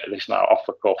looking at this now off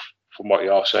the cuff from what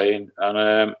you're saying,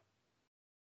 and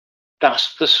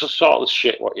that's the sort of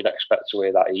shit what you'd expect to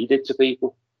hear that he did to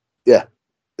people. Yeah,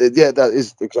 that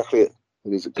is exactly it.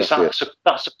 It is exactly it.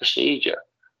 That's a procedure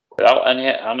without any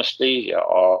anaesthesia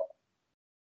or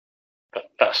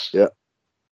that's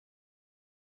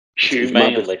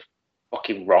humanely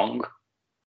fucking wrong.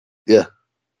 Yeah.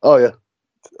 Oh yeah.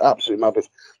 Absolute madness.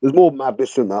 There's more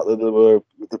madness than that than there were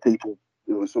with the people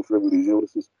who were suffering with these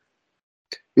illnesses.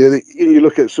 You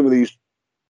look at some of these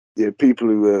people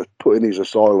who were put in these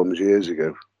asylums years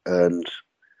ago, and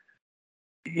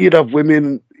you'd have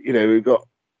women, who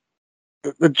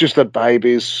they'd just had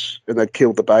babies and they'd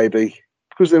killed the baby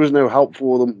because there was no help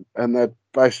for them, and they'd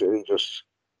basically just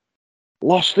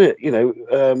lost it.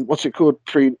 What's it called?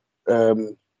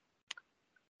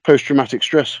 Post-traumatic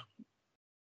stress.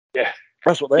 Yeah.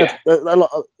 That's what they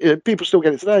had. People still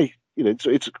get it today.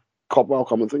 It's a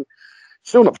common thing.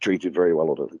 Still not treated very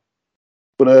well, I don't think.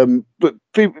 But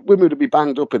women would be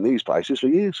banged up in these places for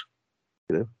years.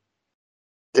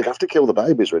 They'd have to kill the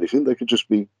babies or anything. They could just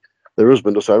be their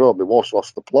husband will say, "Oh, my wife's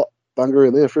lost the plot. Bang her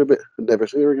in there for a bit and never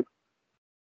see her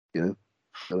again."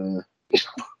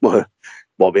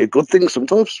 Might be a good thing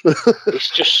sometimes. It's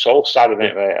just so sad, isn't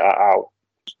it, mate? How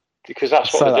because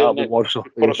that's what they're doing.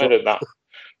 Put them in that,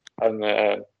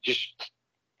 and just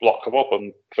lock them up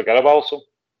and forget about them.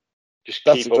 Just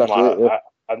keep them like,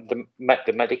 and the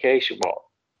medication.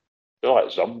 They're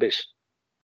like zombies.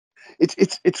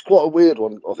 It's quite a weird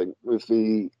one, I think. With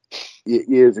the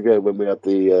years ago when we had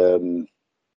the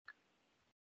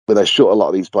when they shut a lot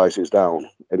of these places down,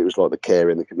 and it was like the care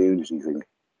in the community thing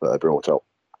that they brought up,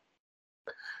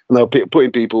 and they were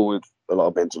putting people with a lot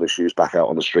of mental issues back out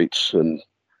on the streets and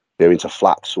into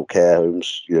flats or care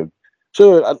homes.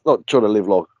 So I'm not trying to live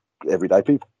like everyday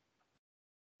people.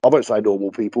 I won't say normal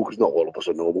people because not all of us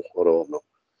are normal. Although I'm not.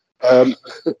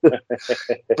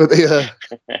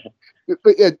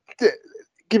 But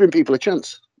giving people a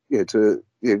chance, to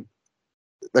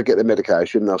they get their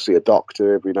medication, they'll see a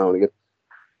doctor every now and again,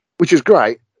 which is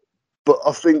great. But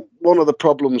I think one of the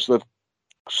problems they've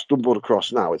stumbled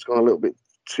across now, it's gone a little bit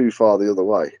too far the other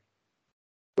way,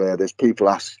 where there's people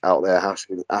out there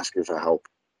asking for help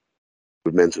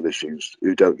with mental issues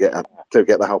who don't get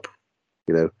the help.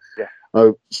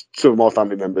 Some of my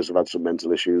family members have had some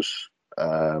mental issues,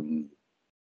 and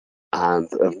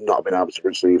have not been able to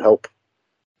receive help,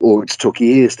 or it's took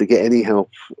years to get any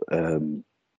help.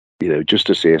 Just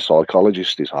to see a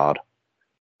psychologist is hard.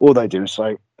 All they do is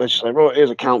they just say, "Right, here's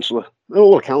a counsellor."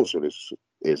 All a counsellor is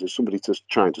somebody just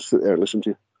trying to sit there and listen to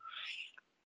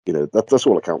you. That's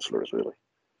all a counsellor is really.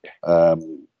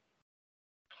 And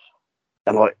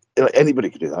like anybody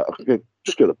could do that. I could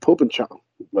just go to the pub and chat,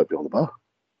 like be on the bar.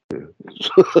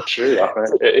 True,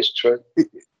 it is true.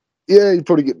 Yeah, you'd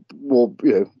probably get more,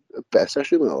 a better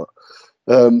session like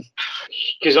that.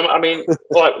 Because I mean,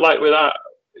 like with that,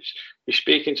 you're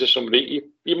speaking to somebody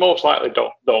you most likely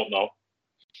don't know.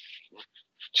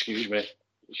 Excuse me.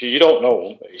 You don't know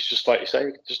them. It's just like you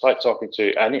say, just like talking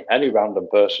to any random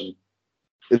person.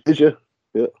 It is,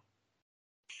 yeah.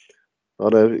 I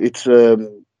know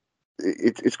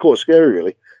it's quite scary,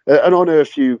 really. And I know a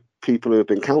few people who have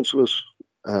been counsellors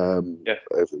over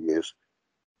the years,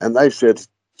 and they've said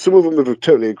some of them have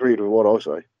totally agreed with what I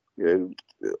say.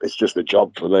 It's just a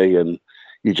job for me, and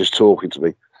you're just talking to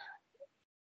me.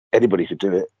 Anybody could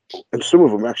do it, and some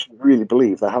of them actually really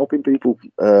believe they're helping people.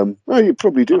 You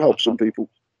probably do help some people.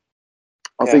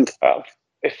 I think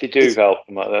if they do help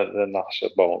them, then that's a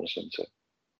bonus, isn't it?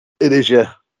 It is,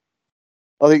 yeah.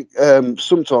 I think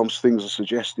sometimes things are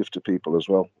suggestive to people as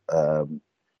well.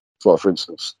 So, for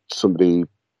instance, somebody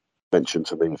mentioned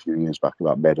to me a few years back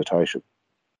about meditation.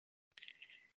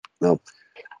 Now,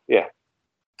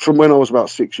 from when I was about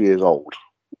 6 years old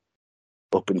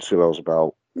up until I was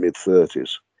about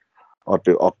mid-30s,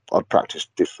 I'd practiced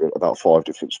about 5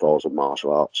 different styles of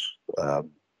martial arts.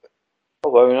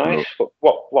 Very nice.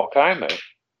 What kind, mate?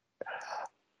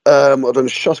 I've done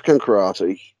Shotokan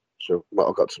karate, so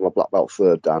I got to my black belt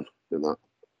third dan in that.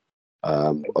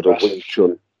 I've done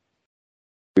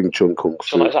Wing Chun Kung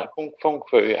Fu. So is that Kung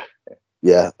Fu? Yeah.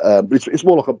 Yeah, but it's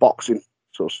more like a boxing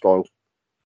sort of style.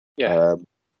 Yeah.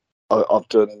 I've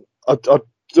done. I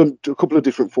done a couple of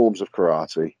different forms of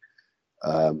karate,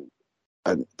 and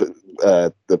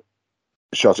the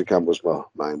Shotokan was my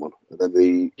main one. And then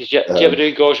did you ever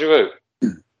do Goju?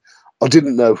 I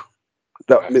didn't know.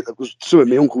 That was something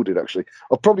my uncle did, actually.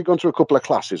 I've probably gone through a couple of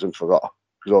classes and forgot,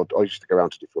 because I used to go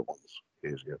around to different ones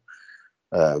years ago.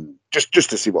 Just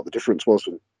to see what the difference was,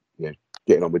 and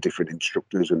getting on with different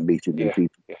instructors and meeting new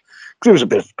people. Yeah. Because it was a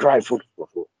bit of great fun.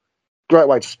 Great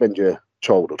way to spend your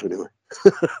childhood, anyway.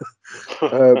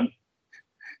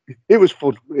 It was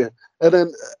fun, yeah. And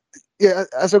then,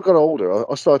 as I got older,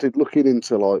 I started looking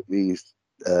into like these.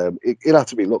 It had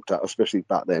to be looked at, especially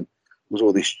back then. Was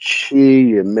all this chi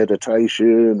and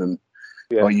meditation, and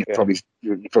you probably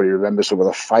remember some of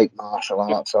the fake martial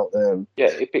arts out there. Yeah,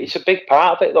 it's a big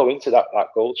part of it, though, into that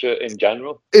culture in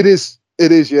general. It is,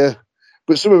 yeah.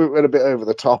 But some of it went a bit over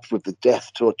the top with the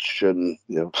death touch, and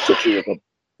touching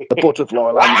a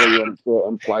butterfly lands on you on a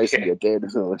certain place and you're dead.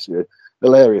 And all this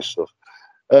hilarious stuff.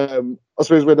 I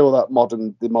suppose when all that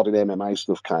modern MMA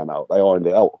stuff came out, they ironed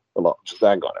it out a lot. Just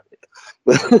they ain't got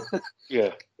it.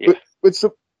 Yeah.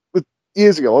 But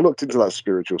years ago, I looked into that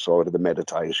spiritual side of the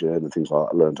meditation and things like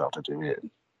that. I learned how to do it and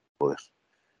all this.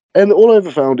 And all I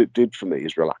ever found it did for me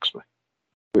is relax me,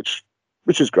 which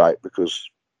is great, because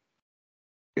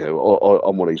I'm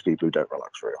one of these people who don't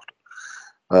relax very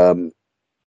often.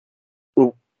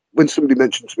 Well, when somebody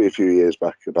mentioned to me a few years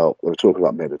back about, they were talking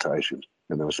about meditation,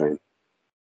 and they were saying,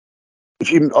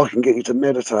 I can get you to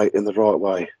meditate in the right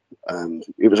way. And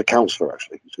it was a counsellor,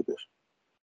 actually, who said this.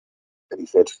 And he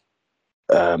said,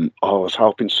 I was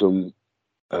helping some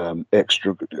some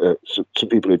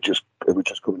people who were just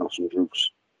coming off some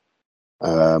drugs.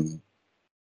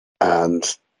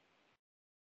 And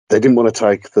they didn't want to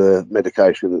take the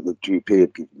medication that the GP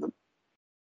had given them.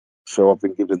 So I've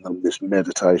been giving them this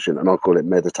meditation, and I call it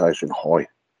meditation high.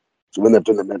 So when they've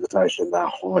done the meditation, they're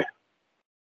high.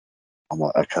 I'm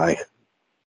like, okay,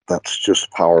 that's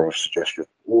just power of suggestion.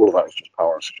 All of that is just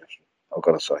power of suggestion, I've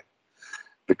got to say.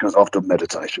 Because I've done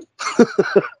meditation.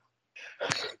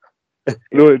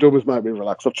 It always made me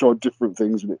relax. I've tried different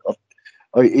things. And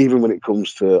even when it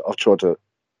comes to, I've tried to,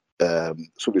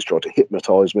 somebody's tried to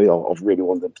hypnotise me. I've really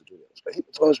wanted them to do it. So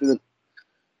hypnotise me then.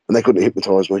 And they couldn't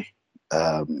hypnotise me.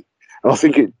 And I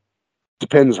think it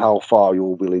depends how far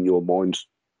you're willing your mind.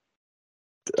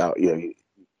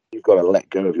 You've got to let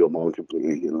go of your mind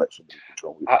completely and let somebody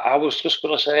control you. I was just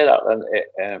going to say that then.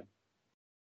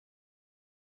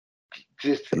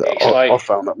 I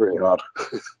found that really hard.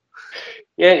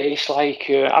 Yeah, it's like,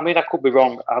 I could be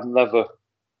wrong. I've never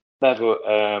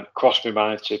crossed my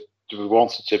mind to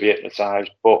wanted to be hypnotised,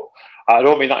 but I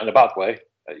don't mean that in a bad way.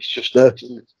 It's just It's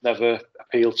never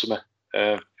appealed to me.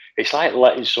 It's like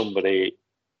letting somebody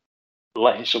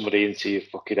into your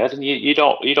fucking head, and you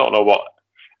don't know what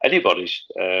anybody's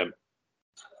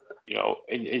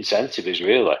incentive is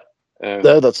really.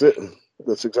 No, that's it.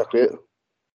 That's exactly it.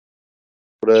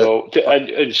 But,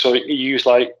 so you use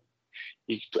like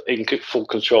you in full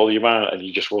control of your mind, and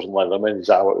you just wasn't letting them in. Is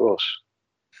that how it was?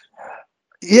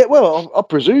 Yeah, well, I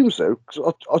presume so,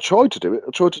 because I tried to do it. I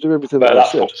tried to do everything that I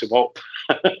said. Fucked him up.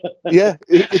 Yeah,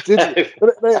 it did.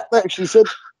 They actually said,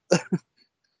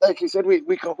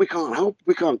 we can't help.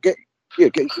 We can't get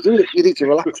you to do it. You need to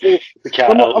relax more.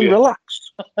 I'm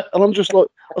relaxed, and I'm just like,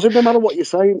 I said, no matter what you're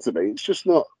saying to me, it's just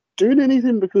not doing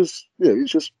anything, because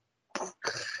it's just.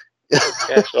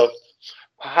 Yeah, so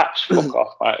perhaps fuck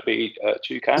off might be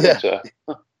too kind of her.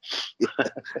 Yeah.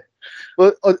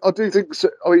 Well, I do think so.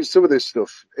 I mean, some of this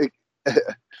stuff,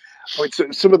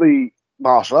 some of the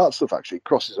martial arts stuff actually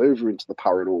crosses over into the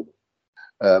paranormal.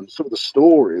 Some of the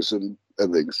stories and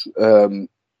things,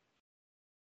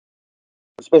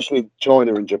 especially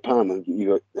China and Japan, and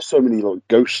there's so many like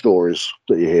ghost stories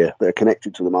that you hear that are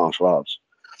connected to the martial arts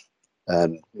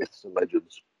and myths and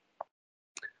legends,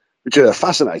 which are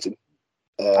fascinating.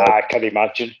 I can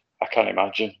imagine.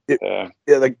 Yeah,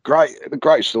 they're great. They're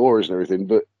great stories and everything.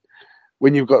 But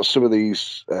when you've got some of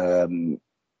these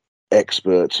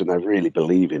experts and they really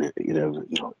believe in it, it's a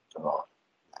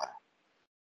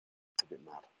bit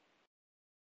mad.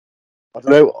 I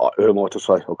don't know. Who am I to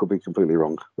say? I could be completely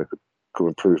wrong. They could come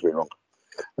and prove me wrong.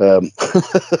 Mate,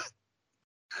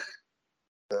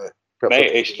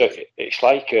 it's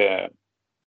like I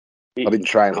didn't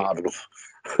train hard enough.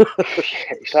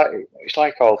 it's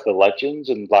like all the legends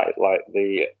and like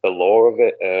the lore of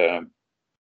it.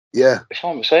 Yeah, that's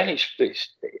what I'm saying. It's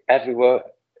everywhere.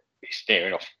 It's near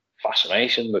enough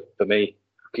fascination for me.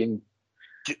 With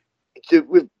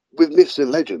myths and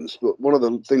legends, but one of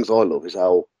the things I love is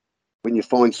how when you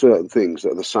find certain things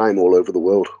that are the same all over the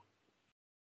world.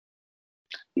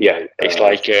 Yeah, it's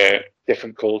like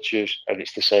different cultures, and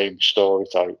it's the same story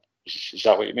type. Is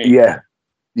that what you mean? Yeah,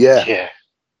 yeah. Yeah.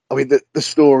 I mean, the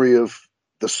story of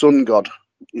the sun god,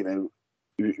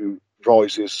 who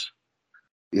rises,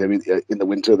 in the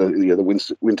winter,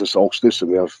 the winter solstice,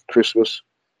 and we have Christmas.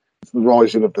 It's the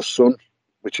rising of the sun,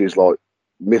 which is like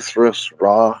Mithras,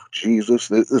 Ra, Jesus.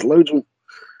 There's loads of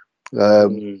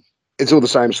them. It's all the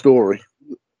same story.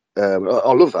 I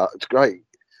love that. It's great.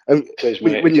 And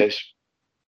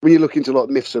when you look into like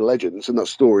myths and legends, and that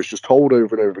story is just told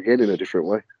over and over again in a different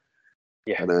way.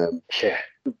 Yeah. And yeah.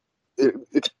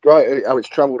 It's great how it's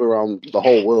travelled around the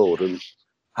whole world. And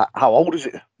how old is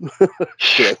it?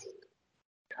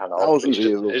 I know. Thousands of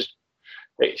years old.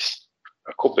 It's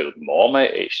a couple more,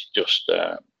 mate. It's just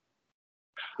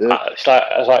it's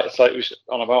like we was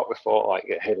on about before, like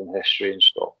hidden history and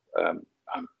stuff.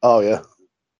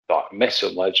 Like myths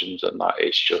and legends and that.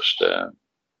 It's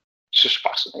just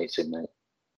fascinating, mate.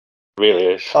 It really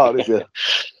is. Oh, it is, yeah.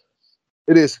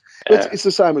 It is. It's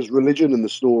the same as religion and the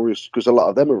stories, because a lot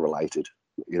of them are related,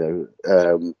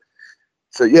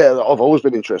 so yeah, I've always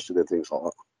been interested in things like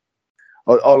that.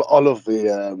 I love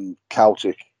the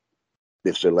Celtic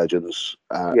myths and legends.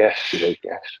 Yes.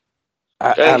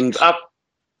 And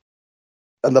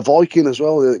the Viking as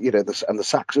well. And the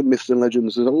Saxon myths and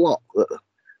legends. There's a lot that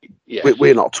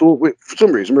we're not taught. For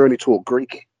some reason, we're only taught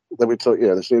Greek. Then we taught,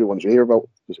 that's the only ones you hear about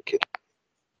as a kid.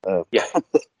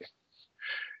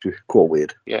 Quite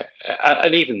weird. Yeah,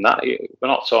 and even that, we're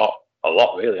not taught a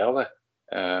lot, really, are we?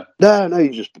 No, you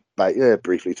just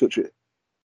briefly touch it.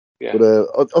 Yeah. But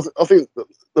I think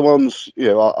the ones,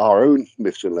 our own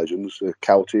myths and legends, the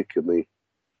Celtic and the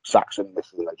Saxon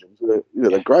myths and legends,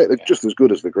 they're great. They're just as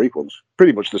good as the Greek ones.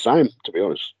 Pretty much the same, to be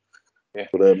honest. Yeah.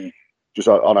 But just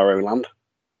on our own land,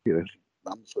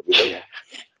 lands that we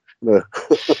know.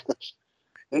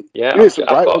 Yeah.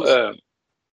 I've got.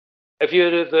 Have you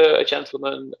heard of a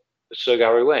gentleman, Sir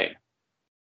Gary Wayne?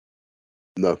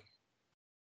 No.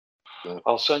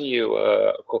 I'll send you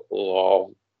a couple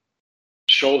of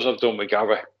shows I've done with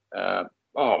Gary.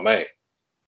 Oh, mate.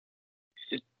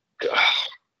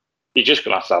 You're just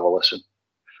going to have a listen.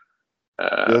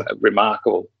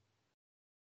 Remarkable.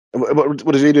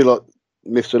 What does he do? Like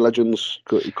myths and legends?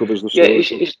 He covers the story?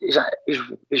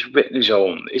 He's written his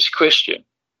own. He's Christian.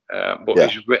 But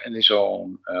he's written his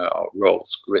own,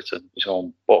 written his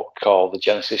own book called The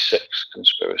Genesis 6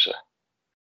 Conspiracy.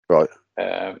 Right.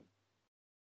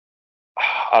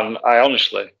 And I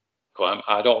honestly, Clem,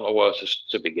 I don't know where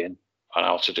to begin and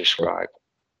how to describe.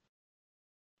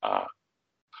 I'll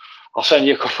send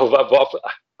you a couple of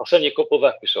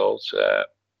episodes.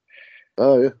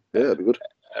 That'd be good.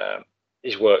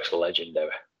 His work's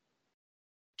legendary.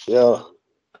 Yeah.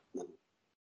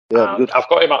 And I've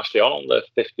got him actually on the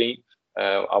 15th.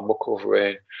 I'm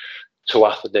covering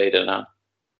Tuatha De Danann.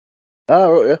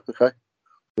 Oh, right, yeah, okay.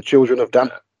 The Children of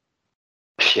Dan.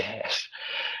 Yes.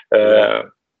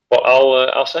 But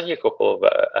I'll send you a couple of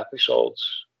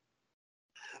episodes.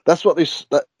 That's what the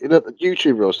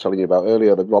YouTuber I was telling you about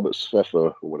earlier, the Robert Smith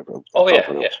or whatever. Oh, yeah.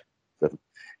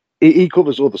 He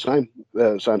covers all the same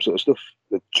sort of stuff.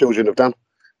 The Children of Dan.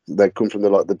 They come from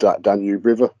the Danube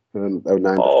River, and they're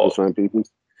named after the same people.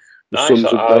 The Sons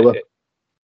of Noah.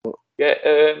 Yeah,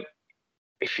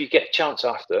 if you get a chance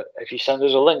after, if you send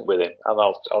us a link with him, and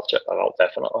I'll check that out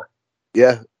definitely.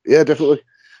 Yeah, definitely.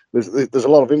 There's a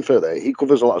lot of info there. He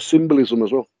covers a lot of symbolism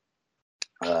as well.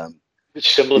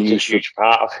 Symbolism is a huge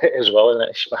part of it as well,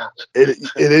 isn't it?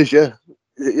 It is, yeah.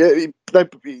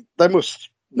 They must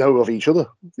know of each other,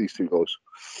 these two guys.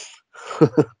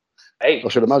 Hey, I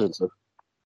should imagine so.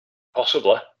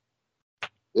 Possibly.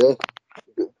 Yeah,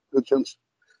 good chance.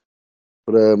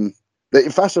 But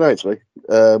it fascinates me.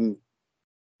 I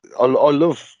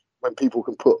love when people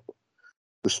can put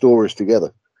the stories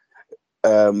together.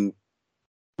 One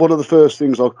of the first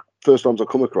times I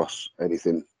come across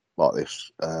anything like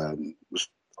this was,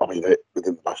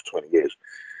 within the last 20 years,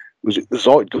 was the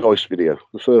Zeitgeist video,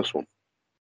 the first one.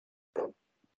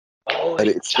 Oh, and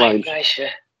it explains.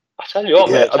 I tell you what,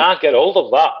 mate, I can't get hold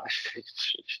of that.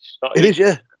 It's not it is,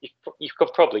 yeah. You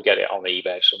could probably get it on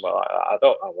eBay somewhere like that. I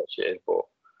don't know how much it is, but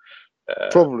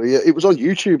probably, yeah. It was on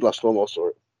YouTube last time I saw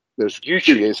it. It was YouTube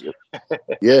 2 years ago.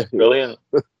 Yeah, brilliant.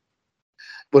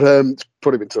 But it's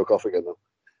probably been took off again though.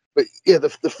 But yeah, the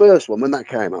first one when that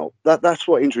came out, that's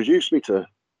what introduced me to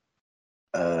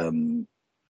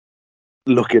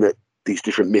looking at these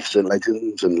different myths and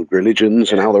legends and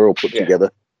religions and how they're all put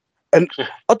together. And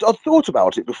I'd thought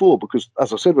about it before because,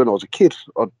 as I said, when I was a kid,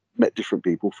 I'd met different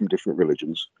people from different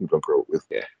religions who I grew up with.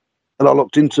 Yeah. And I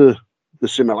looked into the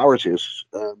similarities.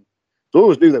 So I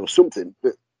always knew there was something,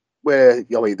 but where,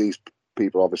 these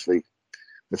people obviously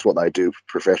That's what they do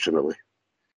professionally.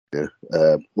 Yeah.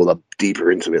 Well, they're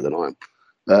deeper into it than I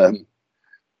am.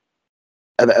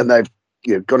 And they've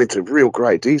gone into real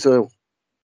great detail.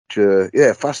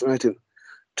 Which, fascinating.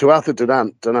 To Arthur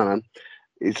Dananan,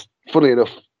 it's funny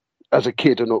enough, as a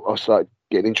kid, I started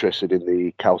getting interested in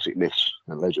the Celtic myths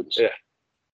and legends. Yeah.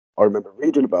 I remember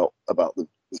reading about the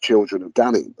children of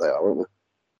Danny there, weren't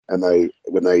they? And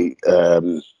when they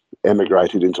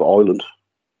emigrated into Ireland,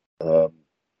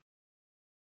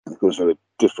 because there were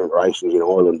different races in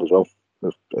Ireland as well.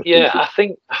 I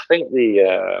think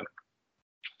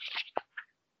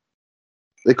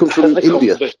they come from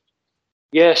India.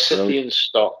 Scythian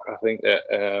stock. I think that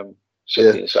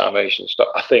Scythian Sarmatian stock.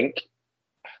 I think,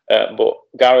 but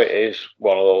Garrett is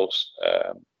one of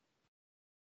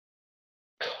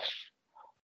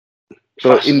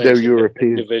those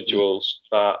Indo-European individuals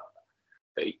that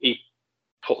he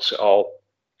puts it all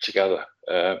together.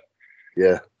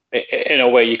 In a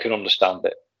way you can understand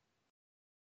it.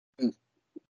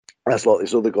 That's like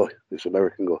this other guy, this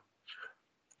American guy.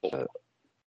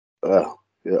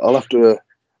 I'll have to.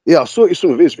 I'll sort you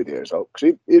some of his videos out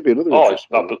because he'd be another.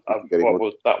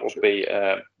 That would be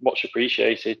much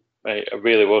appreciated, mate. I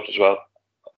really would as well.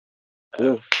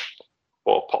 But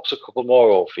I'll pops a couple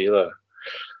more over for you there.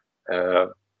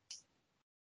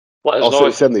 Let us know.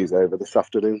 I'll send these over this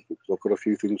afternoon because I've got a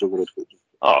few things I want to do.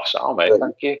 Oh, sound, mate.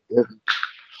 Thank you. Yeah.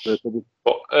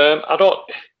 But I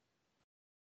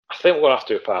think we'll have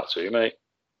to do a part 2, mate.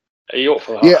 Are you up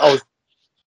for that?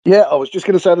 I was just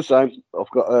going to say the same.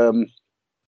 I've got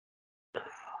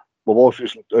my wife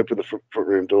just opened the front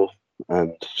room door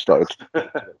and started.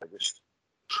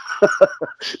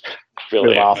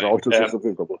 Brilliant.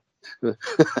 Is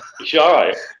she all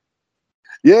right?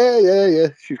 Yeah.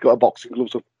 She's got her boxing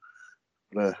gloves on.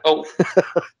 Oh.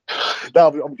 No,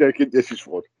 I'm joking. Yeah, she's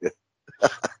fine. Yeah.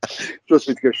 Just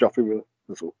need to go shopping with her.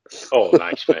 That's all. Oh,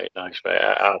 nice, mate. I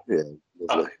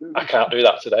can't do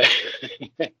that today.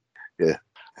 Yeah.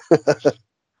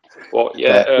 Well,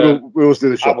 yeah. We always do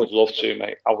the shopping. I would love to,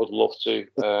 mate. I would love to.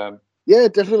 Yeah,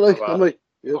 definitely.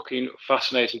 Fucking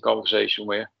fascinating conversation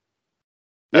with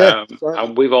you. Yeah.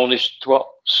 And we've only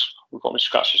scratched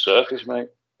the surface, mate.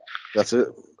 That's it.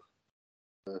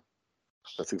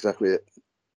 That's exactly it.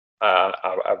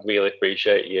 I really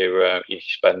appreciate you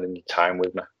spending your time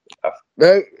with me. I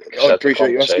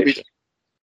appreciate you asking me. I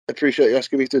appreciate you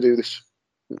asking me to do this.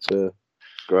 It's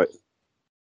great.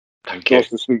 Thank you. Nice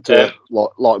to speak to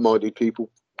like-minded people.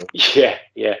 Yeah.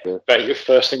 Very good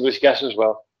first English guess as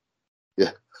well.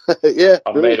 Yeah. Yeah.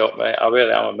 I'm made up, mate. I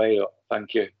really am made up.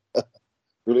 Thank you.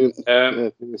 Brilliant.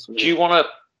 Do you want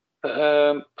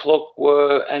to plug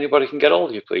where anybody can get hold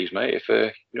of you, please, mate? If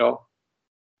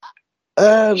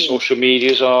social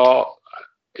medias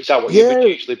is that what you would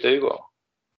usually do? Or?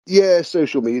 Yeah,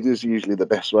 social media is usually the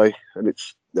best way, and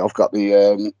I've got the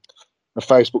a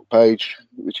Facebook page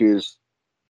which is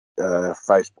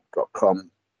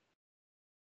facebook.com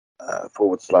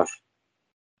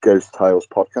 /Ghost Tales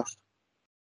Podcast,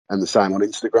 and the same on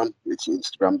Instagram. It's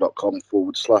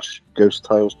instagram.com/Ghost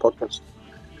Tales Podcast.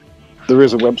 There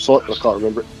is a website, but I can't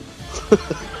remember it.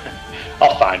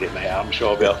 I'll find it, mate. I'm sure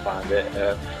I'll be able to find it.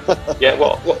 Yeah,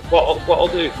 what I'll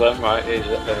do, Glenn, right, is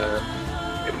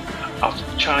I'll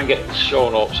try and get the show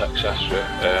notes, etc.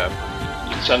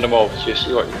 You can send them over to you,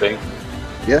 see what you think.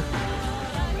 Yeah.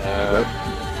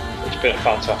 It's been a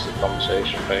fantastic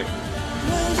conversation, mate.